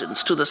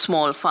gardens to the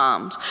small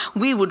farms,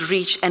 we would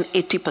reach an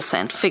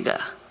 80%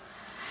 figure.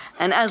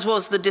 And as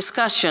was the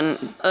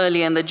discussion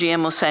earlier in the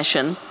GMO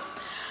session,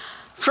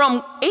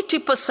 from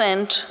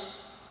 80%,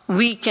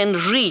 we can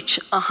reach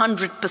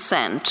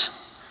 100%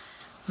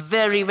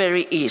 very,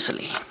 very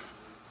easily.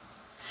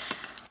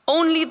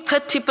 Only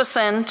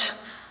 30%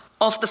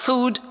 of the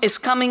food is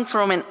coming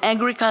from an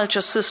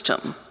agriculture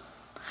system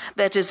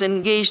that is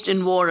engaged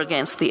in war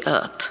against the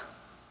earth.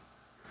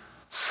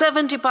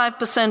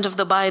 75% of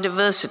the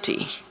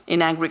biodiversity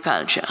in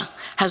agriculture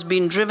has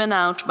been driven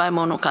out by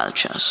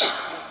monocultures.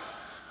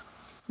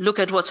 Look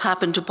at what's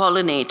happened to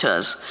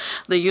pollinators.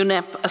 The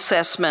UNEP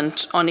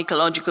assessment on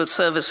ecological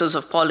services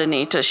of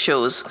pollinators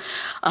shows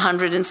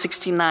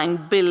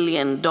 $169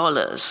 billion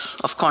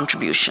of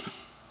contribution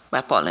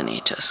by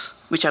pollinators,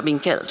 which are being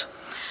killed.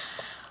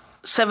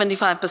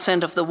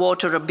 75% of the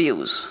water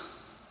abuse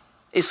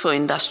is for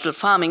industrial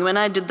farming. When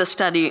I did the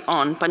study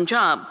on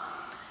Punjab,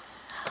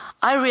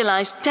 I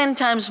realized 10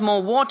 times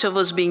more water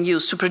was being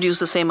used to produce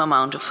the same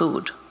amount of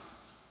food.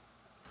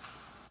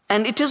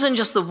 And it isn't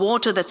just the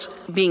water that's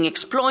being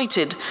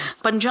exploited.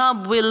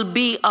 Punjab will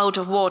be out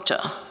of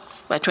water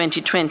by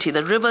 2020.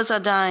 The rivers are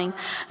dying,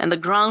 and the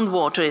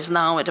groundwater is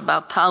now at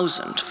about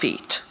 1,000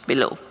 feet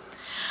below.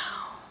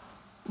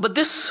 But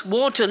this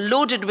water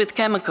loaded with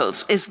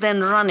chemicals is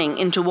then running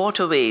into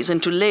waterways,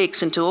 into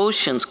lakes, into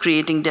oceans,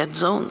 creating dead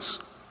zones.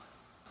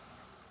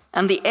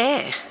 And the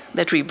air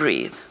that we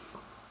breathe,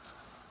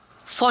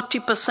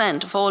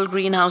 40% of all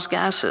greenhouse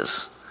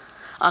gases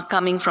are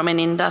coming from an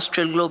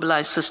industrial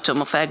globalized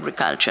system of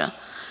agriculture.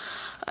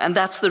 And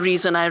that's the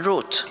reason I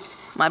wrote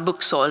my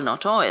book, Soil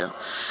Not Oil,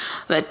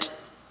 that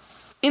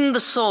in the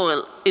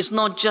soil is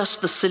not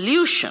just the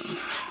solution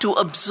to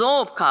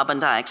absorb carbon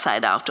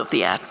dioxide out of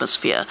the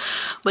atmosphere,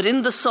 but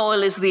in the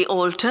soil is the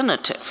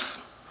alternative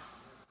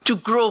to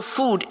grow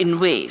food in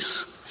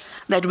ways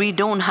that we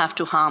don't have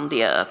to harm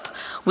the earth,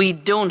 we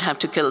don't have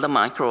to kill the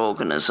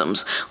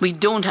microorganisms, we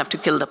don't have to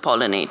kill the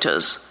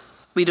pollinators,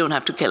 we don't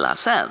have to kill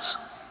ourselves.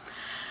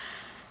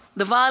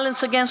 The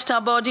violence against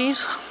our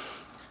bodies,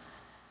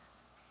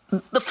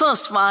 the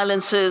first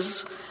violence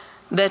is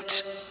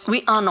that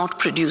we are not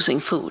producing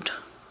food.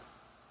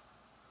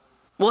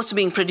 What's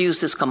being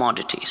produced is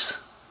commodities.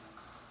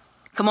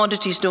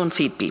 Commodities don't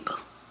feed people.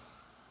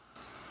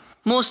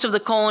 Most of the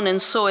corn and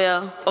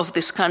soya of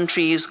this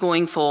country is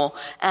going for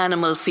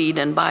animal feed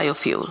and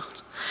biofuel.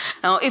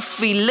 Now, if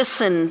we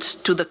listened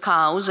to the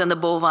cows and the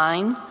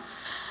bovine,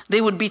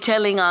 they would be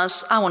telling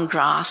us, I want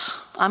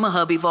grass. I'm a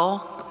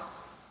herbivore.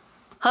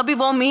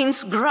 Herbivore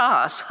means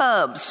grass,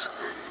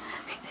 herbs.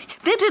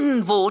 They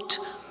didn't vote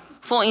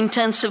for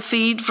intensive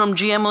feed from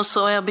GMO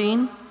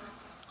soybean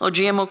or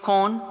GMO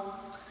corn.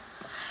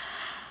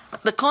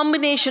 The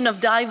combination of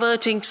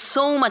diverting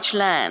so much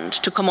land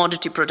to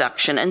commodity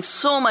production and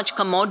so much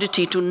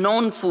commodity to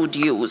non-food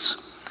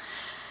use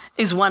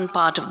is one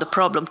part of the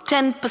problem.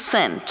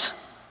 10%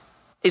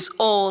 is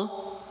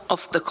all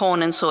of the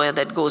corn and soya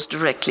that goes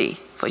directly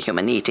for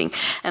human eating.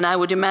 And I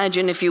would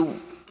imagine if you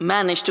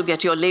manage to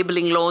get your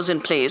labeling laws in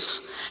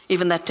place,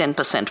 even that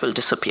 10% will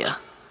disappear.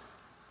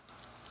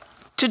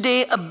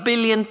 Today, 1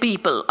 billion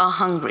people are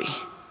hungry,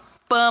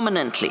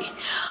 permanently.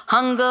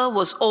 Hunger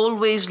was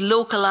always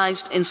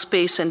localized in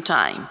space and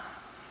time.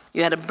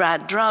 You had a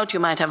bad drought, you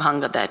might have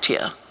hunger that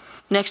year.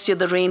 Next year,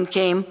 the rain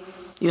came,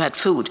 you had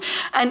food.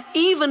 And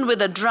even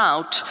with a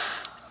drought,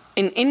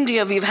 in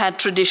India, we've had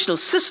traditional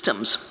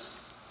systems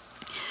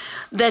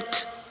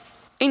that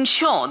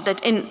ensured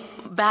that in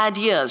bad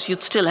years,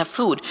 you'd still have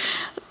food.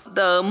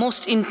 The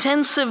most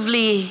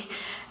intensively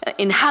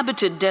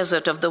inhabited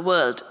desert of the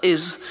world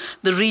is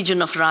the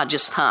region of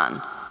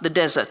Rajasthan, the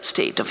desert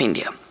state of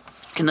India,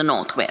 in the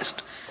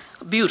northwest.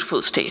 A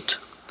beautiful state.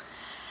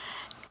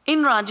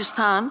 In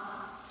Rajasthan,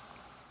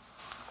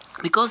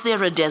 because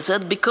they're a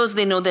desert, because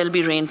they know there'll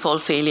be rainfall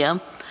failure,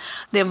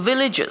 there are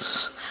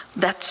villages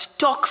that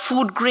stock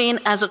food grain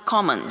as a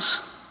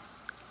commons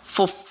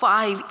for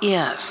 5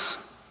 years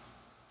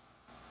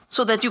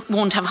so that you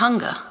won't have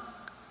hunger.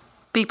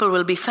 People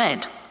will be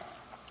fed.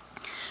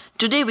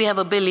 Today we have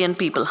 1 billion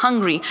people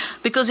hungry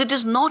because it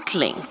is not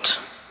linked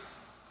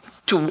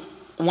to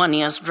 1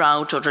 year's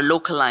drought or a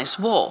localized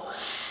war.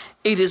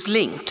 It is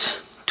linked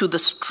to the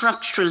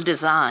structural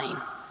design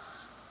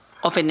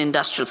of an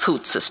industrial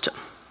food system.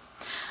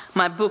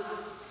 My book,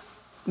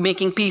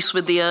 Making Peace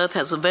with the Earth,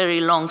 has a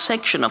very long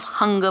section of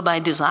hunger by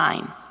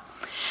design.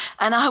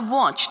 And I have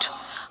watched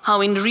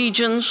how in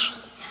regions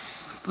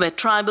where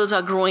tribals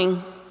are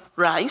growing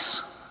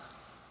rice,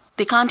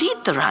 they can't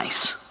eat the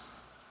rice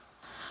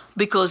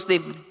because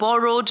they've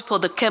borrowed for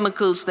the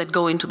chemicals that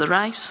go into the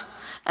rice,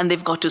 and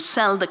they've got to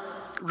sell the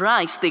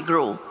rice they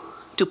grow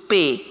to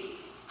pay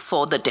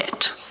for the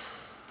debt.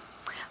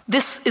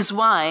 This is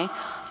why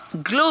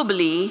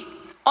globally,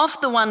 of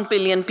the 1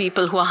 billion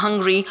people who are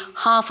hungry,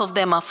 half of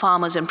them are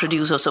farmers and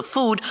producers of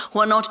food who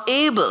are not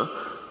able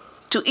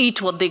to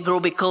eat what they grow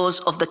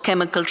because of the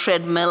chemical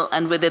treadmill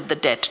and with it the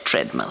debt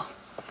treadmill.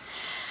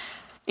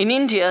 In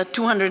India,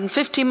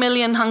 250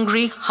 million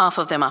hungry, half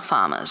of them are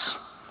farmers.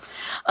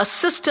 A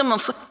system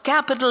of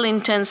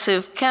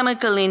capital-intensive,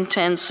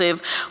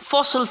 chemical-intensive,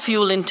 fossil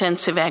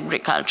fuel-intensive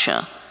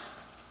agriculture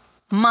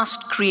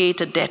must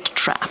create a debt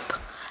trap.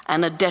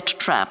 And a debt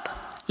trap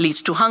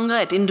leads to hunger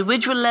at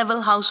individual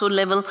level, household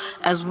level,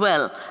 as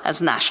well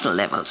as national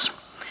levels.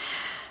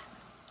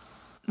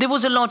 There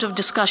was a lot of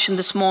discussion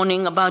this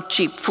morning about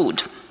cheap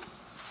food.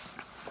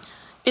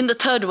 In the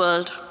third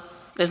world,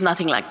 there's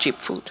nothing like cheap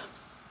food,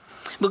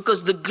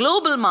 because the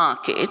global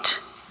market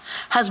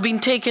has been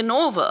taken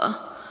over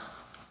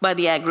by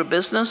the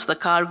agribusiness, the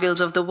Cargills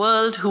of the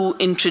world, who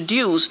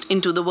introduced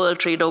into the World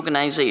Trade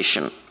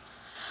Organization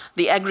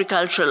the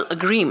agricultural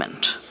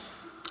agreement.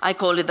 I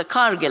call it the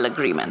Cargill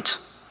Agreement.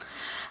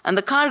 And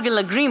the Cargill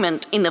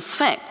Agreement, in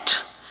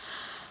effect,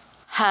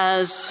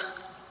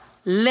 has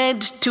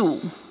led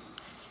to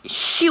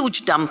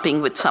huge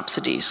dumping with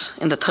subsidies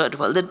in the third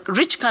world. The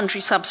rich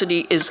country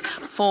subsidy is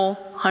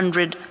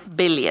 $400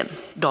 billion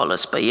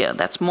per year.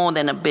 That's more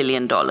than $1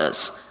 billion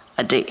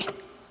a day.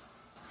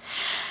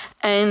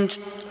 And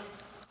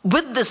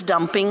with this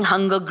dumping,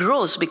 hunger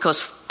grows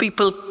because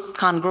people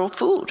can't grow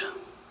food.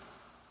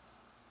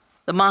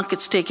 The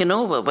market's taken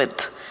over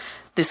with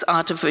this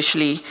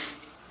artificially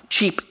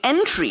cheap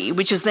entry,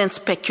 which is then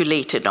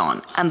speculated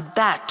on, and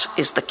that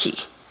is the key.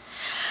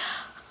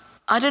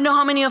 I don't know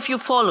how many of you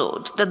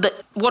followed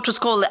that what was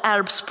called the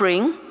Arab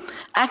Spring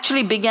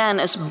actually began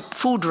as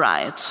food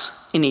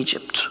riots in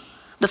Egypt.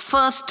 The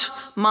first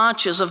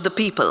marches of the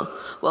people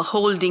were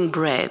holding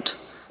bread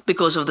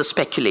because of the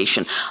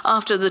speculation.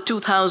 After the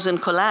 2000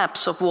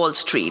 collapse of Wall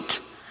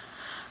Street,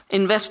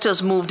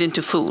 investors moved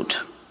into food.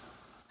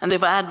 And there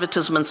were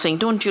advertisements saying,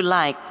 don't you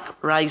like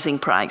rising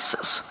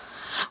prices?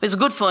 It's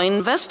good for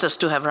investors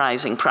to have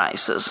rising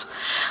prices.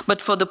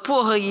 But for the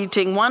poor who are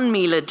eating 1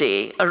 meal a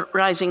day,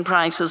 rising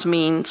prices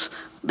means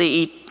they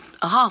eat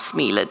a half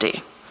meal a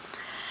day.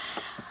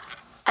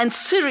 And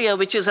Syria,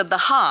 which is at the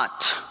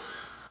heart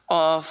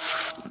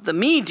of the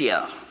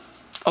media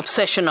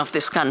obsession of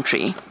this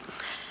country,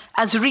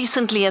 as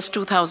recently as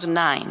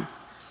 2009,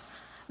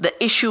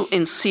 the issue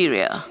in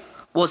Syria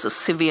was a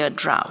severe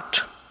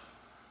drought.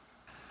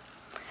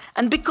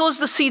 And because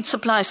the seed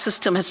supply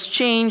system has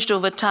changed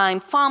over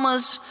time,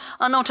 farmers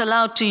are not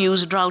allowed to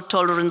use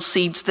drought-tolerant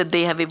seeds that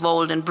they have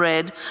evolved and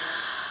bred.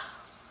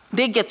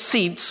 they get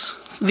seeds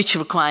which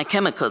require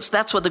chemicals.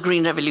 That's what the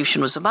Green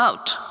Revolution was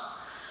about.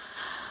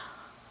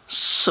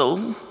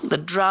 So the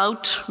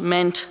drought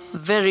meant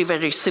very,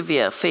 very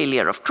severe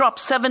failure of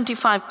crops,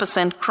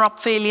 75% crop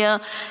failure,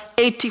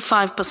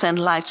 85%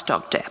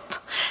 livestock death.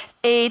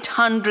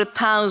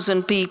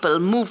 800,000 people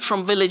moved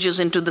from villages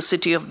into the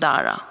city of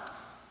Dara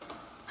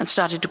and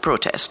started to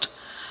protest.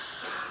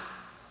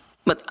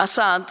 But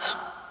Assad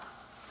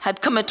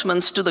had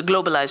commitments to the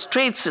globalized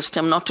trade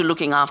system, not to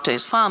looking after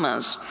his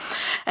farmers.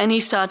 And he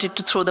started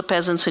to throw the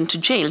peasants into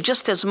jail,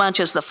 just as much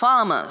as the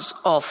farmers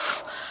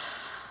of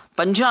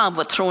Punjab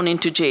were thrown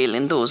into jail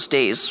in those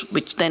days,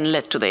 which then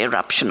led to the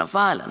eruption of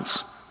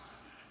violence.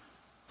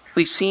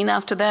 We've seen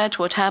after that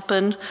what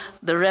happened.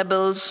 The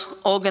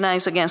rebels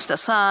organized against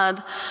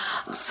Assad.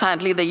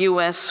 Sadly, the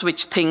US,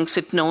 which thinks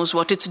it knows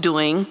what it's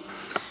doing,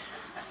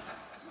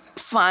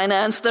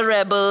 financed the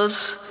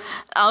rebels.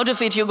 Out of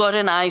it, you got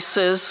an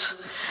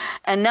ISIS.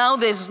 And now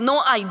there's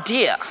no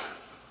idea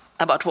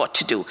about what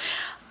to do.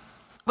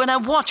 When I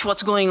watch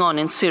what's going on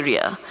in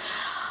Syria,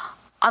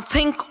 I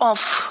think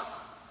of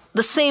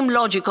the same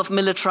logic of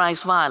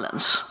militarized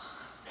violence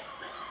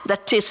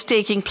that is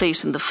taking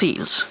place in the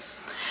fields.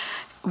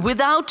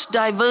 Without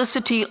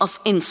diversity of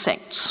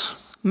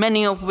insects,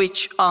 many of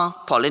which are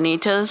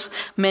pollinators,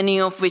 many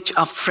of which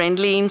are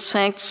friendly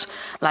insects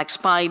like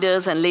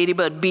spiders and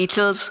ladybird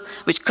beetles,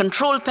 which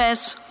control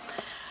pests,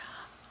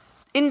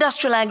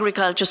 industrial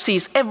agriculture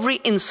sees every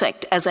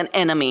insect as an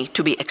enemy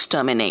to be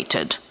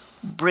exterminated.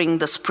 Bring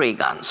the spray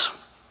guns.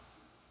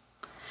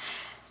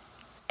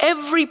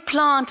 Every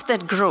plant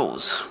that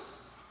grows,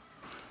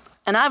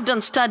 and I've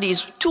done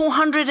studies,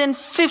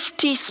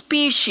 250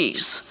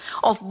 species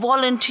of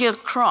volunteer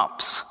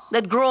crops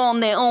that grow on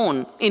their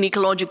own in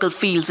ecological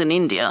fields in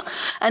India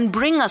and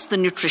bring us the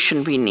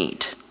nutrition we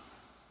need.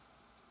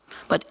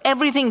 But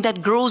everything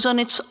that grows on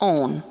its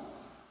own,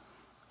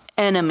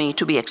 enemy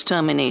to be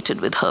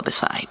exterminated with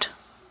herbicide.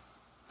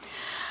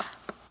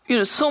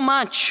 So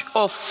much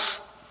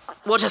of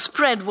what has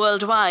spread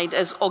worldwide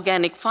as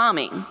organic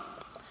farming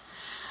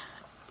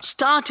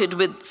started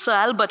with Sir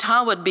Albert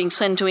Howard being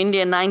sent to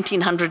India in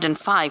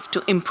 1905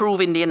 to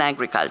improve Indian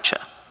agriculture.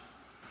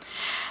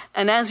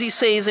 And as he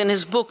says in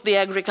his book, The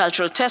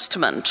Agricultural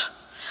Testament,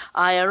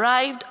 I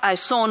arrived, I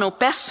saw no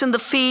pests in the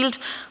field,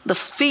 the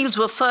fields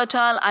were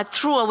fertile, I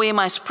threw away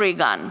my spray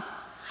gun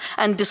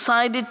and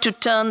decided to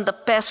turn the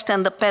pest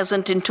and the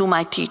peasant into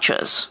my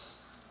teachers.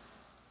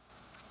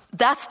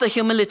 That's the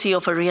humility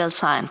of a real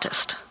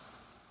scientist.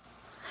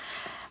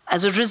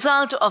 As a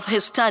result of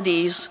his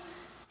studies,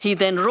 he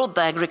then wrote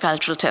the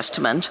Agricultural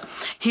Testament.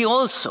 He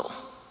also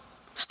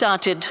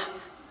started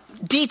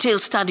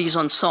detailed studies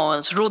on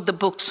soils, wrote the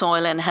book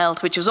Soil and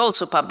Health, which is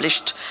also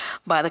published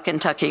by the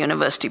Kentucky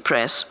University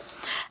Press,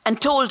 and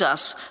told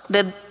us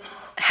that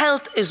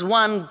health is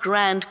one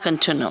grand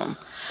continuum,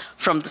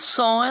 from the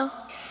soil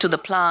to the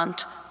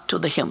plant to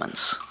the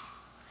humans.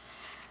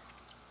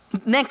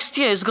 Next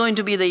year is going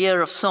to be the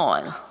year of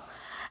soil,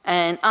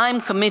 and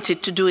I'm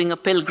committed to doing a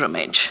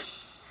pilgrimage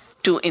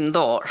to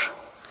Indore,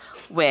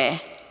 where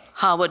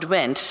Howard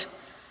went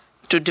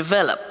to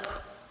develop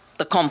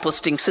the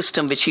composting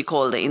system, which he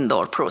called the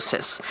Indore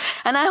process.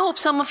 And I hope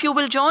some of you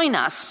will join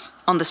us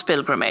on this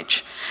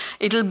pilgrimage.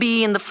 It'll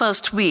be in the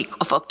first week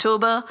of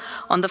October.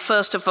 On the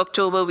 1st of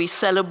October, we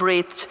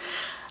celebrate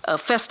a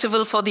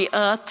festival for the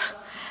earth.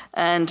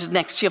 And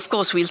next year, of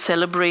course, we'll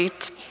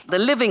celebrate the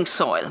living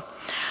soil.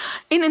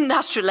 In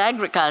industrial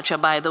agriculture,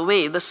 by the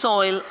way, the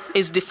soil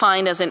is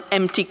defined as an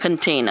empty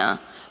container,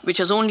 which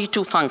has only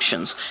two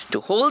functions: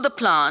 to hold the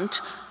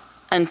plant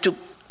and to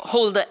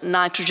hold the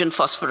nitrogen,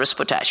 phosphorus,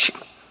 potassium.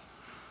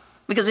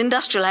 Because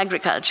industrial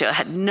agriculture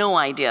had no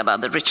idea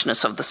about the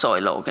richness of the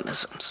soil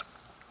organisms.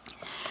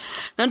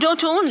 Now,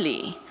 not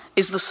only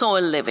is the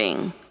soil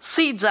living,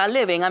 seeds are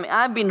living.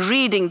 I've been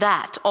reading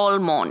that all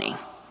morning.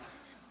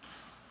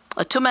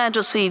 A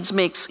tomato seeds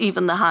makes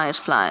even the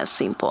highest flyers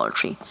seem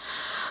paltry.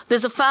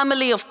 There's a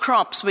family of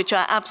crops which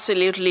I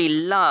absolutely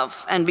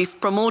love, and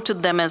we've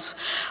promoted them as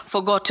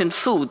forgotten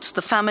foods,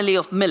 the family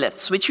of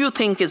millets, which you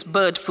think is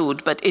bird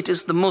food, but it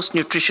is the most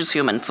nutritious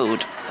human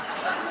food.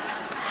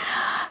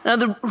 Now,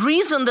 the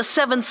reason the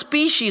 7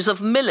 species of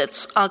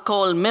millets are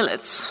called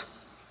millets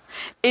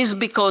is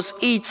because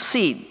each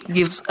seed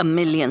gives 1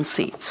 million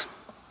seeds.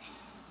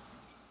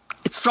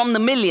 It's from the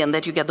million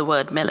that you get the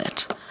word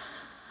millet.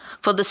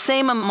 For the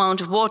same amount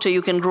of water,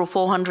 you can grow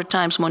 400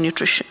 times more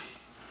nutrition.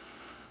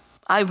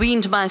 I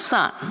weaned my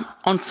son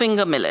on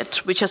finger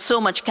millet, which has so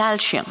much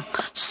calcium,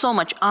 so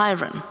much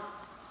iron,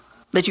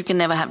 that you can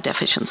never have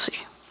deficiency.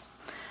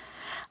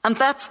 And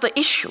that's the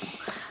issue,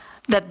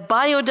 that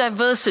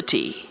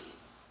biodiversity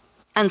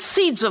and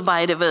seeds of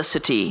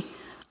biodiversity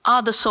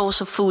are the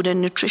source of food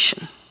and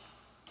nutrition.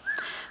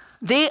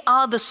 They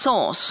are the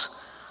source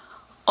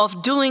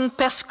of doing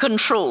pest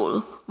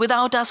control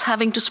without us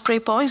having to spray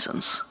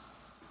poisons.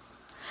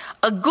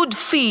 A good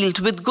field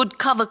with good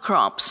cover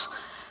crops,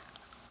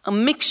 a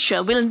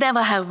mixture, will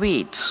never have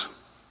weeds.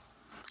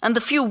 And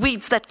the few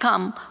weeds that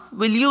come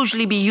will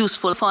usually be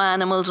useful for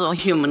animals or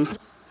humans.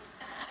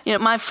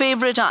 My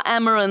favorite are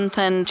amaranth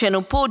and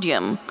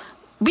chenopodium.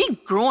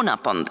 We've grown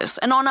up on this.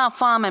 And on our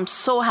farm, I'm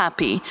so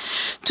happy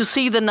to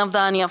see the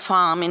Navdanya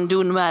farm in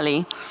Doon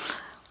Valley.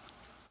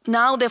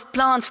 Now they have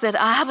plants that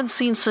I haven't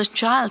seen since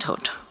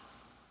childhood.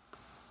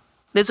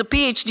 There's a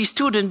PhD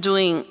student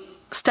doing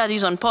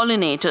studies on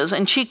pollinators,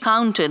 and she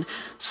counted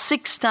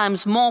 6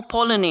 times more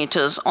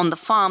pollinators on the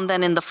farm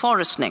than in the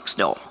forest next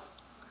door.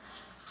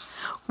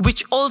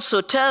 Which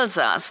also tells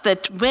us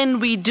that when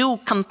we do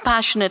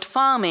compassionate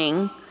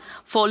farming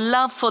for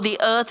love for the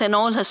earth and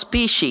all her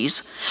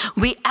species,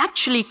 we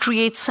actually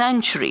create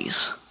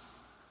sanctuaries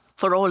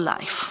for all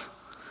life.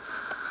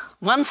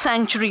 One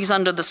sanctuary is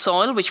under the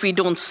soil, which we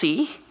don't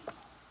see,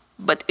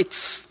 but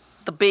it's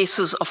the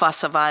basis of our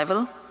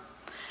survival.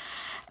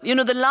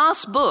 The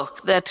last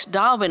book that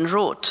Darwin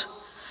wrote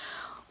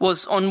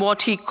was on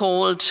what he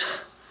called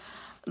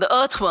the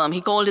earthworm.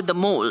 He called it the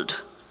mold.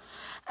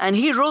 And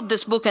he wrote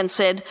this book and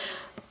said,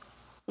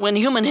 when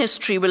human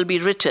history will be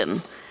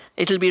written,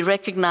 it will be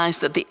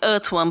recognized that the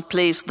earthworm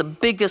plays the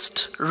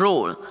biggest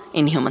role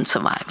in human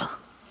survival.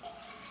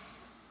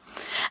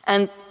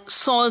 And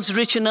soils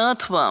rich in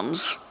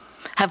earthworms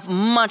have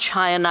much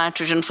higher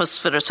nitrogen,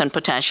 phosphorus, and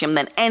potassium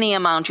than any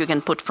amount you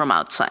can put from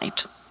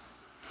outside.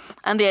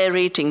 And they are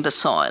aerating the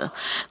soil.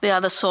 They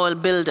are the soil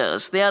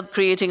builders. They are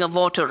creating a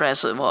water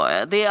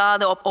reservoir. They are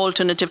the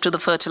alternative to the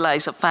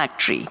fertilizer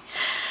factory.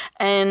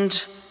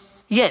 And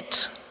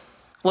yet,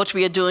 what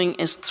we are doing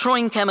is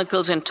throwing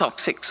chemicals and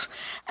toxics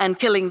and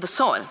killing the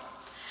soil.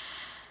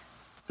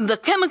 The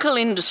chemical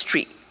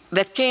industry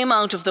that came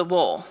out of the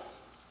war,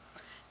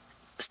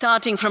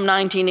 starting from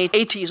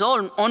 1980s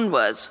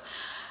onwards,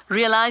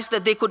 realized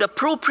that they could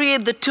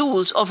appropriate the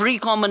tools of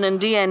recombinant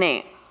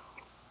DNA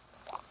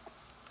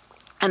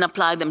and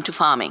apply them to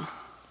farming.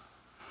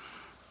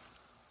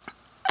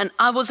 And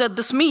I was at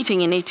this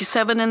meeting in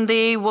 '87, and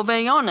they were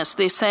very honest.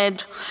 They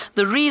said,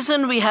 the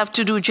reason we have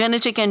to do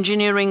genetic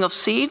engineering of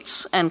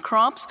seeds and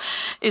crops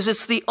is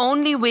it's the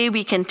only way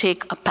we can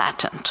take a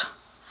patent.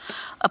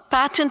 A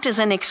patent is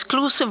an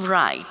exclusive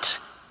right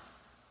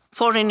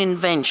for an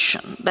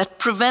invention that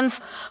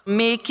prevents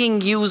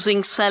making,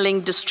 using,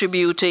 selling,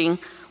 distributing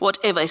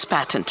whatever is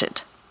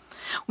patented.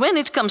 When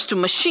it comes to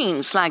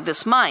machines like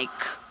this mic,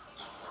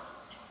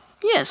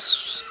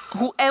 yes,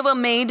 whoever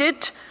made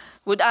it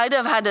would either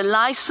have had a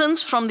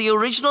license from the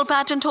original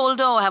patent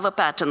holder or have a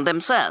patent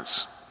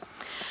themselves.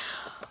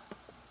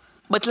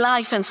 But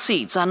life and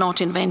seeds are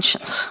not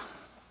inventions.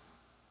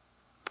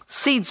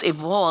 Seeds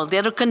evolve.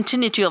 They're a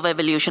continuity of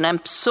evolution.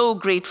 I'm so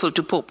grateful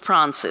to Pope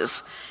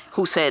Francis,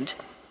 who said,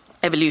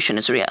 evolution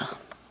is real.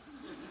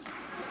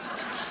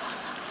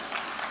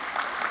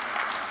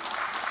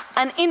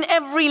 And in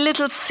every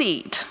little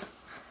seed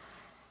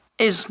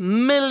is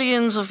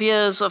millions of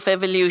years of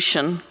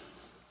evolution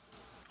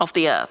of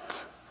the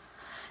earth.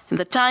 In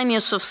the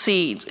tiniest of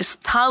seeds is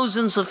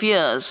thousands of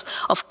years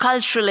of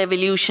cultural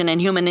evolution and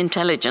human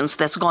intelligence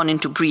that's gone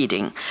into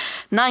breeding.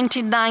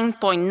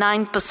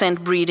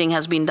 99.9% breeding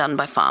has been done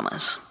by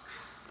farmers.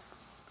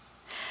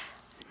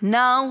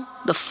 Now,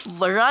 the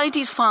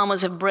varieties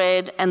farmers have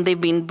bred, and they've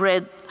been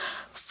bred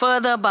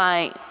further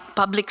by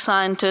public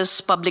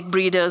scientists, public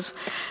breeders,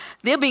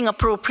 they're being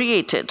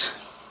appropriated.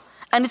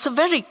 And it's a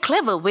very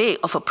clever way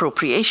of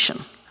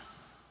appropriation.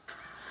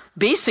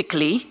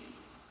 Basically,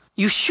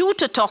 you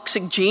shoot a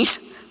toxic gene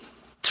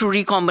through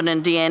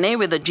recombinant DNA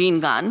with a gene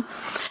gun,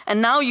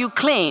 and now you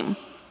claim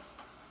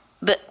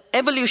the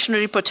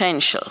evolutionary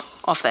potential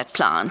of that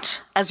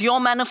plant as your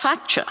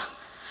manufacture.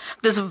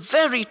 There's a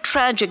very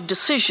tragic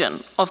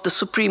decision of the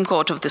Supreme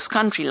Court of this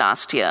country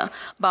last year,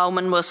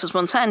 Baumann versus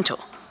Monsanto,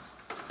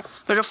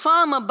 where a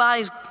farmer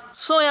buys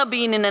soya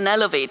bean in an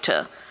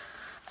elevator,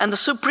 and the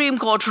Supreme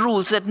Court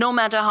rules that no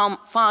matter how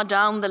far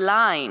down the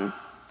line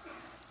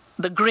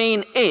the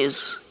grain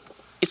is,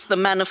 it's the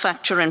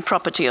manufacture and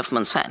property of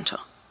Monsanto.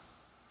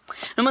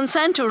 Now,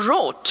 Monsanto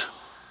wrote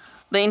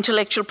the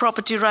intellectual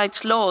property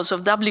rights laws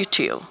of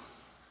WTO.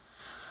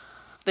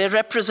 Their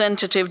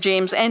representative,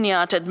 James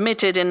Enyart,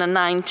 admitted in a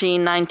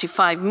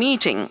 1995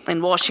 meeting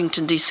in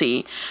Washington,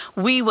 D.C.,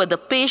 we were the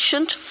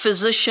patient,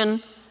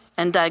 physician,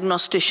 and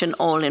diagnostician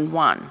all in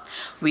one.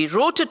 We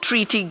wrote a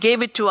treaty,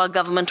 gave it to our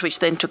government, which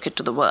then took it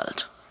to the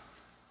world.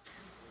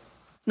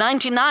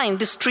 1999,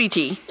 this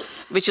treaty,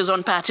 which is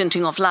on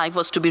patenting of life,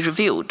 was to be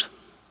reviewed.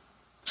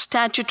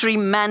 Statutory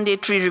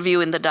mandatory review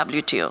in the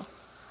WTO.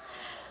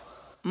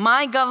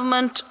 My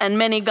government and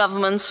many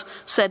governments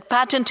said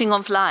patenting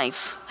of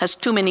life has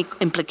too many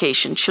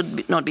implications,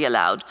 should not be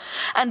allowed.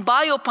 And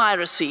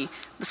biopiracy,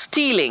 the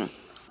stealing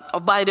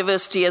of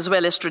biodiversity as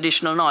well as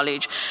traditional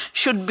knowledge,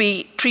 should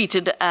be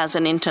treated as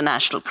an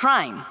international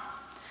crime.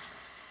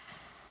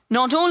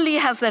 Not only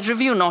has that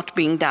review not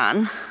been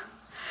done,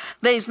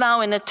 there is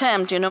now an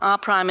attempt, our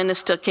Prime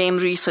Minister came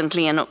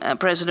recently and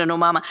President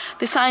Obama,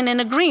 they signed an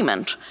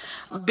agreement,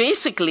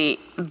 basically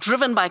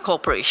driven by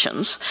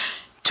corporations,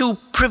 to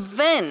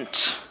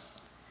prevent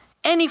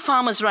any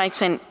farmers'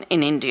 rights in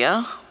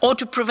India, or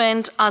to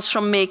prevent us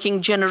from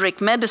making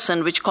generic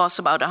medicine, which costs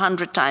about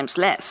 100 times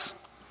less.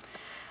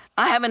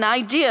 I have an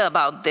idea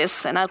about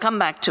this, and I'll come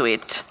back to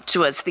it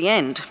towards the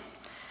end.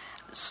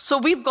 So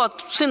we've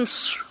got,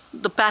 since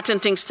the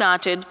patenting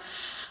started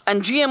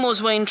and GMOs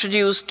were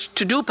introduced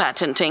to do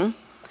patenting,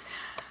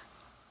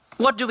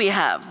 what do we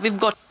have? We've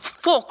got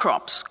 4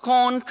 crops: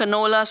 corn,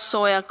 canola,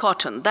 soya,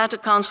 cotton. That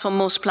accounts for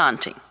most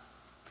planting.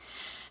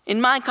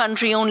 In my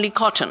country, only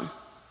cotton,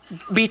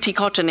 BT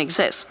cotton,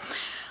 exists.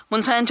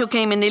 Monsanto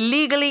came in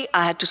illegally.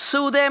 I had to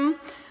sue them.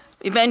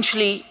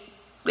 Eventually,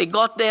 they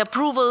got their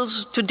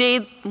approvals.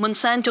 Today,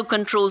 Monsanto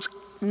controls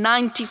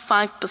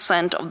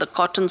 95% of the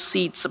cotton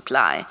seed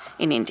supply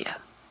in India.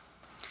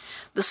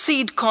 The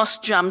seed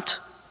cost jumped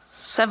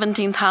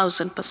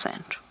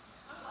 17,000%.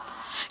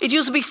 It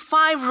used to be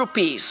 5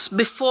 rupees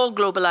before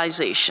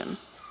globalization,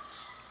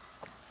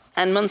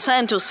 and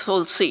Monsanto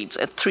sold seeds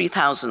at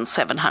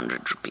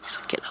 3,700 rupees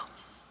a kilo.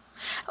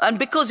 And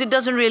because it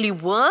doesn't really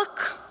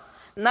work,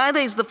 neither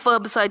is the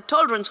herbicide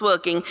tolerance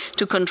working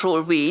to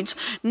control weeds,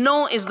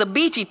 nor is the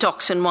BT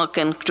toxin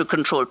working to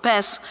control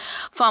pests.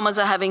 Farmers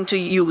are having to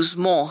use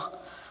more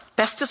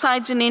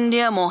pesticides in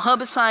India, more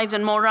herbicides,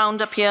 and more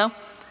Roundup here.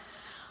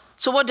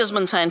 So what does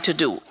Monsanto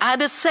do?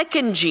 Add a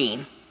second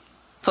gene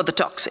for the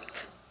toxic.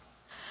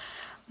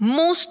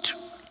 Most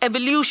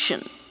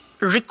evolution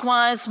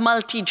requires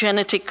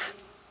multi-genetic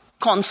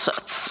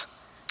concerts.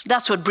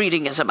 That's what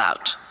breeding is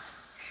about.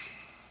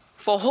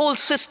 For whole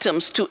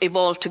systems to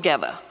evolve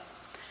together.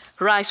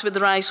 Rice with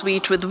rice,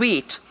 wheat with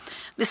wheat.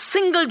 The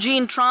single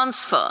gene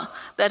transfer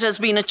that has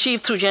been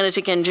achieved through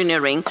genetic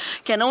engineering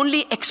can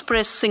only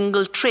express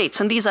single traits,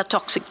 and these are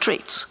toxic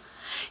traits.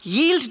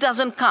 Yield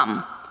doesn't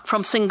come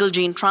from single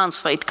gene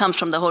transfer, it comes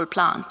from the whole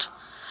plant.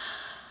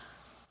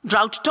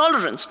 Drought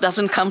tolerance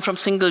doesn't come from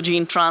single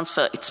gene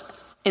transfer, it's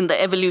in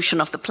the evolution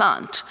of the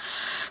plant.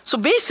 So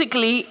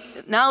basically,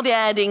 now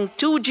they're adding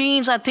 2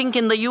 genes. I think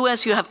in the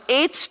US you have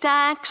 8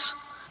 stacks.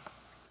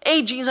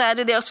 8 genes are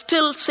added, they are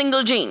still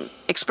single gene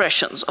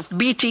expressions of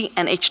BT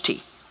and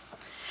HT.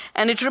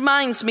 And it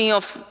reminds me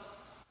of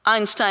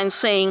Einstein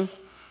saying,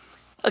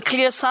 a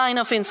clear sign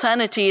of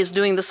insanity is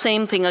doing the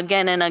same thing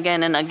again and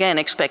again and again,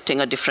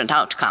 expecting a different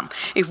outcome.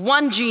 If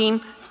 1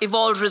 gene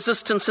evolved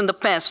resistance in the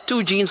pest,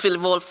 2 genes will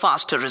evolve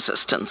faster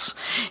resistance.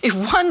 If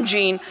 1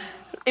 gene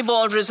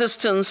evolved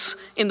resistance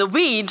in the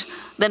weed,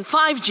 then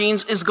 5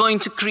 genes is going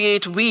to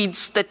create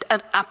weeds that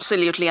are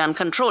absolutely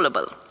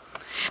uncontrollable.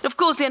 Of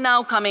course, they're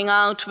now coming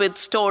out with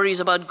stories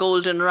about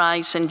golden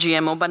rice and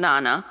GMO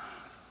banana.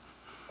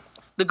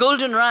 The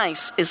golden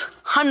rice is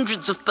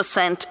hundreds of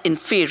 %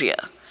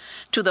 inferior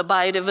to the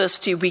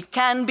biodiversity we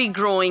can be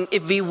growing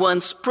if we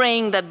weren't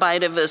spraying that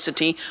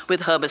biodiversity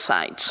with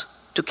herbicides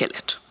to kill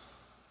it.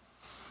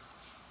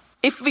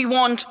 If we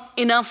want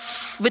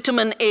enough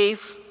vitamin A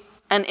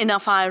and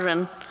enough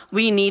iron,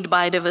 we need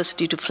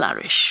biodiversity to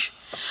flourish.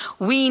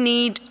 We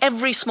need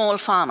every small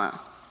farmer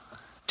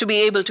to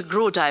be able to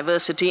grow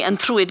diversity and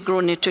through it grow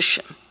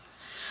nutrition.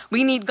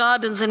 We need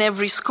gardens in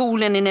every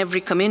school and in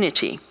every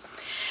community.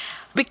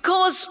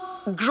 Because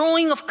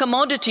growing of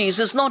commodities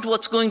is not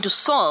what's going to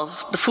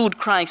solve the food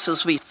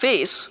crisis we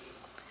face,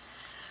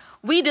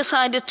 we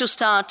decided to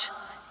start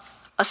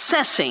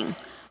assessing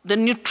the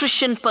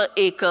nutrition per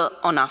acre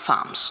on our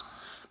farms.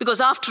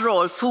 Because after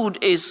all, food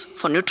is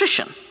for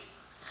nutrition.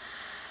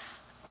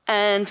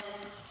 And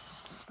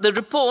the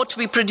report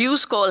we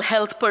produce called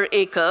Health Per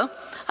Acre,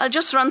 I'll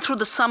just run through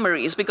the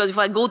summaries because if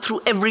I go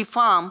through every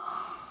farm,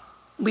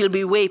 we'll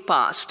be way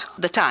past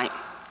the time.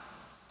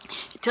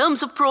 In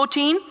terms of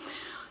protein,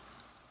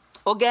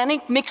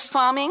 organic mixed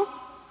farming,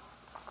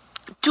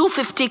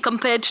 250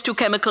 compared to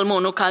chemical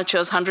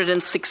monocultures,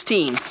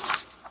 116.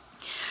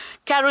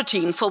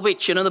 Carotene, for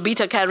which, the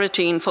beta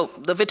carotene for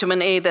the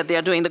vitamin A that they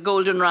are doing, the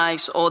golden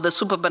rice or the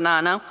super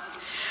banana,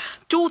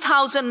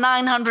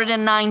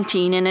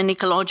 2,919 in an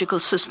ecological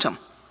system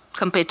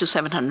compared to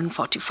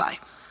 745.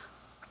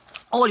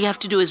 All you have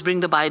to do is bring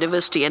the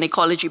biodiversity and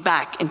ecology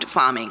back into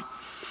farming.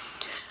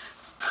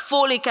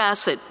 Folic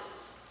acid,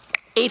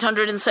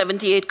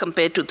 878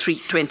 compared to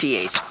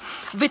 328.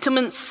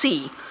 Vitamin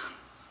C,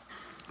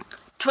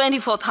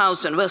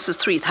 24,000 versus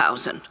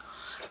 3,000.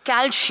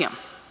 Calcium,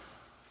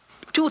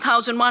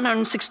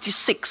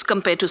 2,166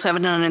 compared to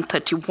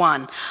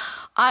 731.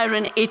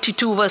 Iron,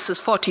 82 versus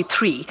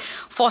 43.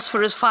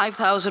 Phosphorus,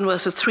 5,000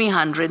 versus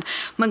 300.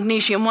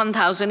 Magnesium,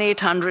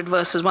 1,800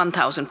 versus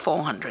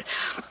 1,400.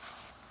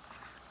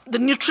 The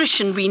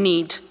nutrition we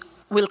need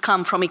will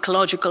come from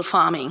ecological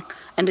farming,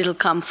 and it'll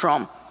come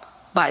from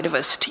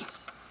biodiversity.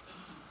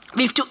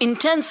 We have to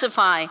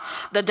intensify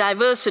the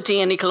diversity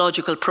and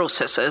ecological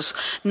processes,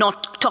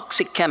 not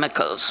toxic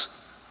chemicals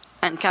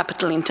and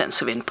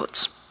capital-intensive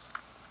inputs.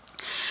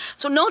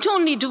 So not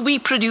only do we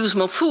produce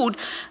more food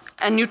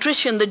and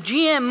nutrition, the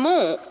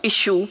GMO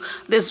issue,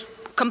 there's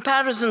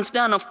comparisons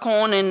done of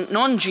corn and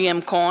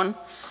non-GM corn.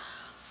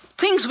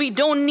 Things we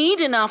don't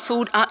need in our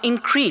food are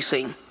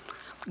increasing.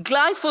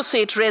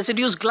 Glyphosate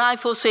residues,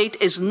 glyphosate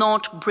is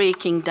not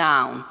breaking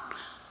down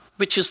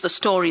which is the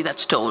story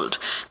that's told.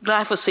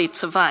 Glyphosate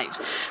survives.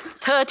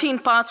 13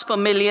 parts per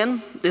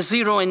million, there's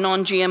 0 in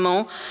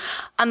non-GMO.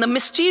 And the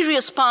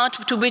mysterious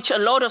part to which a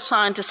lot of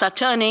scientists are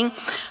turning,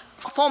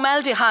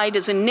 formaldehyde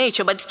is in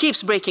nature, but it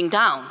keeps breaking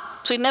down.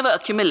 So it never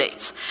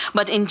accumulates.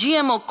 But in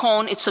GMO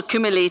corn, it's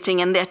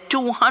accumulating, and there are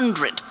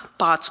 200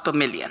 parts per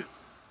million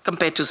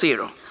compared to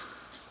 0.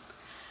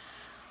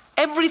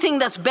 Everything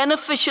that's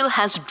beneficial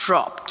has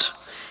dropped.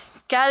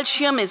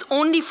 Calcium is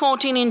only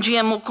 14 in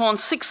GMO corn,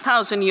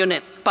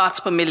 6,000 parts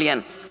per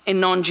million in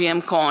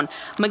non-GM corn.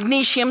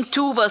 Magnesium,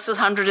 2 versus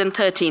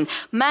 113.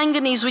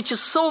 Manganese, which is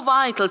so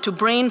vital to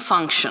brain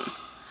function,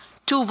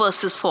 2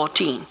 versus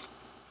 14.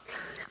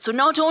 So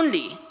not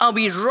only are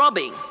we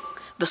robbing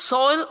the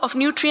soil of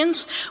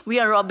nutrients, we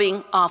are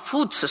robbing our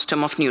food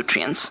system of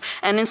nutrients.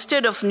 And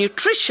instead of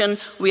nutrition,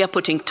 we are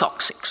putting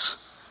toxics.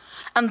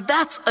 And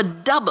that's a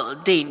double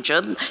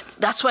danger.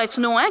 That's why it's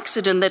no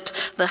accident that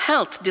the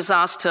health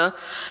disaster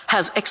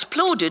has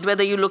exploded,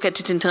 whether you look at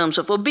it in terms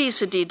of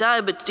obesity,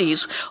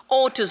 diabetes,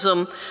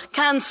 autism,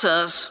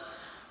 cancers.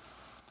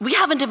 We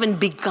haven't even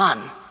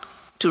begun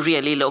to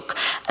really look.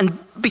 And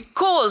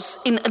because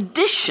in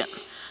addition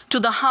to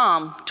the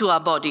harm to our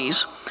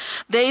bodies,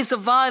 there is a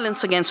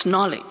violence against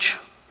knowledge.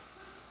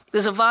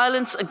 There's a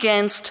violence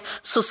against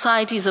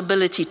society's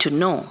ability to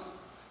know.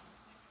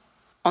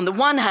 On the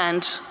one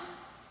hand,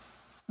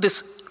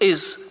 this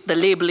is the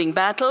labeling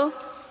battle,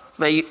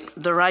 where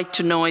the right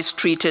to know is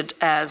treated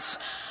as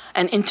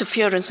an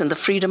interference in the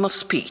freedom of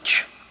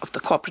speech of the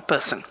corporate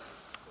person.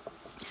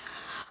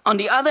 On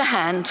the other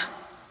hand,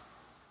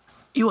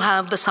 you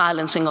have the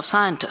silencing of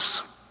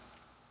scientists.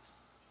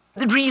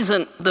 The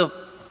reason the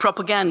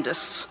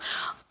propagandists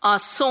are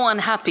so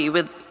unhappy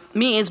with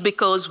me is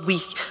because we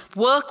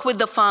work with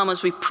the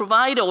farmers, we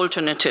provide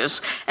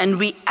alternatives, and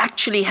we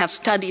actually have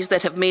studies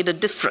that have made a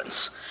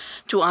difference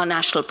to our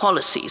national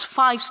policies.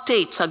 5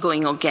 states are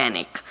going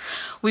organic.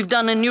 We've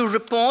done a new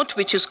report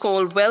which is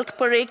called Wealth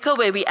Per Acre,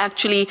 where we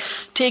actually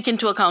take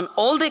into account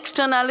all the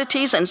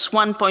externalities, and it's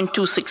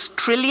 1.26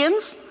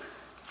 trillions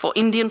for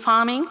Indian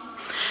farming.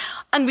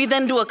 And we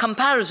then do a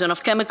comparison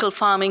of chemical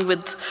farming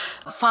with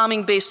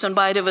farming based on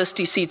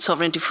biodiversity, seed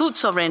sovereignty, food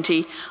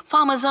sovereignty.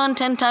 Farmers earn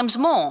 10 times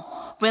more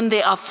when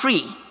they are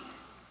free,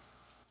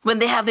 when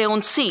they have their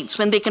own seeds,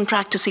 when they can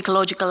practice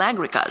ecological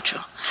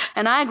agriculture.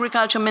 And our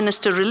agriculture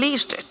minister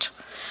released it.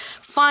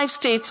 5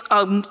 states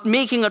are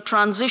making a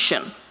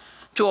transition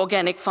to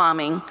organic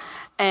farming,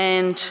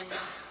 and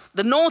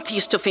the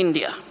northeast of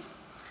India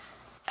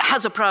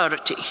has a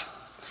priority.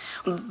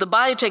 The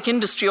biotech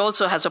industry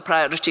also has a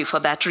priority for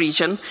that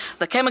region.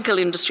 The chemical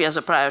industry has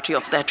a priority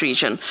of that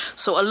region.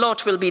 So a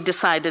lot will be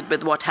decided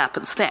with what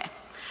happens there.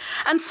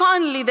 And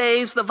finally, there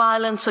is the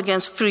violence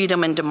against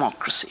freedom and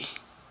democracy,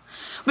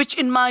 which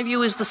in my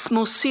view is the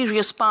most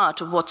serious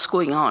part of what's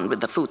going on with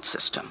the food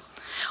system.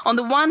 On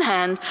the one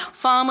hand,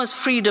 farmers'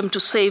 freedom to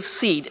save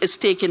seed is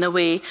taken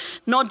away,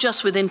 not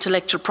just with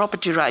intellectual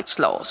property rights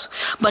laws,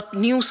 but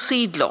new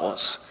seed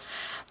laws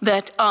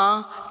that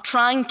are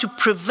trying to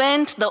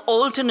prevent the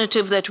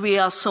alternative that we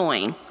are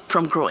sowing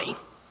from growing.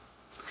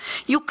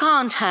 You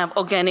can't have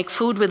organic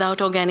food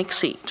without organic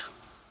seed.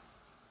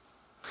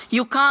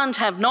 You can't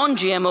have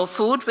non-GMO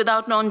food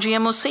without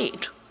non-GMO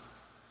seed.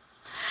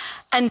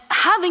 And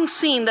having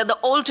seen that the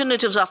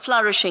alternatives are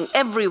flourishing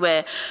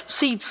everywhere,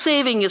 seed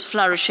saving is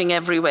flourishing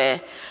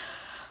everywhere,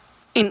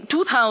 in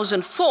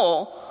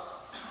 2004,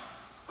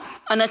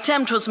 an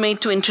attempt was made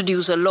to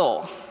introduce a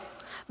law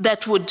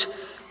that would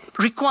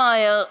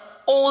require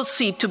all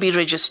seed to be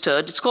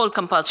registered. It's called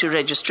compulsory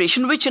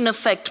registration, which in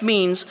effect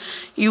means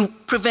you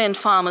prevent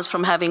farmers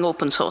from having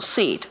open source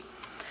seed.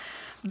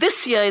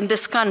 This year in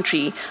this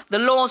country, the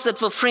laws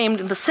that were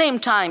framed in the same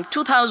time,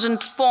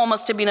 2004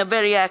 must have been a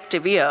very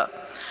active year,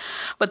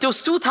 but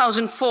those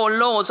 2004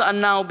 laws are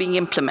now being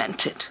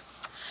implemented.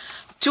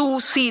 2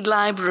 seed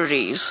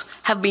libraries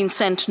have been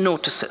sent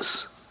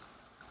notices,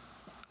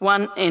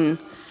 one in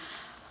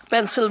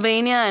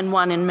Pennsylvania and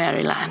one in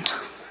Maryland.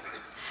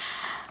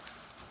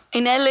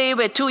 In LA,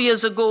 where 2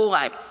 years ago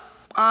I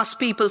asked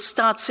people,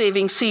 start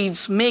saving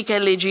seeds, make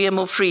LA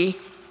GMO free,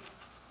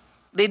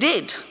 they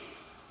did.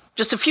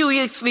 Just a few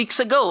weeks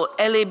ago,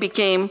 LA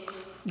became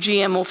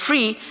GMO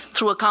free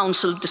through a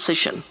council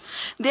decision.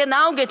 They're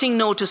now getting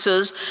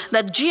notices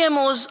that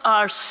GMOs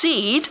are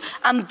seed,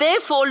 and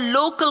therefore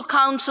local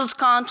councils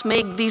can't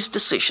make these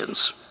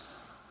decisions.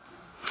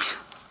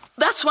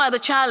 That's why the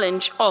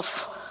challenge of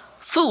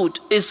food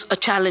is a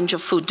challenge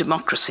of food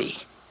democracy.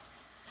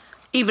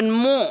 Even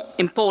more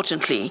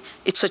importantly,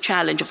 it's a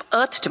challenge of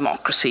earth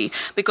democracy,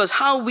 because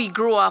how we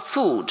grow our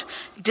food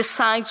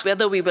decides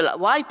whether we will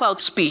wipe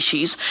out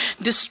species,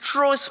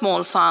 destroy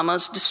small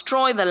farmers,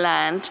 destroy the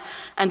land,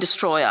 and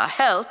destroy our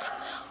health,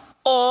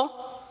 or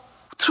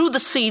through the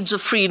seeds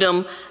of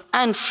freedom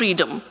and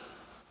freedom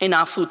in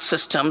our food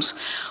systems,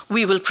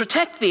 we will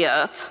protect the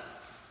earth,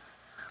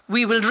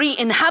 we will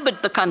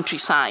re-inhabit the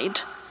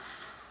countryside,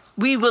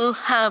 we will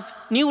have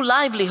new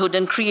livelihood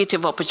and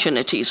creative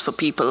opportunities for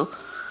people,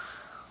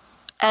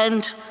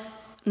 and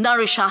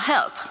nourish our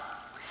health.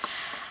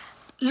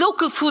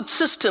 Local food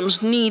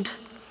systems need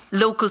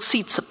local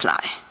seed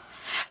supply.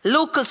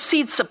 Local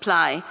seed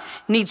supply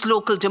needs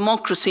local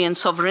democracy and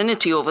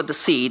sovereignty over the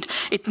seed.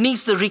 It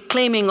needs the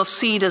reclaiming of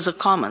seed as a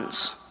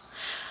commons.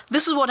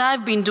 This is what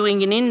I've been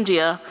doing in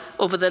India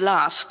over the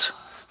last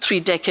 3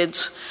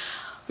 decades.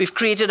 We've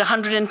created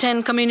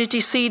 110 community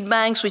seed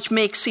banks which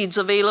make seeds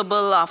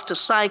available after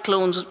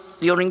cyclones,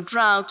 during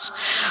droughts,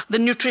 the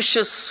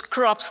nutritious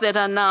crops that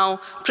are now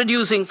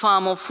producing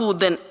far more food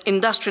than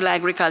industrial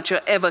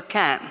agriculture ever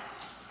can.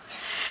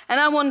 And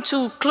I want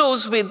to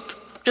close with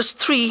just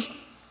 3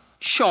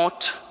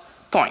 short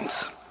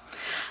points.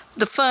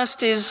 The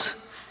first is,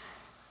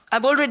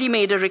 I've already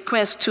made a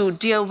request to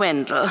dear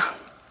Wendell.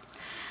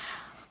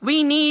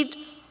 We need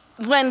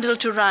Wendell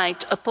to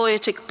write a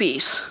poetic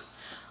piece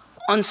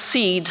on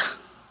seed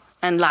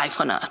and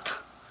life on earth.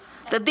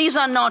 That these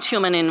are not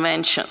human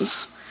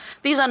inventions.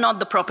 These are not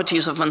the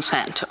properties of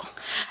Monsanto.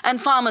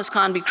 And farmers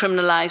can't be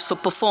criminalized for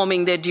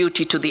performing their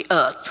duty to the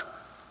earth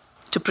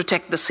to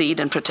protect the seed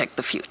and protect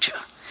the future.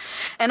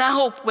 And I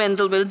hope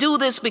Wendell will do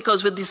this,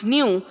 because with these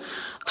new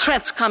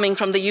threats coming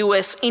from the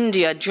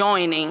US-India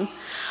joining,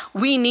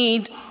 we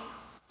need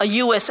a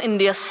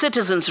US-India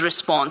citizens'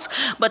 response,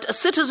 but a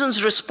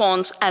citizens'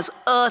 response as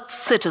Earth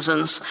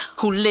citizens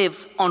who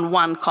live on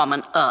one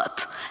common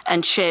Earth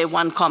and share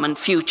one common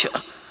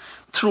future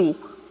through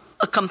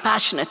a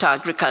compassionate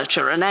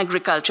agriculture, an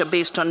agriculture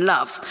based on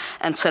love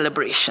and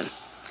celebration.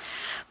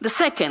 The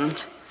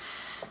second,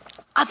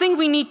 I think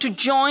we need to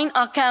join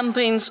our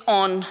campaigns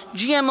on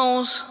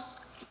GMOs,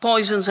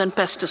 poisons, and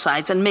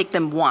pesticides and make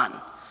them one,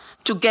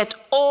 to get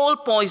all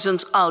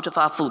poisons out of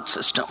our food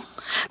system.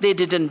 They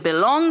didn't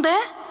belong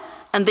there,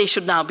 and they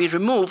should now be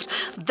removed.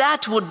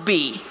 That would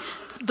be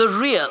the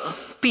real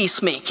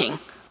peacemaking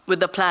with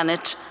the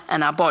planet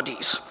and our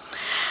bodies.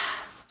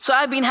 So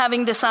I've been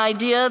having this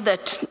idea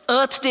that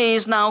Earth Day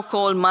is now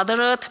called Mother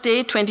Earth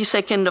Day,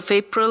 22nd of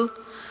April,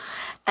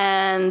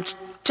 and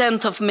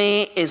 10th of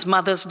May is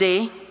Mother's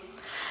Day.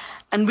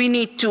 And we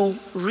need to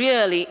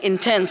really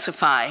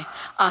intensify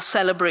our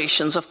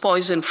celebrations of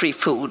poison-free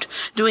food,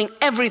 doing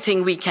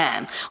everything we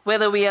can,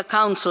 whether we are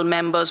council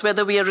members,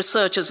 whether we are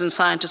researchers and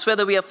scientists,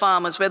 whether we are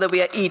farmers, whether we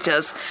are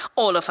eaters,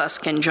 all of us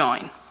can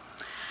join.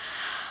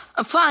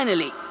 And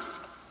finally,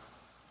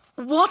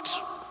 what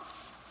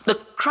the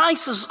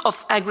crisis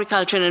of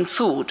agriculture and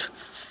food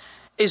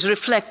is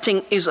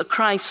reflecting is a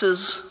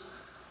crisis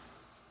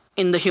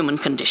in the human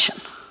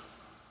condition.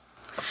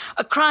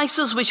 A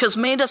crisis which has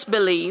made us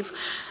believe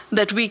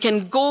that we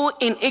can go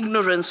in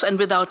ignorance and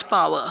without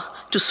power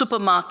to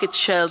supermarket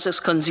shelves as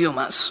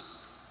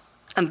consumers.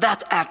 And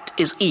that act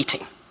is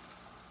eating.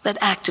 That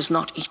act is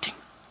not eating.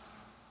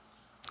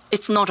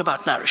 It's not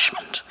about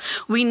nourishment.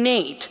 We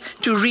need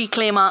to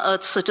reclaim our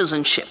Earth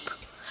citizenship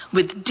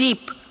with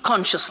deep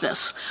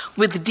consciousness,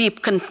 with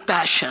deep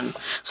compassion,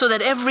 so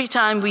that every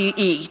time we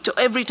eat, or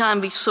every time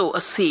we sow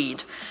a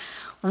seed,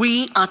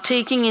 we are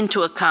taking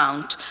into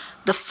account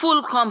the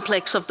full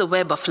complex of the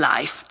web of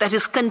life that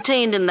is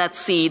contained in that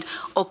seed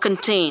or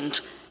contained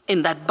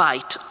in that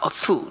bite of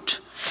food.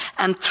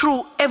 And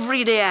through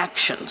everyday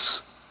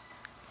actions,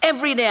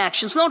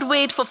 not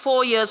wait for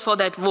 4 years for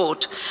that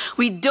vote.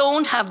 We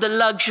don't have the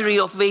luxury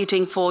of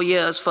waiting 4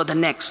 years for the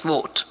next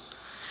vote.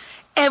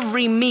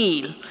 Every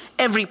meal,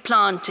 every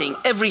planting,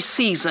 every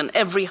season,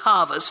 every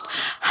harvest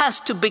has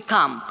to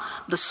become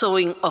the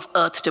sowing of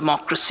earth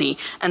democracy,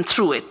 and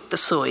through it, the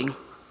sowing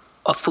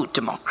of food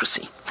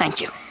democracy.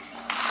 Thank you.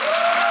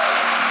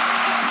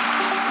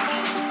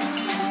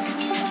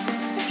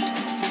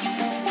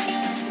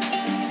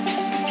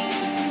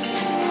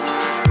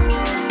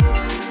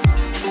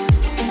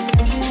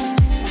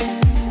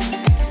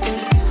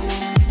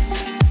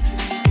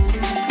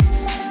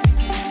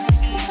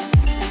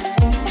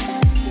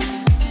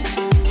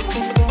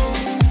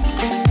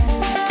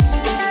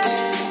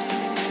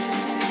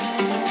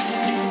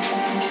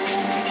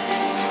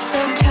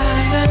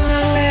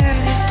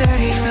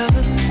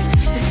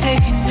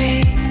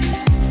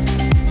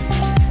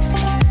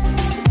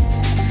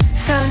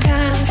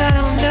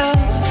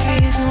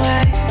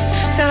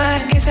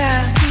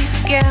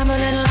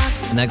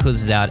 And that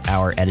closes out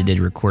our edited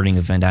recording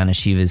of Vandana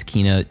Shiva's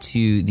keynote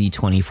to the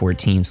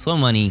 2014 Slow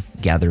Money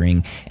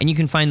Gathering. And you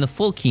can find the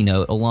full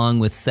keynote along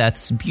with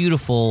Seth's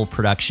beautiful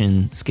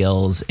production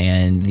skills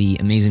and the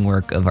amazing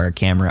work of our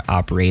camera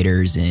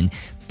operators in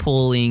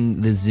pulling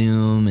the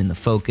zoom and the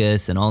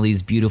focus and all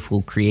these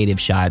beautiful creative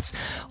shots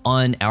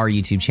on our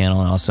YouTube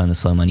channel and also on the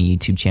Slow Money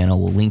YouTube channel.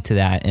 We'll link to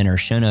that in our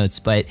show notes.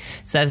 But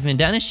Seth,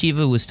 Vandana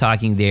Shiva was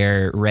talking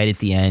there right at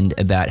the end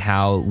about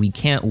how we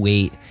can't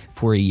wait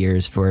 4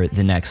 years for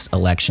the next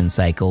election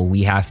cycle,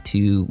 we have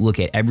to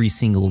look at every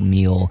single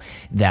meal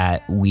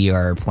that we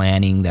are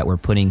planning, that we're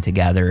putting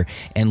together,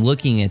 and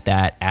looking at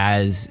that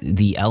as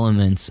the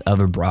elements of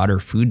a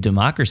broader food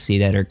democracy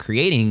that are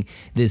creating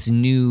this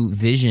new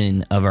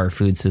vision of our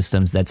food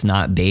systems that's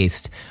not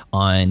based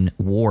on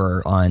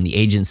war, on the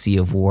agency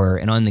of war,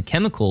 and on the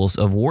chemicals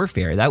of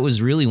warfare. That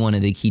was really one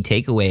of the key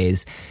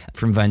takeaways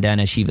from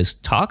Vandana Shiva's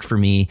talk for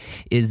me,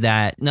 is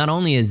that not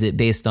only is it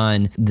based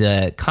on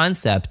the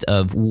concept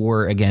of war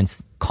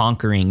against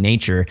conquering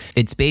nature,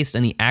 it's based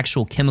on the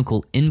actual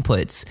chemical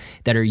inputs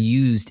that are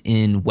used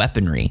in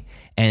weaponry.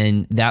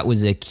 And that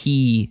was a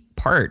key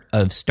part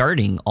of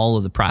starting all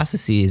of the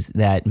processes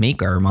that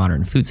make our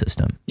modern food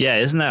system. Yeah,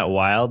 isn't that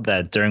wild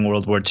that during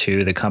World War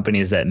II, the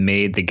companies that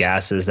made the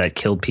gases that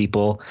killed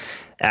people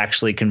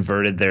actually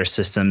converted their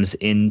systems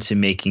into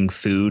making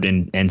food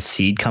and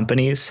seed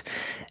companies?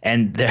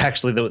 And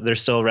they're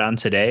still around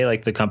today.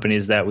 Like the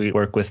companies that we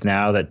work with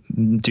now that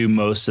do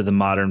most of the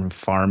modern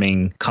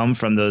farming come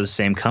from those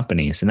same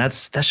companies. And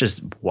that's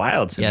just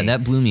wild to me. Yeah,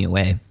 that blew me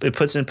away. It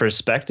puts in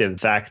perspective the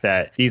fact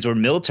that these were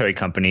military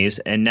companies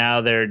and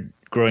now they're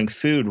growing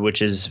food,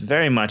 which is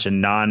very much a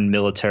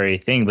non-military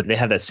thing, but they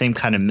have that same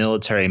kind of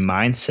military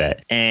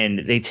mindset. And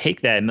they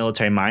take that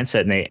military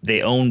mindset and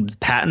they own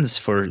patents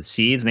for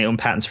seeds and they own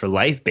patents for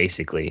life,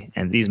 basically.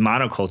 And these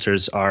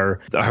monocultures are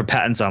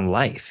patents on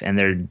life, and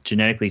they're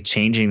genetically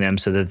changing them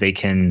so that they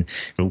can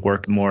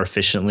work more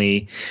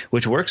efficiently,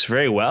 which works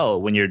very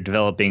well when you're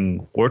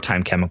developing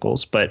wartime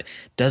chemicals. But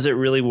does it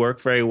really work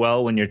very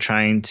well when you're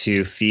trying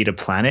to feed a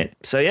planet?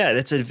 So yeah,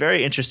 it's a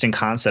very interesting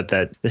concept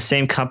that the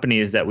same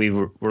companies that we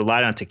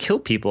relied on to kill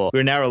people,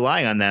 we're now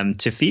relying on them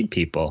to feed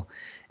people.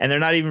 And they're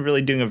not even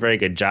really doing a very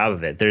good job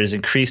of it. There's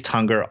increased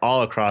hunger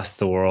all across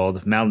the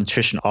world,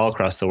 malnutrition all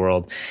across the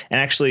world. And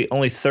actually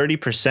only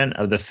 30%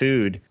 of the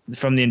food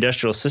from the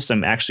industrial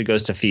system actually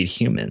goes to feed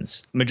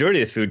humans.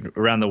 Majority of the food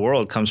around the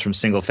world comes from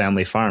single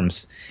family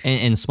farms.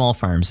 And small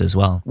farms as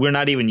well. We're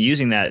not even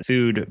using that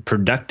food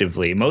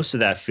productively. Most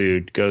of that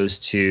food goes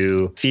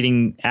to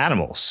feeding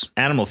animals,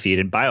 animal feed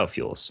and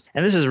biofuels.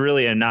 And this is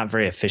really a not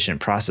very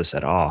efficient process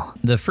at all.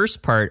 The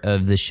first part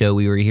of the show,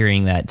 we were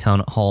hearing that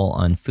town hall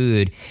on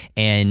food,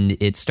 and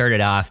it started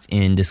off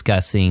in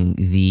discussing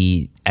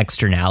the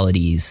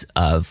externalities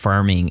of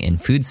farming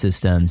and food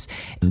systems.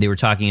 They were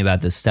talking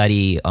about the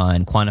study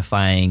on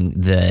quantifying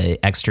the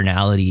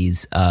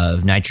externalities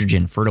of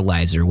nitrogen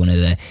fertilizer, one of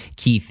the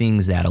key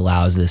things that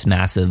allows this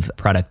massive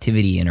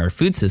productivity in our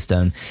food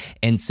system.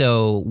 And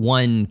so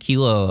 1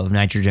 kilo of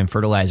nitrogen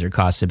fertilizer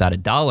costs about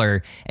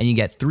 $1, and you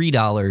get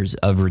 $3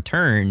 of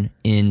return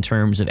in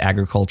terms of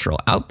agricultural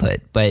output.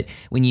 But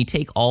when you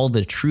take all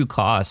the true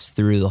costs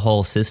through the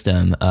whole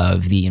system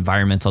of the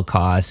environmental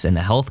costs and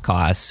the health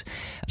costs,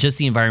 just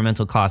the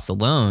environmental costs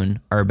alone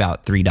are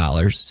about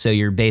 $3. So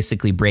you're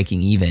basically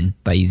breaking even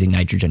by using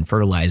nitrogen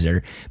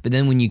fertilizer. But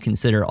then when you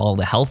consider all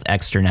the health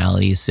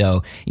externalities,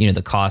 so,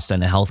 the cost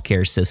on the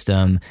healthcare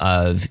system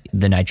of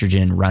the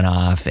nitrogen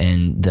runoff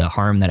and the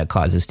harm that it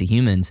causes to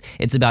humans,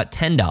 it's about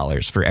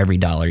 $10 for every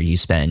dollar you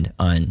spend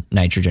on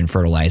nitrogen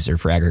fertilizer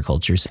for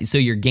agriculture. So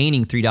you're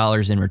gaining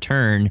 $3 in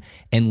return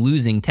and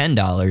losing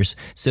 $10.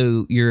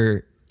 So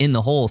you're in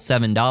the whole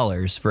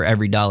 $7 for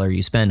every dollar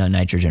you spend on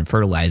nitrogen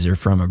fertilizer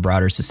from a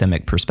broader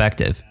systemic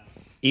perspective.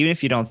 Even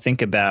if you don't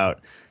think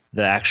about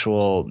the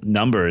actual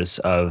numbers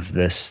of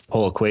this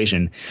whole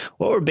equation,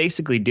 what we're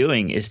basically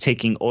doing is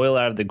taking oil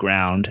out of the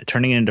ground,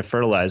 turning it into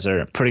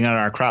fertilizer, putting it on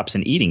our crops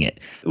and eating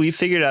it. We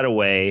figured out a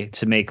way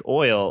to make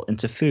oil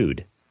into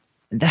food.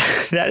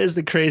 That is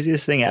the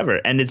craziest thing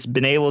ever. And it's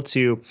been able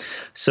to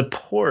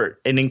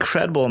support an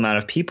incredible amount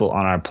of people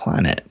on our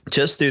planet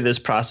just through this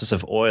process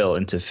of oil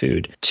into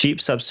food. Cheap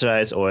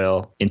subsidized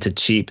oil into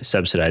cheap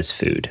subsidized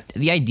food.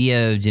 The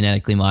idea of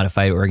genetically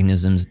modified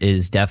organisms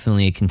is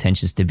definitely a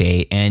contentious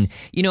debate. And,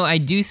 I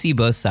do see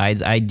both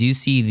sides. I do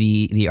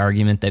see the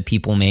argument that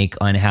people make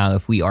on how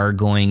if we are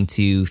going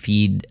to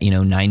feed,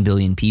 9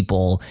 billion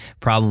people,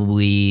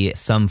 probably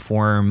some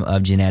form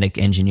of genetic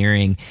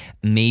engineering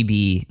may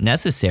be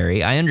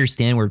necessary. I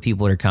understand where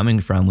people are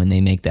coming from when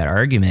they make that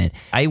argument.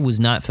 I was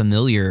not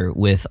familiar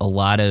with a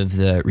lot of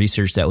the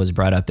research that was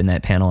brought up in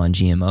that panel on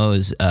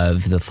GMOs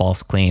of the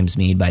false claims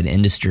made by the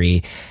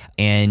industry.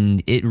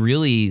 And it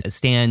really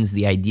stands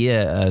the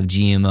idea of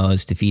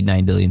GMOs to feed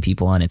 9 billion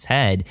people on its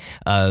head,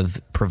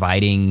 of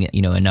providing,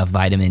 enough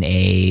vitamin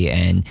A,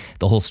 and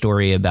the whole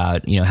story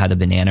about, how the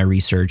banana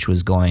research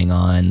was going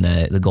on,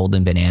 the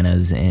golden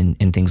bananas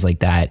and things like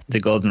that. The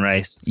golden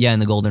rice. Yeah,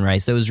 and the golden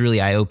rice. That was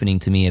really eye-opening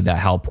to me about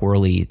how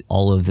poorly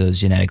all of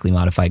those genetically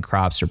modified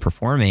crops are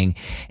performing.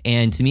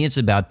 And to me, it's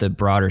about the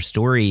broader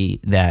story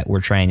that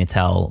we're trying to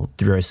tell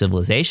through our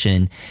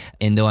civilization.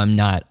 And though I'm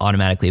not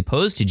automatically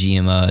opposed to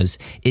GMOs,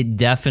 it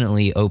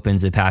definitely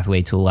opens a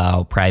pathway to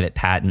allow private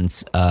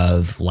patents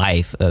of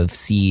life, of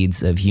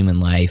seeds, of human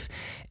life.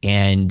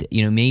 And,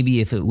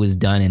 maybe if it was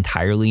done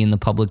entirely in the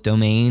public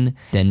domain,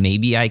 then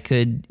maybe I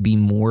could be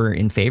more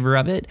in favor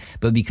of it.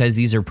 But because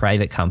these are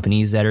private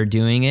companies that are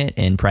doing it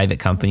and private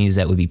companies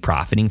that would be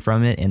profiting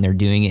from it, and they're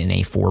doing it in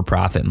a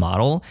for-profit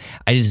model,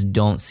 I just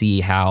don't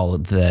see how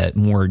the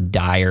more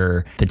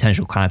dire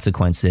potential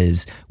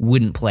consequences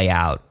wouldn't play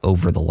out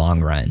over the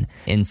long run.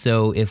 And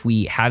so if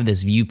we have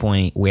this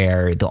viewpoint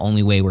where the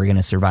only way we're going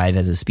to survive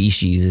as a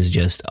species is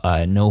just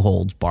no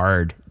holds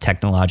barred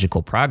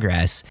technological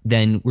progress,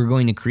 then we're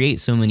going to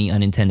create so many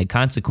unintended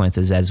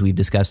consequences, as we've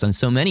discussed on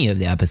so many of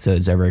the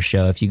episodes of our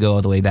show. If you go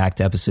all the way back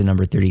to episode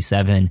number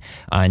 37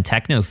 on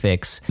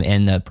Technofix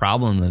and the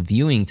problem of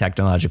viewing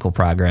technological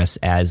progress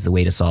as the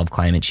way to solve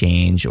climate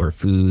change or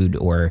food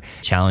or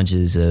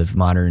challenges of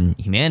modern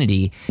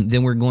humanity,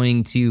 then we're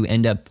going to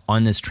end up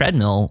on this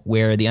treadmill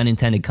where the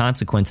unintended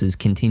consequences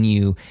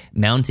continue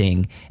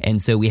mounting.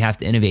 And so we have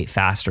to innovate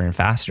faster and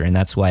faster. And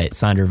that's what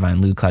Sander van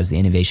Loo calls the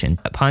innovation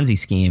Ponzi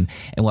scheme,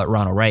 and what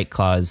Ronald Wright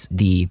calls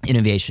the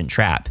innovation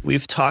trap.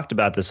 We've talked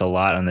about this a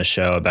lot on the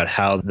show, about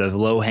how the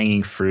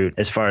low-hanging fruit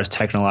as far as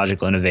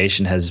technological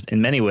innovation has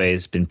in many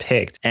ways been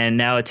picked. And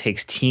now it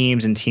takes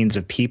teams and teams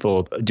of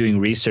people doing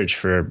research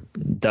for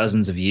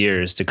dozens of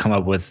years to come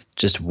up with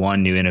just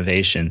one new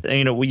innovation.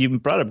 And, you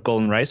brought up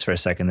golden rice for a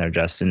second there,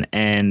 Justin.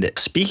 And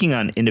speaking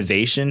on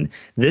innovation,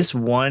 this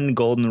one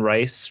golden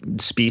rice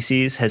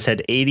species has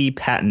had 80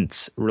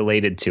 patents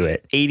related to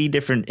it, 80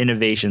 different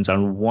innovations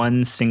on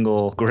one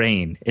single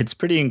grain. It's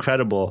pretty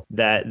incredible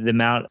that the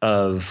amount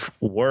of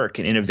work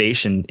and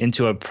innovation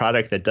into a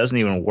product that doesn't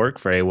even work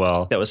very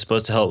well, that was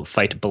supposed to help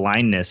fight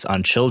blindness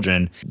on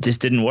children,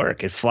 just didn't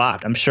work. It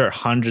flopped. I'm sure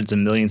hundreds of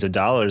millions of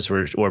dollars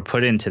were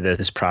put into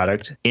this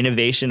product.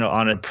 Innovation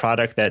on a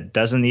product that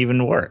doesn't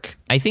even work.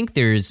 I think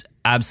there's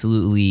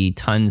absolutely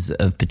tons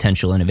of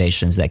potential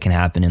innovations that can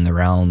happen in the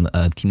realm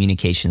of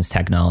communications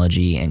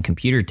technology and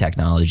computer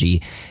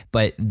technology,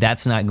 but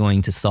that's not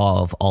going to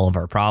solve all of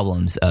our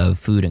problems of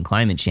food and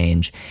climate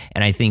change.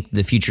 And I think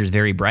the future is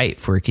very bright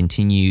for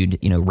continued,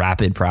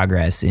 rapid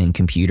progress in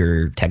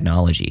computer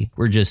technology.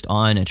 We're just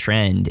on a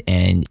trend,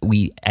 and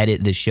we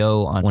edit the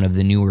show on one of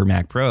the newer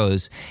Mac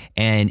Pros,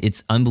 and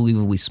it's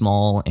unbelievably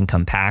small and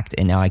compact,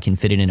 and now I can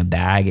fit it in a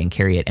bag and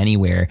carry it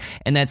anywhere.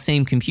 And that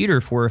same computer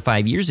 4 or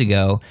 5 years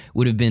ago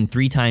would have been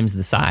 3 times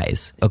the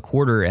size, a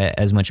quarter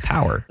as much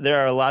power.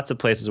 There are lots of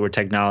places where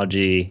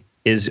technology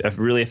is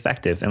really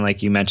effective. And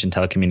like you mentioned,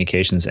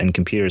 telecommunications and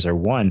computers are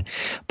one.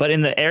 But in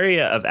the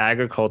area of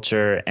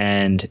agriculture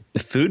and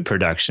food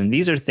production,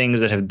 these are things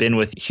that have been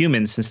with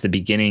humans since the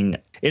beginning.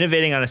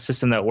 Innovating on a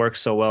system that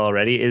works so well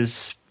already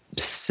is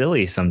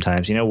silly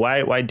sometimes.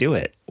 Why do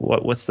it?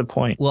 What's the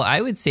point? Well,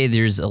 I would say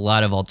there's a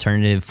lot of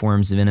alternative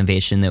forms of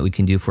innovation that we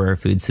can do for our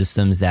food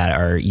systems that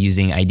are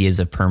using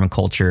ideas of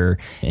permaculture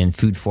and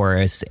food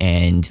forests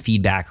and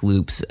feedback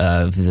loops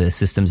of the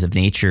systems of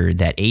nature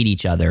that aid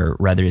each other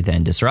rather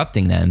than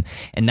disrupting them.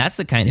 And that's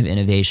the kind of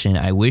innovation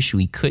I wish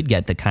we could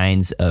get the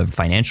kinds of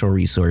financial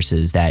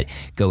resources that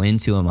go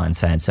into a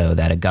Monsanto,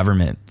 that a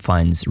government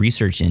funds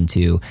research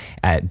into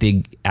at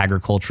big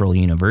agricultural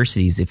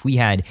universities. If we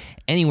had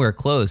anywhere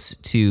close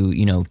to,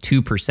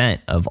 2%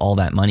 of all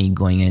that money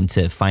going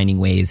into finding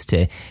ways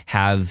to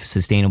have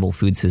sustainable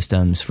food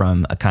systems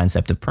from a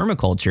concept of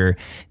permaculture,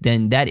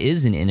 then that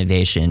is an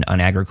innovation on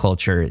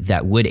agriculture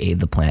that would aid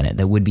the planet,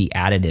 that would be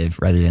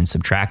additive rather than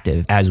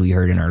subtractive, as we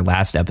heard in our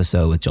last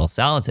episode with Joel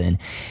Salatin.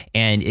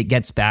 And it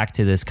gets back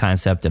to this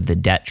concept of the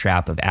debt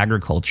trap of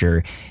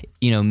agriculture.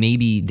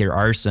 Maybe there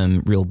are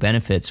some real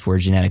benefits for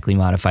genetically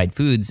modified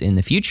foods in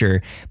the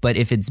future, but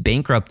if it's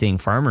bankrupting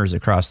farmers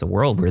across the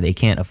world where they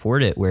can't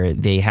afford it, where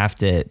they have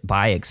to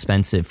buy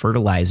expensive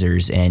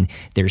fertilizers and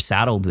they're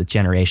saddled with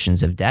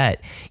generations of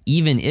debt,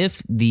 even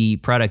if the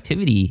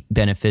productivity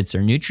benefits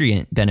or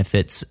nutrient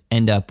benefits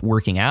end up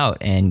working out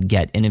and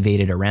get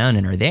innovated around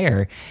and are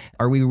there,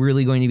 are we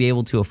really going to be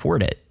able to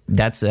afford it?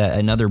 That's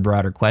another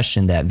broader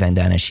question that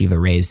Vandana Shiva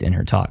raised in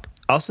her talk.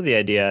 Also, the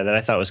idea that I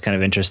thought was kind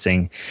of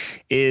interesting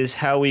is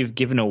how we've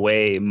given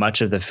away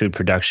much of the food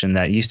production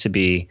that used to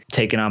be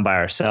taken on by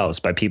ourselves,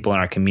 by people in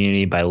our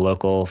community, by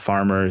local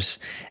farmers.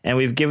 And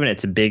we've given it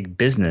to big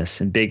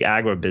business and big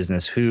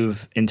agribusiness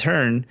who've in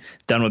turn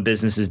done what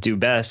businesses do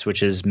best,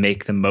 which is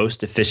make the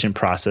most efficient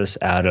process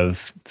out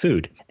of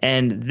food.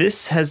 And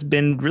this has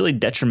been really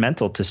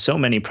detrimental to so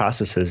many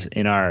processes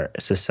in our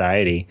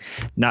society,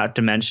 not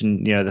to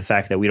mention, the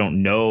fact that we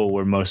don't know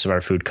where most of our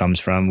food comes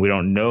from. We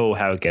don't know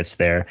how it gets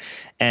there.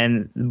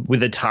 And with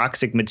the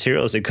toxic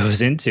materials that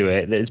goes into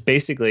it, it's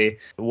basically,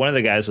 one of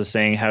the guys was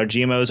saying how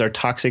GMOs are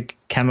toxic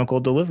chemical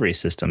delivery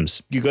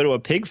systems. You go to a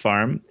pig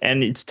farm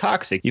and it's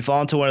toxic. You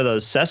fall into one of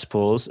those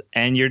cesspools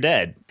and you're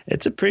dead.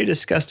 It's a pretty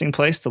disgusting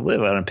place to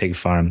live on a pig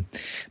farm.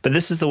 But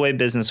this is the way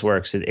business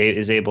works. It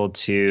is able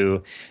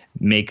to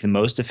make the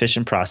most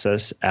efficient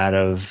process out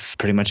of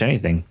pretty much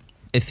anything.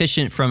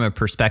 efficient from a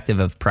perspective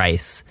of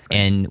price.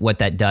 And what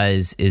that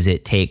does is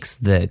it takes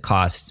the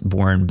costs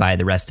borne by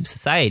the rest of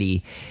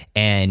society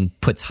and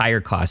puts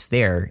higher costs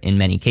there in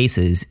many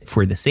cases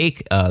for the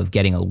sake of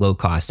getting a low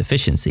cost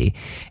efficiency.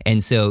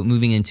 And so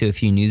moving into a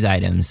few news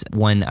items,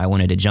 one I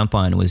wanted to jump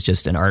on was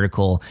just an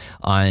article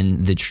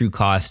on the true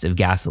cost of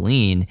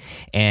gasoline.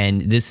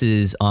 And this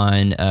is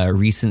on a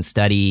recent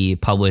study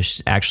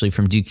published actually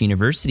from Duke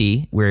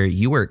University, where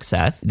you work,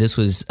 Seth. This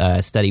was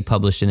a study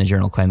published in the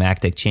journal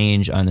Climatic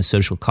Change on the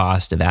social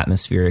cost of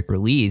atmospheric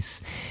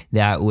release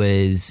that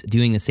was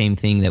doing the same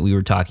thing that we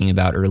were talking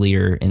about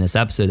earlier in this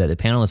episode, that the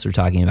panelists were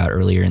talking about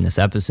earlier in this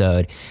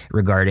episode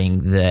regarding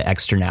the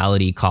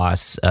externality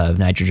costs of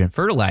nitrogen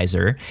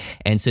fertilizer.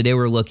 And so they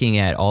were looking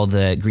at all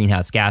the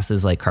greenhouse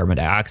gases like carbon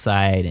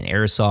dioxide and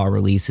aerosol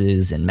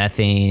releases and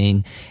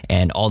methane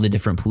and all the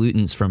different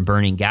pollutants from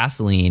burning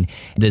gasoline.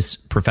 This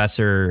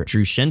professor,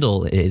 Drew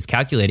Schindel, is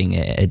calculating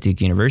at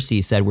Duke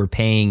University, said we're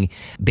paying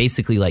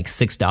basically like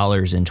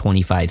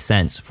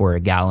 $6.25 for a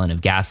gallon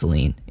of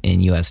gasoline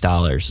in US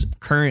dollars.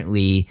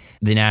 Currently,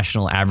 the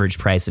national average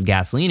price of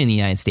gasoline in the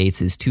United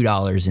States is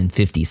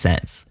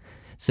 $2.50.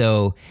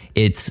 So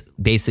it's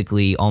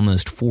basically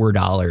almost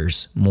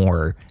 $4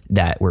 more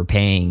that we're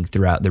paying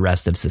throughout the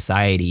rest of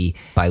society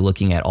by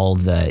looking at all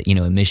the,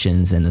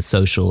 emissions and the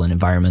social and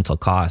environmental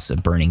costs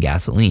of burning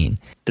gasoline.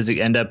 Does it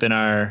end up in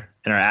our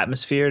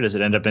atmosphere? Does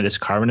it end up in its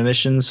carbon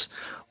emissions?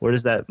 Where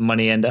does that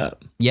money end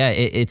up? Yeah,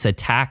 it's a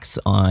tax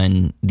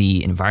on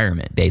the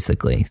environment,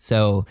 basically.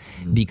 So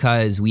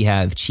because we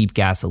have cheap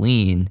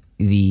gasoline,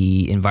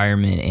 the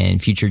environment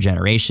and future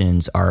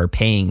generations are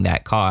paying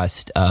that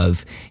cost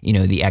of,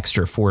 the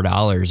extra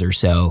 $4 or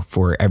so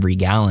for every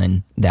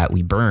gallon that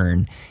we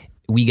burn.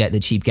 We get the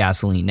cheap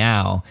gasoline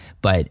now,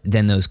 but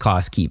then those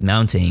costs keep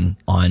mounting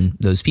on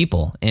those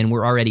people. And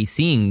we're already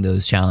seeing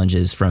those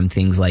challenges from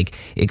things like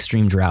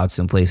extreme droughts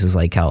in places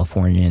like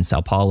California and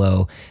Sao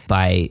Paulo.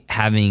 By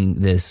having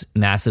this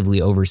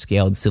massively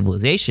overscaled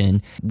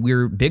civilization,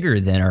 we're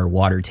bigger than our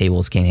water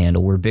tables can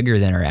handle. We're bigger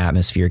than our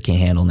atmosphere can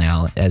handle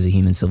now as a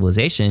human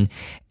civilization.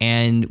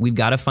 And we've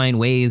got to find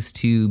ways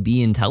to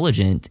be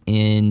intelligent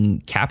in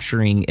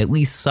capturing at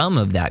least some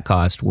of that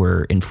cost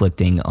we're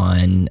inflicting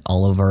on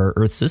all of our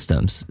Earth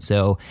systems.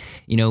 So,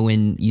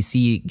 when you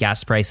see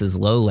gas prices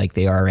low like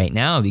they are right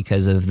now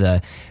because of the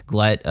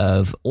glut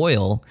of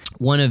oil,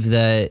 one of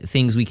the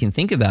things we can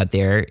think about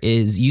there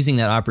is using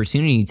that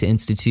opportunity to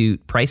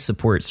institute price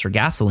supports for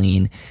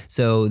gasoline.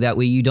 So that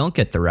way you don't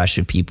get the rush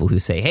of people who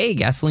say, hey,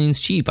 gasoline's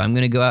cheap, I'm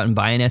going to go out and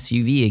buy an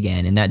SUV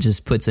again. And that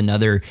just puts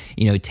another,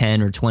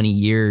 10 or 20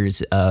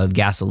 years of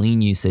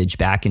gasoline usage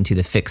back into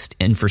the fixed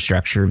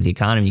infrastructure of the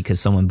economy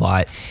because someone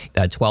bought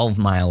a 12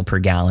 mile per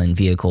gallon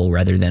vehicle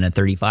rather than a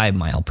 35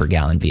 mile per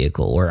gallon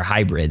vehicle, or a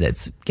hybrid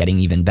that's getting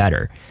even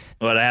better.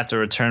 Well, I have to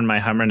return my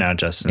Hummer now,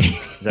 Justin.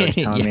 Is that what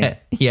you're telling me?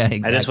 Yeah,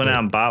 exactly. I just went out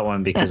and bought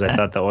one because I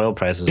thought the oil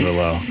prices were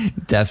low.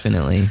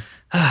 Definitely.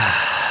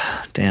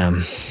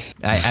 Damn.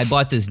 I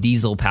bought this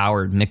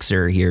diesel-powered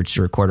mixer here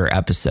to record our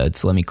episode,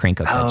 so let me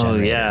crank up that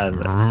generator. Yeah.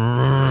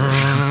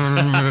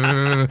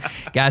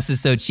 Gas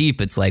is so cheap,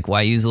 it's like,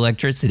 why use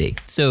electricity?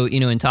 So,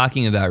 in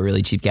talking about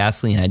really cheap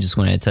gasoline, I just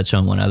wanted to touch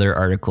on one other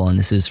article, and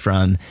this is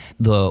from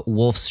the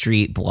Wolf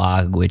Street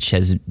blog, which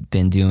has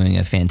been doing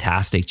a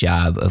fantastic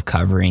job of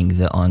covering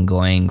the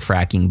ongoing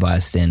fracking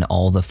bust and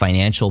all the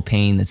financial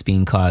pain that's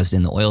being caused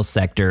in the oil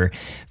sector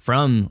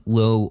from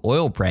low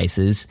oil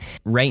prices.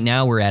 Right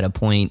now, we're at a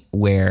point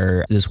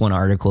where this one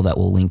article that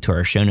we'll link to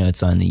our show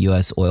notes on the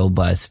U.S. oil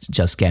bust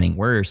just getting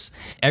worse.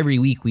 Every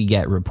week we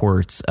get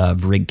reports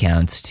of rig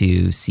counts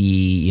to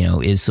see,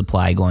 is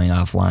supply going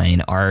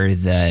offline? Are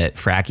the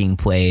fracking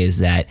plays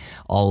that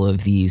all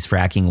of these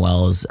fracking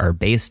wells are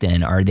based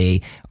in, are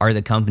the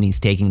companies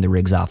taking the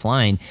rigs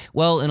offline?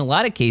 Well, in a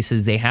lot of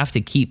cases, they have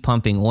to keep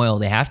pumping oil.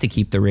 They have to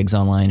keep the rigs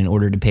online in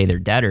order to pay their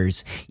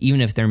debtors,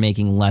 even if they're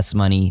making less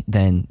money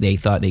than they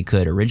thought they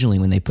could originally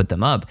when they put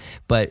them up.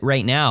 But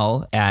right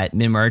now, at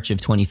mid-March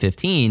of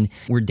 2015,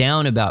 we're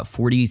down about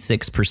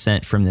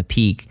 46% from the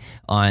peak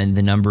on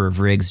the number of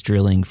rigs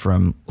drilling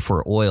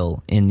for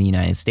oil in the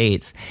United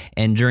States.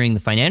 And during the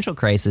financial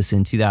crisis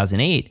in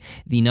 2008,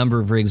 the number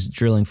of rigs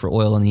drilling for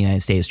oil in the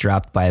United States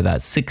dropped by about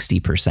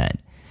 60%.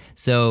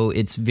 So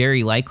it's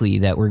very likely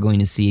that we're going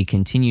to see a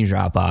continued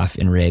drop off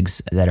in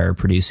rigs that are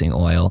producing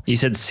oil. You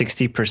said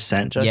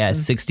 60%, Justin? Yeah,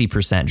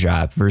 60%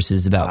 drop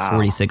versus about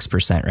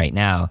 46% right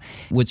now.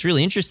 What's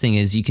really interesting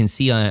is you can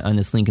see on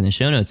this link in the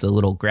show notes a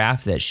little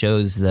graph that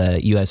shows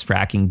the U.S.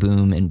 fracking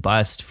boom and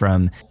bust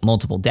from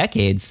multiple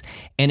decades.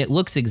 And it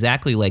looks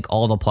exactly like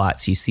all the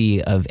plots you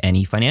see of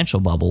any financial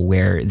bubble,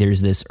 where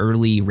there's this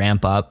early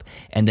ramp up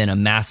and then a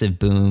massive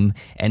boom,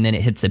 and then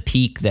it hits a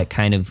peak that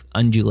kind of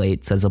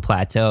undulates as a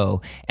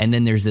plateau. And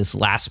then there's this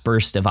last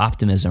burst of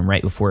optimism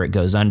right before it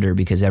goes under,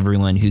 because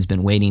everyone who's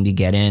been waiting to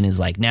get in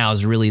is like, now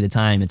is really the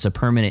time. It's a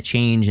permanent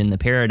change in the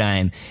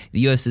paradigm.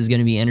 The U.S. is going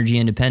to be energy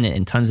independent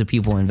and tons of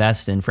people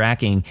invest in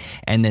fracking.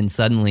 And then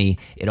suddenly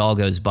it all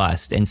goes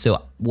bust. And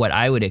so what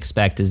I would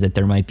expect is that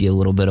there might be a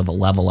little bit of a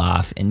level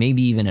off and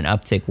maybe even an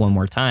uptick one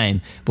more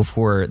time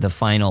before the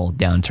final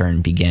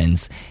downturn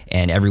begins.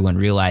 And everyone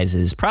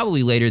realizes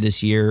probably later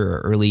this year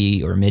or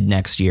early or mid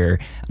next year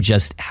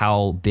just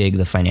how big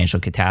the financial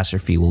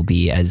catastrophe will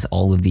be as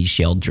all of these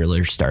shale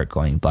drillers start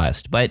going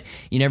bust. But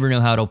you never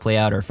know how it'll play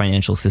out. Our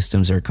financial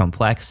systems are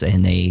complex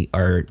and they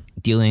are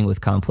dealing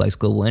with complex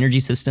global energy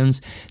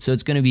systems. So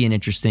it's going to be an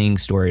interesting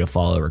story to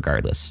follow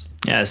regardless.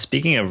 Yeah,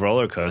 speaking of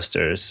roller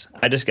coasters,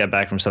 I just got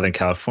back from Southern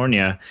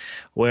California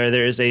where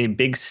there's a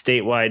big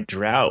statewide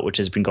drought, which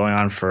has been going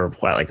on for,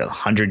 like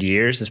 100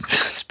 years?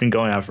 It's been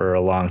going on for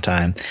a long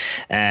time.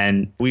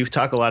 And we've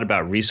talked a lot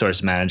about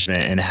resource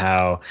management and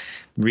how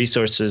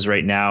resources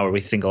right now, where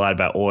we think a lot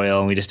about oil,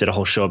 and we just did a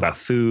whole show about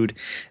food.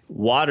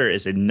 Water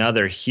is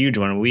another huge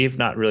one. We've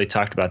not really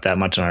talked about that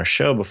much on our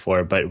show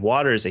before, but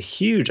water is a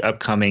huge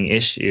upcoming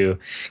issue.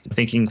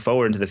 Thinking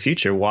forward into the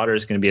future, water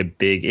is going to be a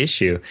big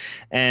issue.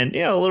 And,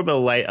 a little bit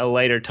of a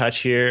lighter touch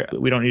here.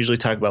 We don't usually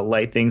talk about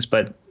light things,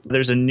 but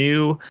there's a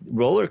new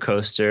roller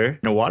coaster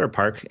in a water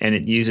park, and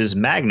it uses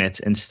magnets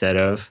instead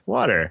of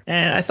water.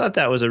 And I thought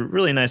that was a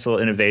really nice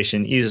little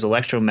innovation. It uses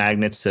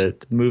electromagnets to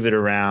move it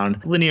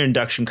around, linear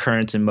induction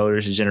currents and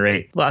motors to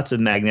generate lots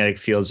of magnetic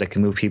fields that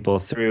can move people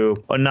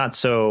through a not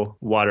so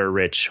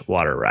water-rich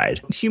water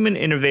ride. Human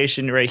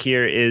innovation right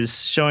here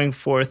is showing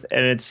forth,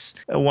 and it's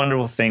a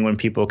wonderful thing when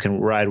people can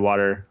ride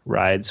water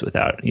rides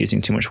without using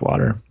too much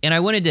water. And I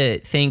wanted to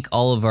thank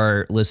all of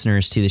our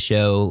listeners to the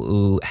show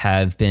who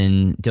have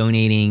been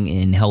donating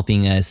and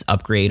helping us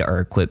upgrade our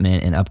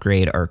equipment and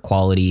upgrade our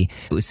quality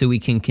so we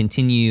can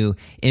continue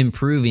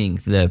improving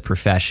the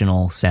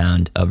professional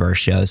sound of our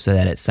show so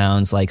that it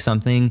sounds like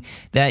something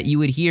that you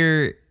would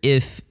hear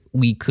if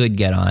we could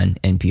get on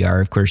NPR.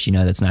 Of course,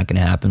 that's not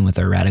going to happen with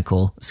our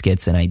radical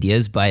skits and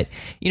ideas, but,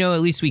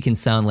 at least we can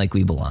sound like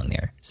we belong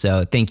there.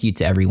 So thank you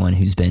to everyone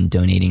who's been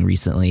donating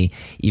recently,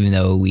 even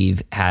though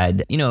we've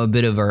had, a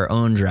bit of our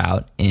own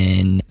drought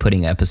in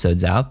putting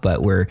episodes out,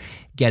 but we're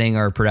getting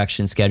our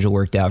production schedule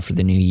worked out for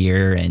the new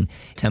year and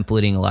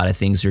templating a lot of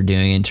things we're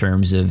doing in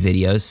terms of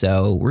videos.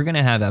 So we're going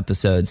to have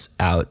episodes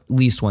out at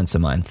least once a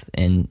month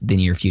in the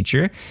near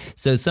future.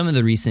 So some of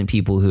the recent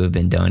people who have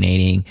been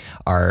donating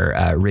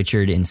are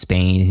Richard in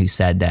Spain, who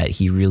said that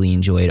he really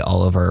enjoyed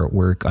all of our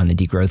work on the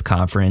Degrowth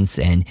Conference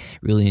and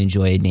really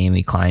enjoyed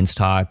Naomi Klein's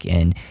talk.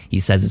 And he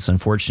says it's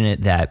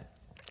unfortunate that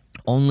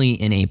only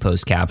in a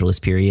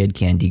post-capitalist period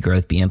can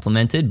degrowth be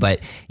implemented,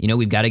 but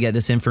we've got to get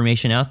this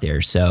information out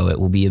there so it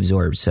will be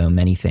absorbed. So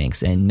many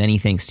thanks, and many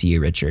thanks to you,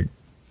 Richard.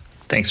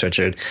 Thanks,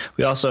 Richard.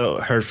 We also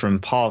heard from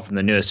Paul from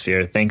the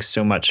Noosphere. Thanks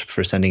so much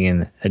for sending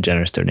in a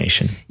generous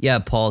donation. Yeah,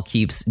 Paul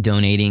keeps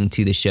donating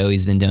to the show.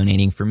 He's been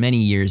donating for many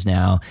years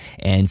now,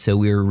 and so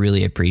we're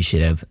really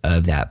appreciative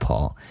of that,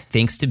 Paul.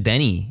 Thanks to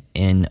Benny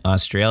in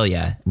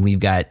Australia. We've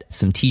got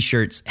some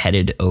t-shirts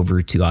headed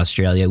over to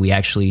Australia. We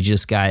actually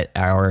just got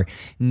our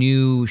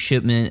new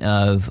shipment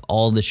of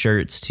all the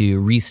shirts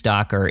to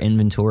restock our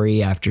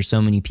inventory after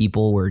so many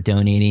people were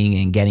donating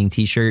and getting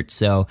t-shirts.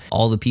 So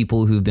all the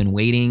people who've been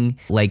waiting,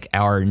 like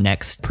our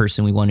next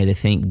person we wanted to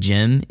thank,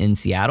 Jim in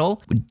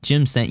Seattle.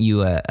 Jim sent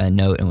you a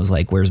note and was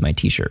like, "Where's my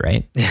t-shirt?"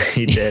 Right?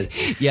 He did.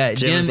 Yeah,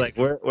 Jim was like,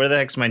 where the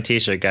heck's my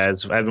t-shirt,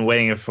 guys? I've been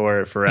waiting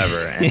for it forever.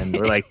 And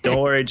we're like, "Don't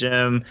worry,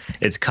 Jim.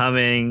 It's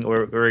coming.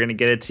 We're going to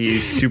get it to you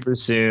super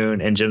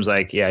soon." And Jim's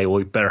like, "Yeah, well,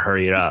 we better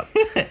hurry it up."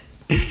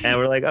 And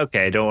we're like,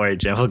 "Okay, don't worry,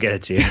 Jim. We'll get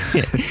it to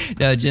you."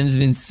 No, Jim's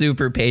been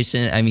super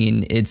patient. I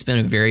mean, he's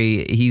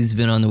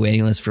been on the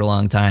waiting list for a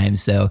long time.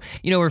 So,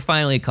 we're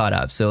finally caught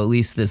up. So at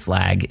least this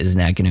lag is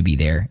not going to be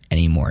there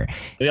anymore.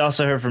 We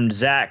also heard from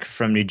Zach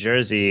from New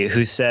Jersey,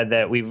 who said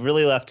that we've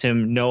really left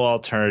him no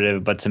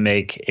alternative but to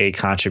make a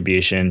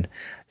contribution.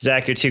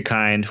 Zach, you're too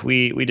kind.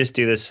 We just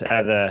do this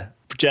out of the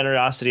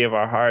generosity of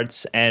our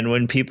hearts, and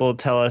when people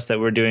tell us that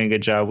we're doing a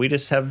good job, we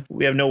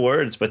have no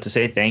words but to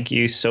say thank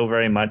you so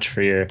very much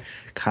for your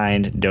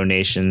kind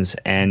donations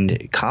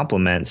and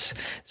compliments.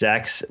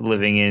 Zach's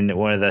living in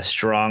one of the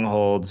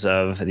strongholds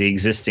of the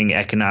existing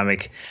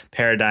economic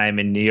paradigm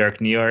in New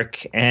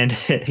York, and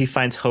he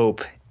finds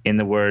hope in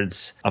the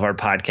words of our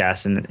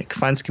podcast and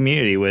finds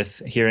community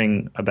with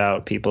hearing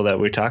about people that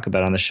we talk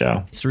about on the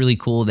show. It's really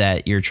cool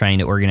that you're trying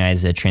to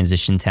organize a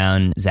transition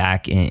town,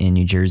 Zach, in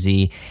New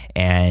Jersey.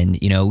 And,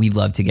 we'd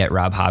love to get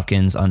Rob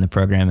Hopkins on the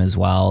program as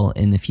well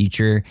in the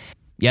future.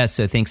 Yeah,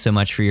 so thanks so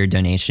much for your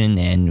donation,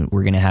 and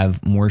we're going to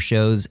have more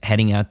shows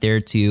heading out there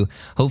to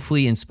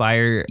hopefully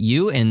inspire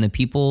you and the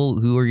people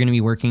who are going to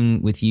be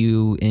working with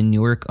you in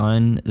Newark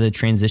on the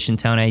transition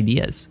town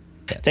ideas.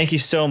 Thank you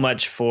so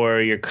much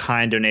for your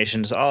kind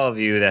donations, all of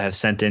you that have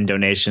sent in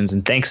donations,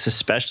 and thanks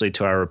especially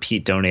to our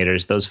repeat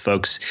donators, those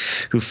folks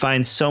who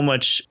find so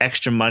much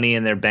extra money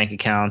in their bank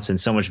accounts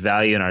and so much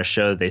value in our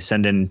show that they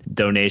send in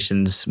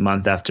donations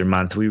month after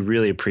month. We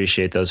really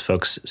appreciate those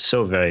folks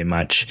so very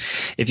much.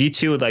 If you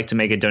too would like to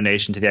make a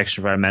donation to the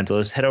Extra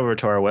Environmentalist, head over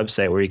to our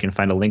website where you can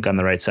find a link on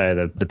the right side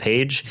of the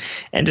page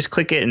and just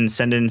click it and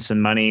send in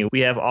some money.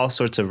 We have all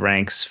sorts of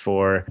ranks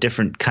for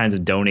different kinds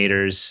of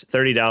donators.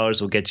 $30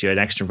 will get you an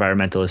Extra Environmentalist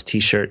Environmentalist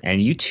t-shirt,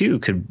 and you too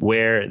could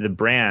wear the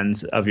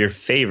brands of your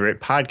favorite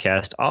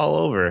podcast all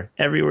over,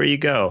 everywhere you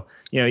go.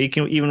 You know, you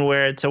can even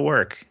wear it to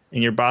work.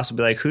 And your boss will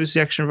be like, who's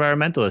the Extra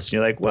Environmentalist? And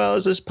you're like, well,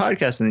 it's this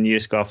podcast. And then you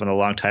just go off on a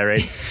long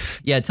tirade.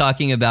 Yeah,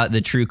 talking about the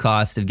true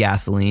cost of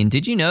gasoline.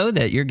 Did you know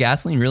that your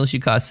gasoline really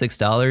should cost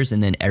 $6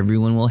 and then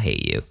everyone will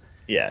hate you?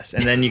 Yes.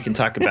 And then you can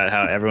talk about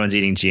how everyone's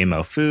eating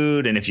GMO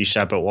food. And if you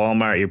shop at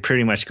Walmart, you're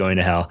pretty much going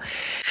to hell.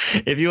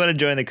 If you want to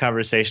join the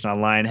conversation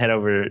online, head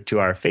over to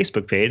our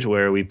Facebook page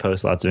where we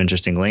post lots of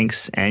interesting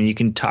links. And you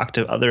can talk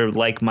to other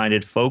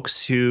like-minded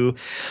folks who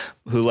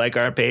like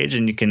our page,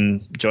 and you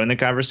can join the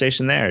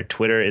conversation there.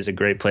 Twitter is a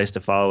great place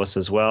to follow us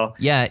as well.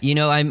 Yeah, you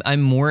know,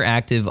 I'm more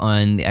active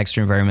on the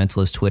Extra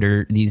Environmentalist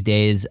Twitter these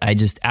days.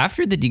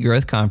 After the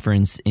Degrowth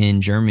Conference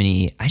in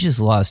Germany, I just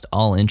lost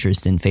all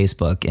interest in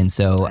Facebook, and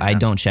so I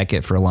don't check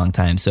it for a long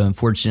time. So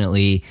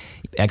unfortunately,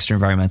 Extra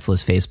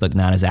Environmentalist Facebook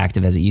not as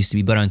active as it used to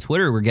be. But on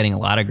Twitter, we're getting a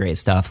lot of great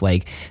stuff.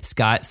 Like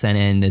Scott sent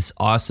in this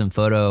awesome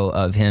photo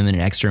of him in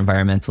an Extra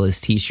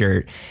Environmentalist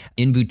t-shirt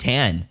in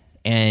Bhutan.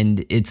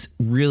 And it's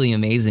really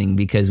amazing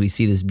because we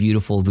see this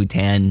beautiful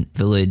Bhutan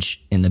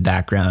village in the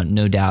background,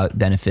 no doubt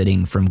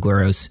benefiting from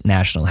gross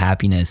national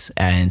happiness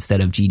instead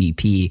of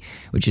GDP,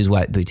 which is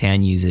what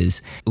Bhutan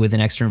uses, with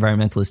an Extra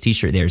Environmentalist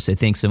t-shirt there. So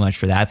thanks so much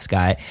for that,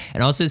 Scott.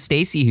 And also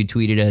Stacy, who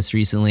tweeted us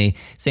recently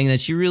saying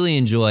that she really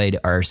enjoyed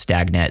our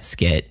Stagnet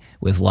skit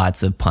with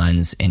lots of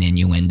puns and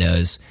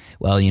innuendos.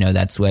 Well, you know,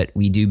 that's what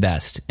we do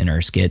best in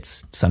our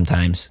skits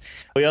sometimes.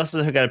 We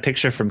also got a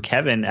picture from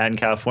Kevin out in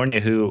California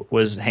who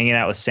was hanging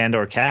out with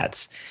Sandor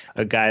Katz,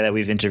 a guy that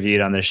we've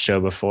interviewed on this show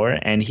before,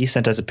 and he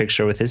sent us a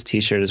picture with his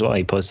t-shirt as well.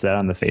 He posted that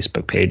on the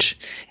Facebook page.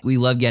 We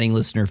love getting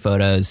listener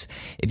photos.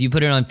 If you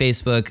put it on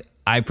Facebook,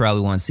 I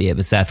probably won't see it,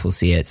 but Seth will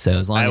see it. So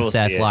as long as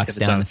Seth locks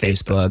down the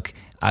Facebook,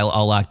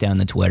 I'll lock down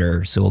the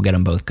Twitter, so we'll get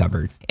them both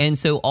covered. And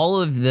so all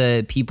of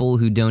the people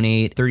who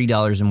donate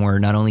 $30 or more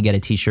not only get a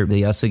t-shirt, but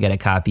they also get a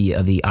copy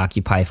of the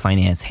Occupy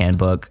Finance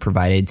Handbook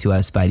provided to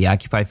us by the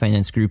Occupy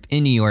Finance Group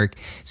in New York.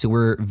 So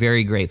we're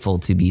very grateful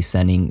to be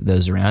sending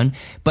those around.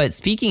 But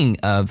speaking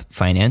of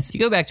finance, you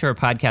go back to our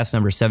podcast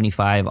number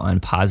 75 on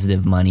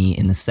positive money.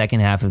 In the second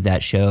half of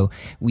that show,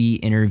 we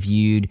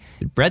interviewed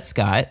Brett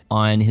Scott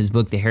on his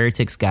book, The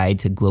Heretic's Guide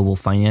to Global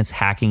Finance,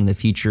 Hacking the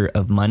Future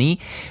of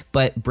Money.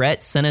 But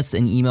Brett sent us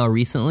an email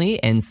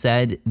recently and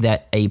said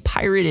that a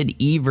pirated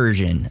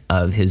e-version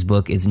of his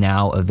book is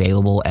now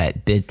available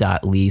at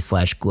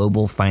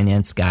bit.ly/global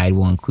finance guide.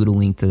 We'll include a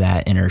link to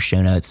that in our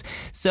show notes.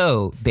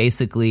 So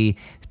basically,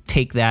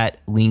 take that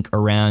link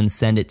around,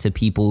 send it to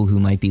people who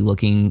might be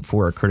looking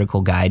for a critical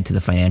guide to the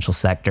financial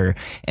sector.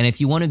 And if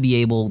you want to be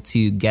able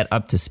to get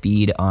up to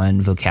speed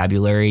on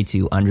vocabulary,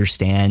 to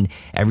understand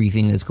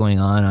everything that's going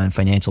on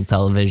financial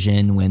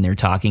television when they're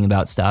talking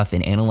about stuff,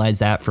 and analyze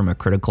that from a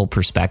critical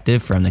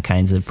perspective, from the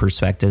kinds of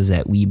perspectives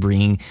that we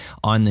bring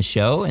on the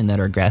show and that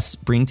our guests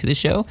bring to the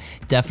show,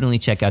 definitely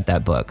check out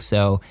that book.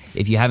 So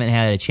if you haven't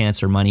had a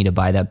chance or money to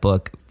buy that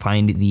book,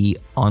 find the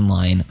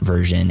online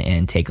version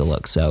and take a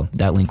look. So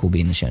that link will be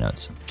in the show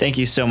notes. Thank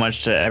you so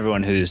much to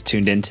everyone who's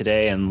tuned in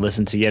today and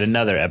listened to yet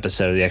another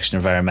episode of The Extra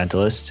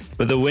Environmentalist.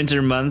 But the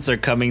winter months are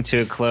coming to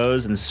a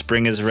close and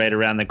spring is right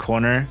around the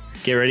corner.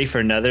 Get ready for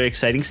another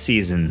exciting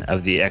season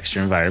of The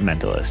Extra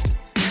Environmentalist.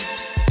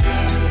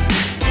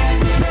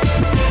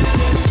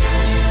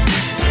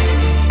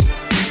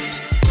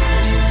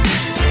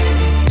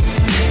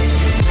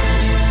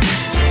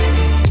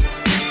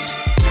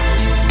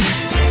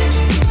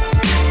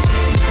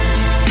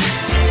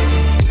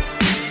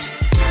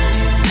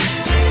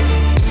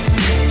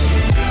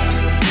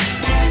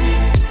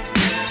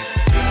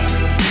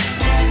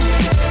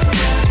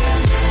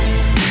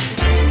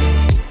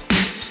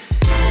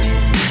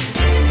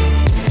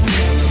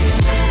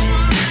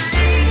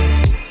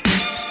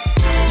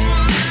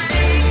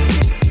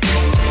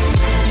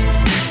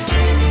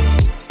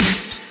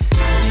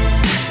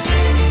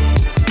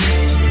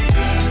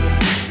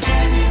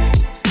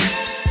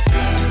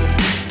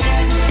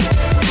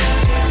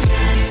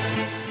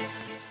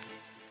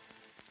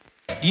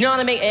 You know how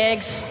they make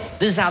eggs?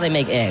 This is how they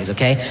make eggs,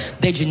 okay?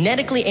 They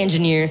genetically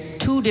engineer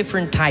two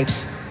different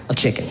types of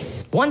chicken.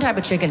 One type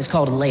of chicken is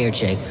called a layer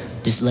chick,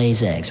 just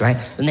lays eggs, right?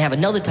 Then they have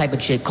another type of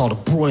chick called a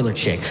broiler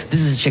chick.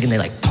 This is a chicken they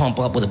like pump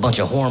up with a bunch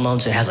of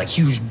hormones. It has like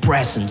huge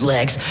breasts and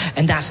legs,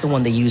 and that's the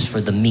one they use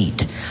for the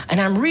meat. And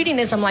I'm reading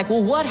this, I'm like,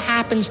 well, what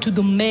happens to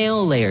the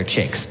male layer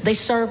chicks? They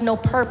serve no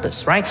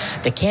purpose, right?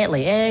 They can't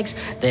lay eggs,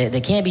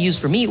 they can't be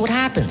used for meat. What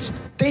happens?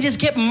 They just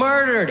get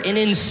murdered in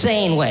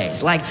insane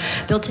ways. Like,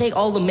 they'll take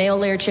all the male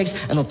layer chicks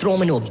and they'll throw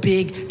them into a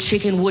big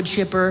chicken wood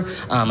chipper.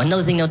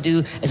 Another thing they'll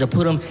do is they'll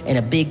put them in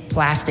a big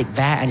plastic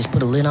vat and just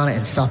put a lid on it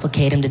and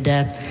suffocate them to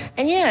death.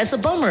 And yeah, it's a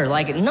bummer.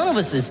 Like, none of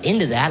us is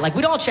into that. Like,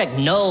 we'd all check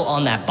no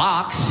on that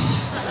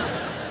box.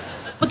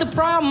 But the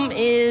problem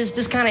is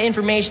this kind of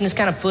information, this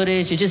kind of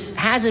footage, it just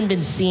hasn't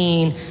been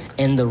seen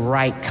in the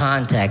right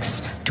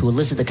context to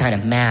elicit the kind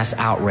of mass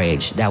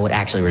outrage that would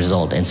actually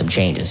result in some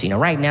changes.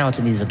 Right now it's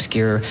in these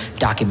obscure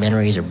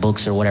documentaries or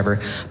books or whatever,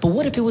 but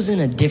what if it was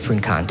in a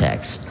different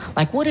context?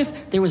 Like, what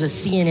if there was a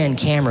CNN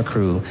camera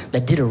crew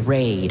that did a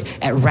raid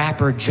at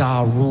rapper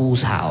Ja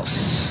Rule's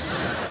house?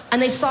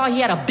 And they saw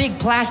he had a big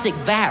plastic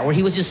vat where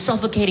he was just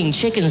suffocating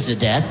chickens to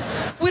death.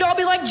 We'd all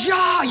be like,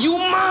 Ja, you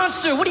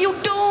monster, what are you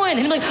doing? And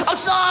he'd be like, I'm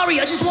sorry,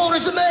 I just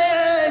wanted some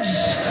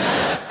eggs.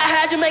 I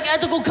had to make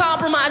ethical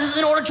compromises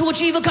in order to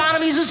achieve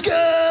economies of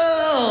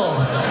scale.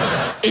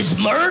 It's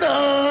murder.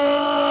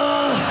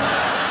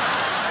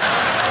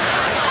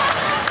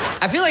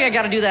 I feel like I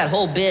gotta do that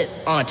whole bit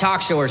on a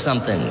talk show or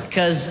something,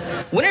 because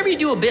whenever you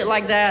do a bit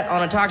like that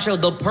on a talk show,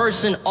 the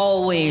person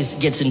always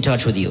gets in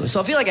touch with you.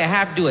 So I feel like I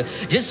have to do it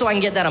just so I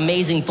can get that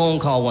amazing phone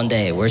call one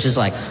day where it's just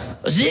like,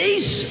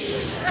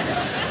 Aziz?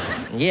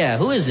 Yeah,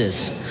 who is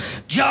this?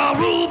 Ja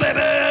Rule, baby!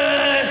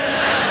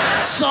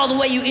 Saw the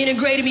way you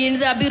integrated me into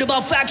that bit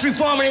about factory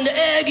farming in the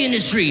egg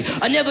industry.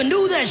 I never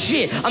knew that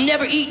shit. I'm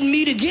never eating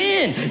meat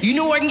again. You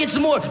know where I can get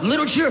some more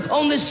literature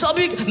on this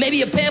subject?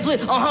 Maybe a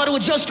pamphlet on how to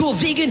adjust to a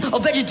vegan or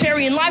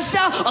vegetarian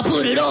lifestyle? I'll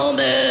put it on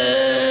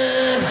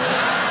there.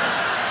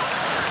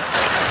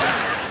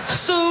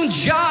 Soon,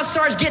 Ja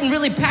starts getting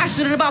really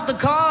passionate about the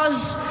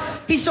cause.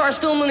 He starts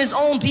filming his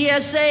own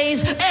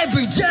PSAs.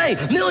 Every day,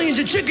 millions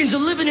of chickens are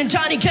living in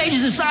tiny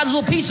cages the size of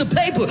a piece of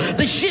paper.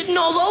 They're shitting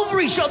all over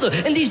each other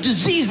in these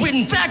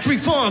disease-ridden factory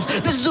farms.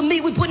 This is the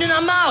meat we put in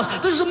our mouths.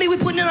 This is the meat we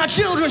put in our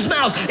children's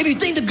mouths. If you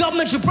think the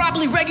government should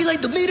properly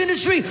regulate the meat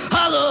industry,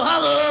 holla,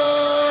 holla.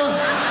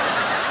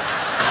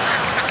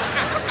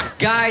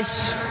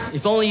 Guys,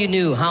 if only you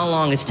knew how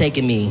long it's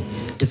taken me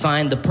to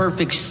find the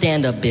perfect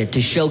stand-up bit to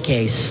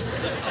showcase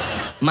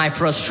my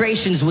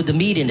frustrations with the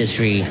meat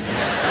industry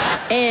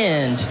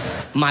and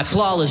my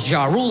flawless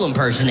Ja Rule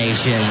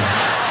impersonation,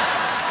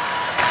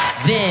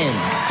 then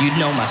you'd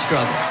know my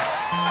struggle.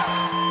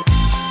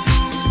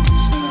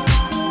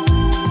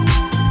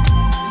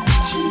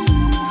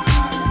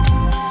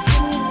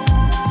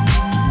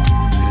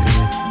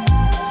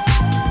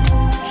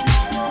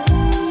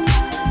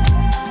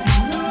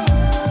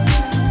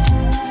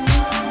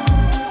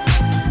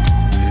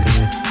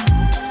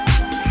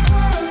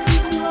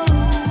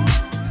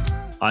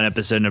 On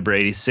episode number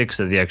 86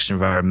 of The Extra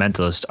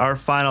Environmentalist, our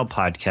final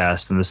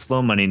podcast on the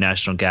Slow Money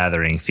National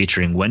Gathering,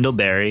 featuring Wendell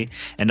Berry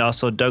and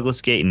also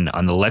Douglas Gayton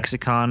on the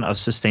lexicon of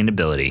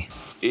sustainability.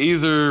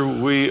 Either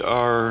we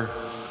are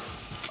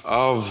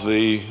of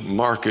the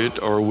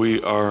market or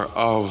we are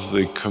of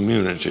the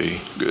community.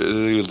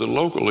 The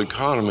local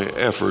economy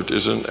effort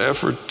is an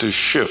effort to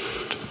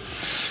shift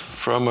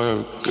from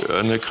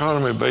an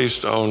economy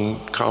based on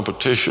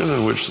competition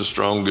in which the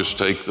strongest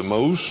take the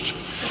most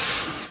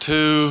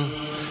to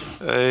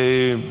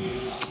a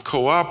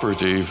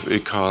cooperative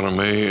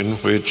economy in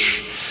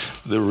which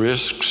the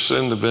risks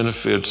and the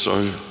benefits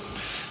are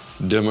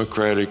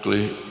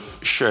democratically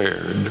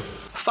shared.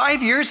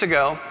 5 years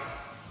ago,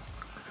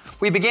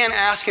 we began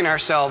asking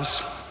ourselves,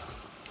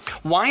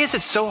 why is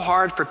it so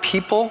hard for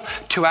people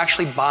to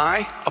actually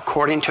buy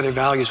according to their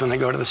values when they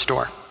go to the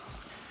store?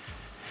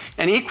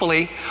 And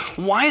equally,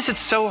 why is it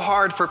so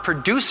hard for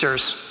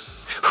producers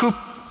who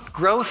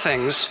grow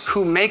things,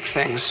 who make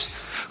things,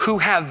 who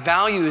have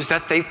values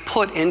that they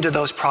put into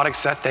those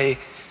products that they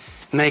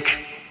make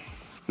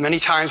many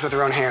times with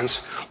their own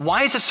hands?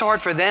 Why is it so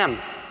hard for them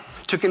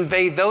to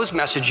convey those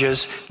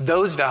messages,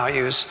 those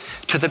values,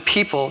 to the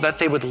people that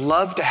they would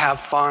love to have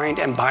find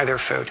and buy their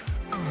food?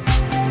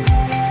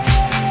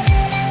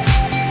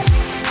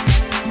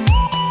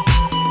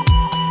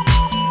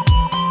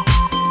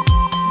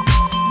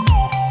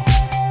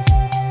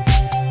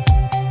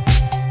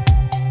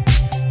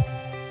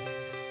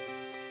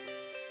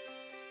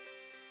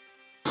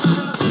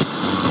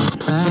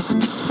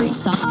 Free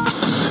socks.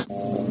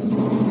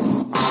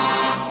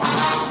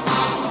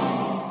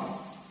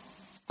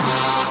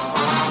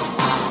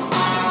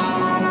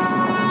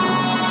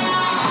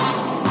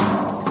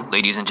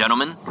 Ladies and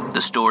gentlemen, the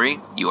story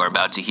you are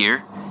about to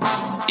hear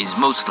is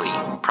mostly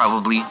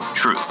probably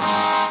true.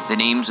 The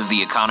names of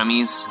the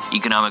economies,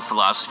 economic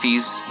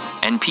philosophies,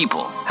 and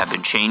people have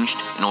been changed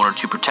in order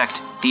to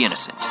protect the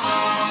innocent.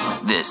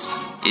 This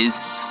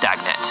is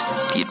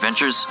Stagnet, The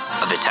Adventures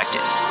of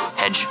Detective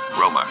Hedge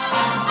Romer.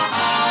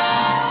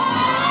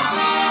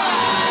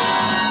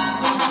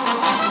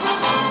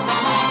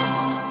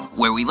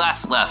 Where we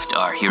last left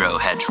our hero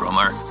Hedge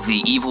Romer,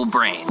 the evil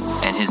brain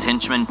and his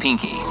henchman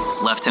Pinky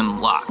left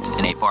him locked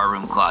in a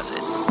barroom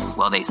closet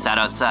while they sat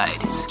outside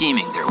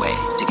scheming their way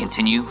to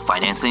continue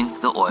financing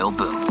the oil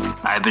boom.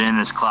 I've been in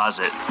this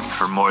closet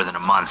for more than a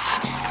month.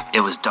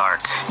 It was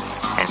dark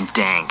and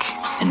dank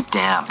and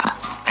damp,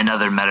 and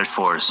other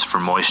metaphors for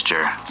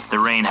moisture. The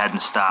rain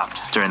hadn't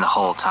stopped during the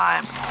whole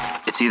time.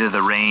 It's either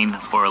the rain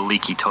or a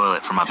leaky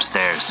toilet from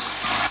upstairs.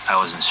 I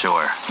wasn't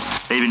sure.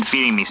 They'd been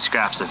feeding me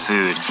scraps of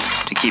food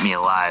to keep me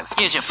alive.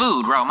 Here's your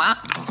food,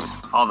 Roma.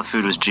 All the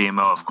food was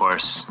GMO, of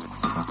course.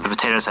 The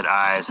potatoes had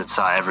eyes that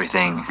saw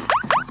everything.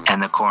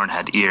 and the corn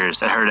had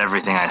ears that heard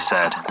everything I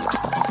said.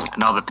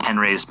 And all the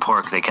pen-raised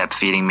pork they kept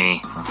feeding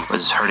me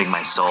was hurting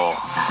my soul.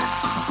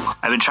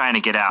 I've been trying to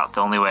get out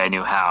the only way I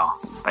knew how,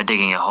 by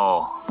digging a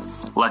hole.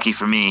 Lucky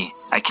for me,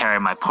 I carry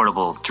my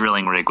portable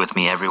drilling rig with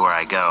me everywhere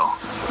I go,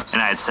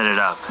 and I had set it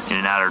up in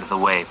an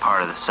out-of-the-way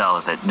part of the cell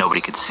that nobody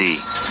could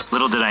see.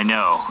 Little did I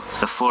know,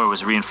 the floor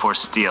was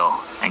reinforced steel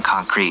and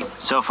concrete.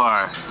 So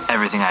far,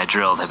 everything I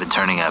drilled had been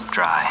turning up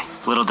dry.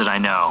 Little did I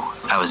know,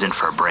 I was in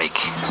for a break.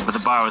 But the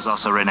bar was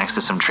also right next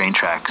to some train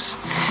tracks,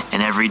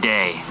 and every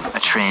day, a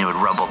train would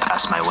rumble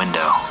past my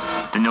window.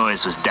 The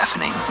noise was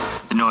deafening.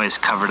 The noise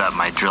covered up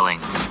my drilling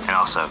and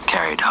also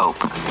carried hope.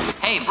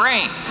 Hey,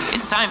 Brain,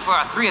 it's time for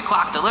our 3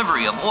 o'clock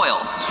delivery of oil,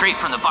 straight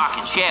from the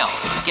Bakken Shale.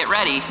 Get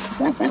ready.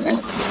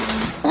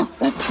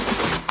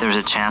 There was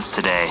a chance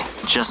today,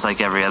 just like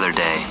every other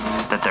day,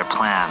 that their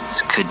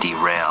plans could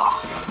derail.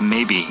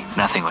 Maybe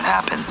nothing would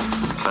happen,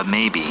 but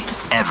maybe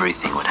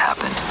everything would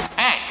happen.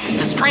 Hey,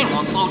 this train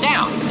won't slow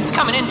down. It's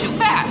coming in too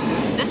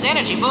fast. This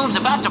energy boom's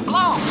about to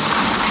blow.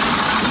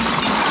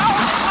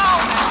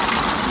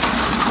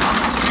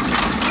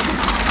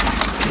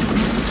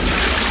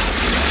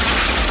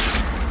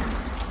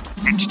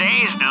 In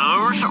today's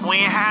news, we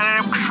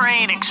had a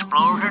train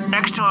explosion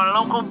next to a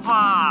local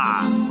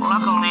bar.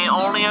 Luckily,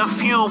 only a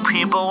few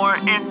people were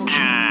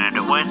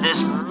injured with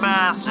this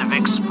massive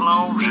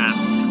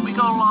explosion. We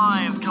go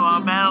live to our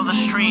man on the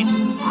street,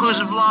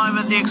 who's live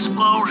at the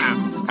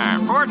explosion.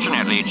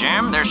 Fortunately,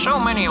 Jim, there's so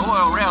many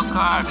oil rail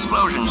car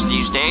explosions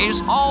these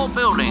days, all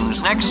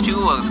buildings next to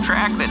a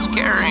track that's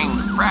carrying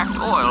fracked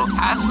oil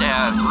has to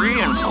have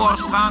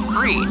reinforced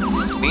concrete,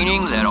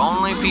 meaning that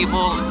only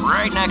people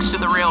right next to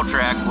the rail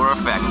track were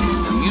affected.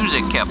 The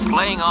music kept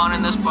playing on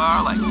in this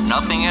bar like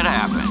nothing had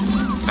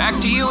happened.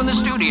 Back to you in the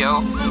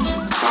studio.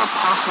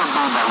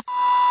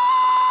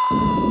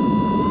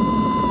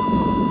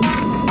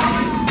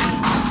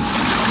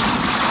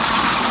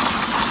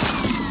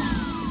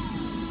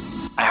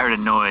 I heard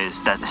a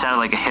noise that sounded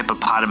like a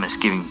hippopotamus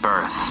giving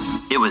birth.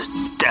 It was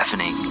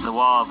deafening. The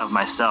wall of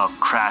my cell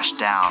crashed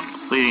down,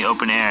 leaving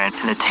open air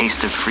and the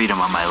taste of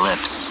freedom on my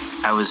lips.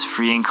 I was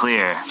free and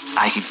clear.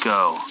 I could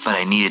go, but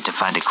I needed to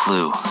find a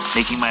clue.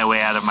 Making my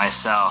way out of my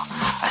cell,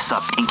 I saw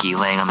Pinky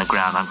laying on the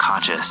ground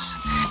unconscious,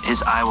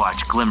 his eye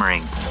watch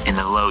glimmering in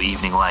the low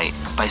evening light.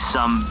 By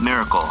some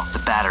miracle,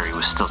 the battery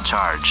was still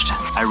charged.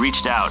 I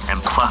reached out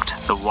and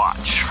plucked the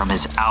watch from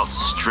his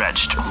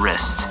outstretched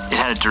wrist. It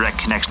had a direct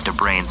connection to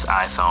Brain's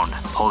iPhone,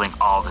 holding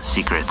all the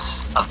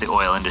secrets of the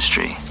oil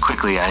industry.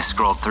 Quickly, I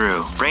scrolled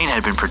through. Brain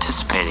had been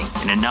participating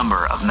in a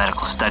number of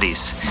medical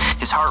studies.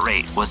 His heart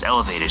rate was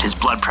elevated, his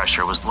blood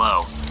pressure was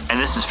low. And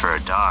this is for a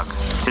dog.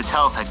 His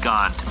health had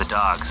gone to the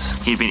dogs.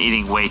 He'd been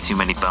eating way too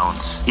many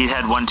bones. He'd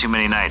had one too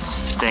many nights,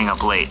 staying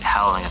up late,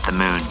 howling at the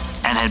moon,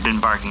 and had been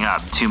barking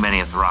up too many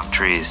of the wrong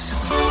trees.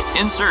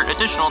 Insert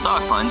additional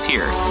dog puns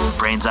here.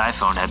 Brain's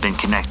iPhone had been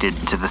connected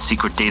to the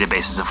secret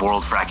databases of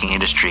world fracking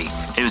industry.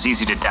 It was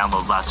easy to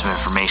download lots of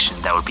information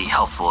that would be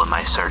helpful in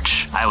my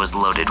search. I was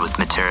loaded with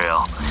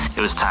material.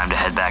 It was time to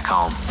head back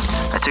home.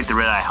 I took the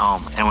red-eye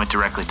home and went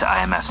directly to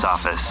IMF's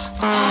office.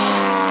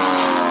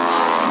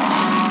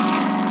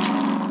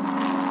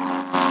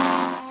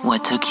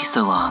 What took you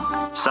so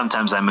long?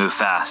 Sometimes I move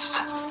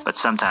fast, but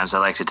sometimes I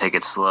like to take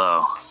it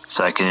slow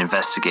so I can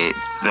investigate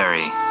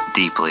very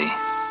deeply.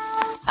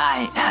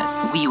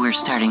 We were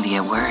starting to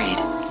get worried.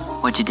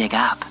 What'd you dig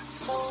up?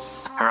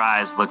 Her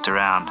eyes looked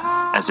around,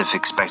 as if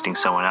expecting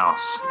someone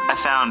else. I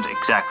found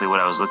exactly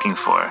what I was looking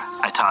for.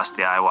 I tossed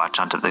the iWatch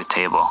onto the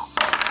table.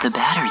 The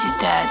battery's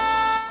dead.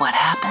 What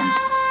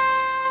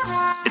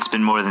happened? It's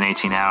been more than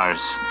 18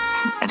 hours,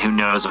 and who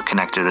knows what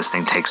connector this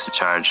thing takes to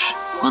charge.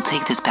 We'll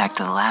take this back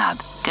to the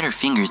lab, get our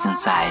fingers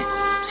inside,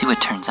 see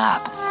what turns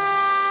up.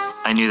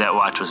 I knew that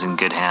watch was in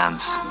good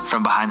hands.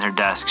 From behind her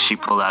desk, she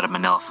pulled out a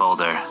manila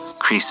folder,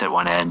 creased at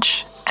one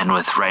edge, and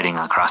with writing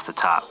across the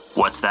top.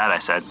 "What's that?" I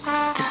said.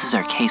 This is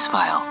our case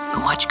file. The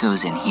watch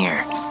goes in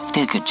here. You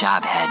did a good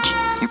job, Hedge.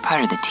 You're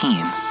part of the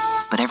team,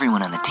 but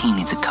everyone on the team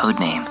needs a code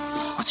name.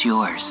 What's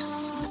yours?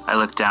 I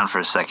looked down for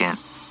a second,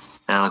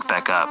 then I looked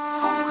back up.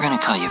 We're gonna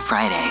call you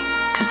Friday,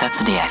 because that's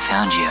the day I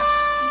found you.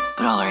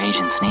 But all our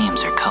agents'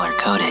 names are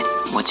color-coded.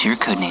 What's your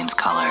codename's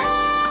color?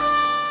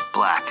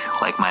 Black,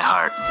 like my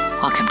heart.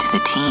 Welcome to the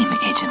team,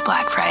 Agent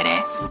Black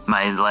Friday.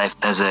 My life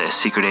as a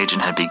secret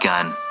agent had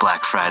begun.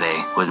 Black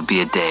Friday would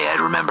be a day I'd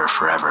remember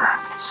forever.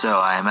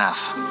 So, IMF,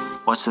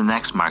 what's the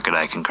next market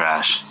I can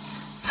crash?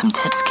 Some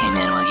tips came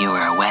in while you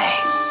were away.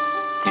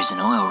 There's an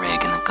oil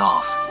rig in the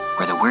Gulf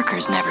where the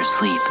workers never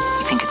sleep.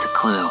 You think it's a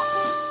clue?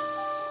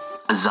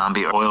 A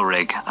zombie oil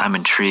rig. I'm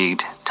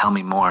intrigued. Tell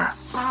me more.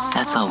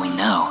 That's all we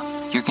know.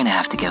 You're gonna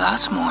have to give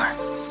us more.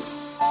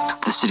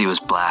 The city was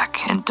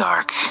black and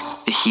dark.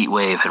 The heat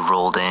wave had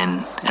rolled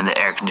in, and the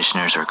air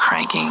conditioners were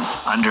cranking.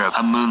 Under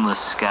a moonless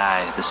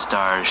sky, the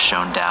stars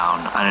shone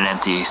down on an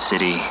empty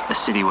city, a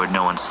city where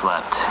no one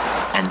slept,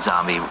 and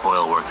zombie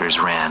oil workers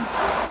ran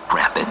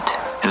rampant.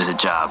 It was a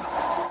job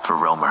for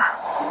Romer.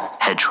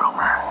 Hedge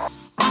Romer.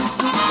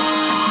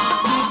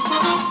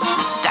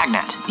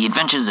 Stagnant, The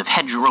Adventures of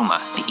Hedge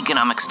Roma, the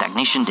economic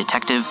stagnation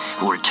detective,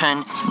 will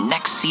return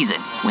next season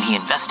when he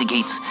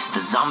investigates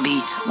the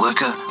zombie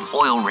worker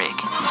oil rig.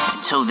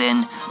 Until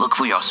then, look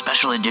for your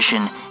special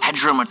edition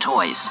Hedge Roma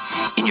toys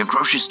in your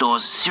grocery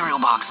store's cereal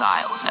box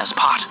aisle as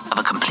part of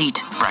a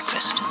complete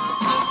breakfast.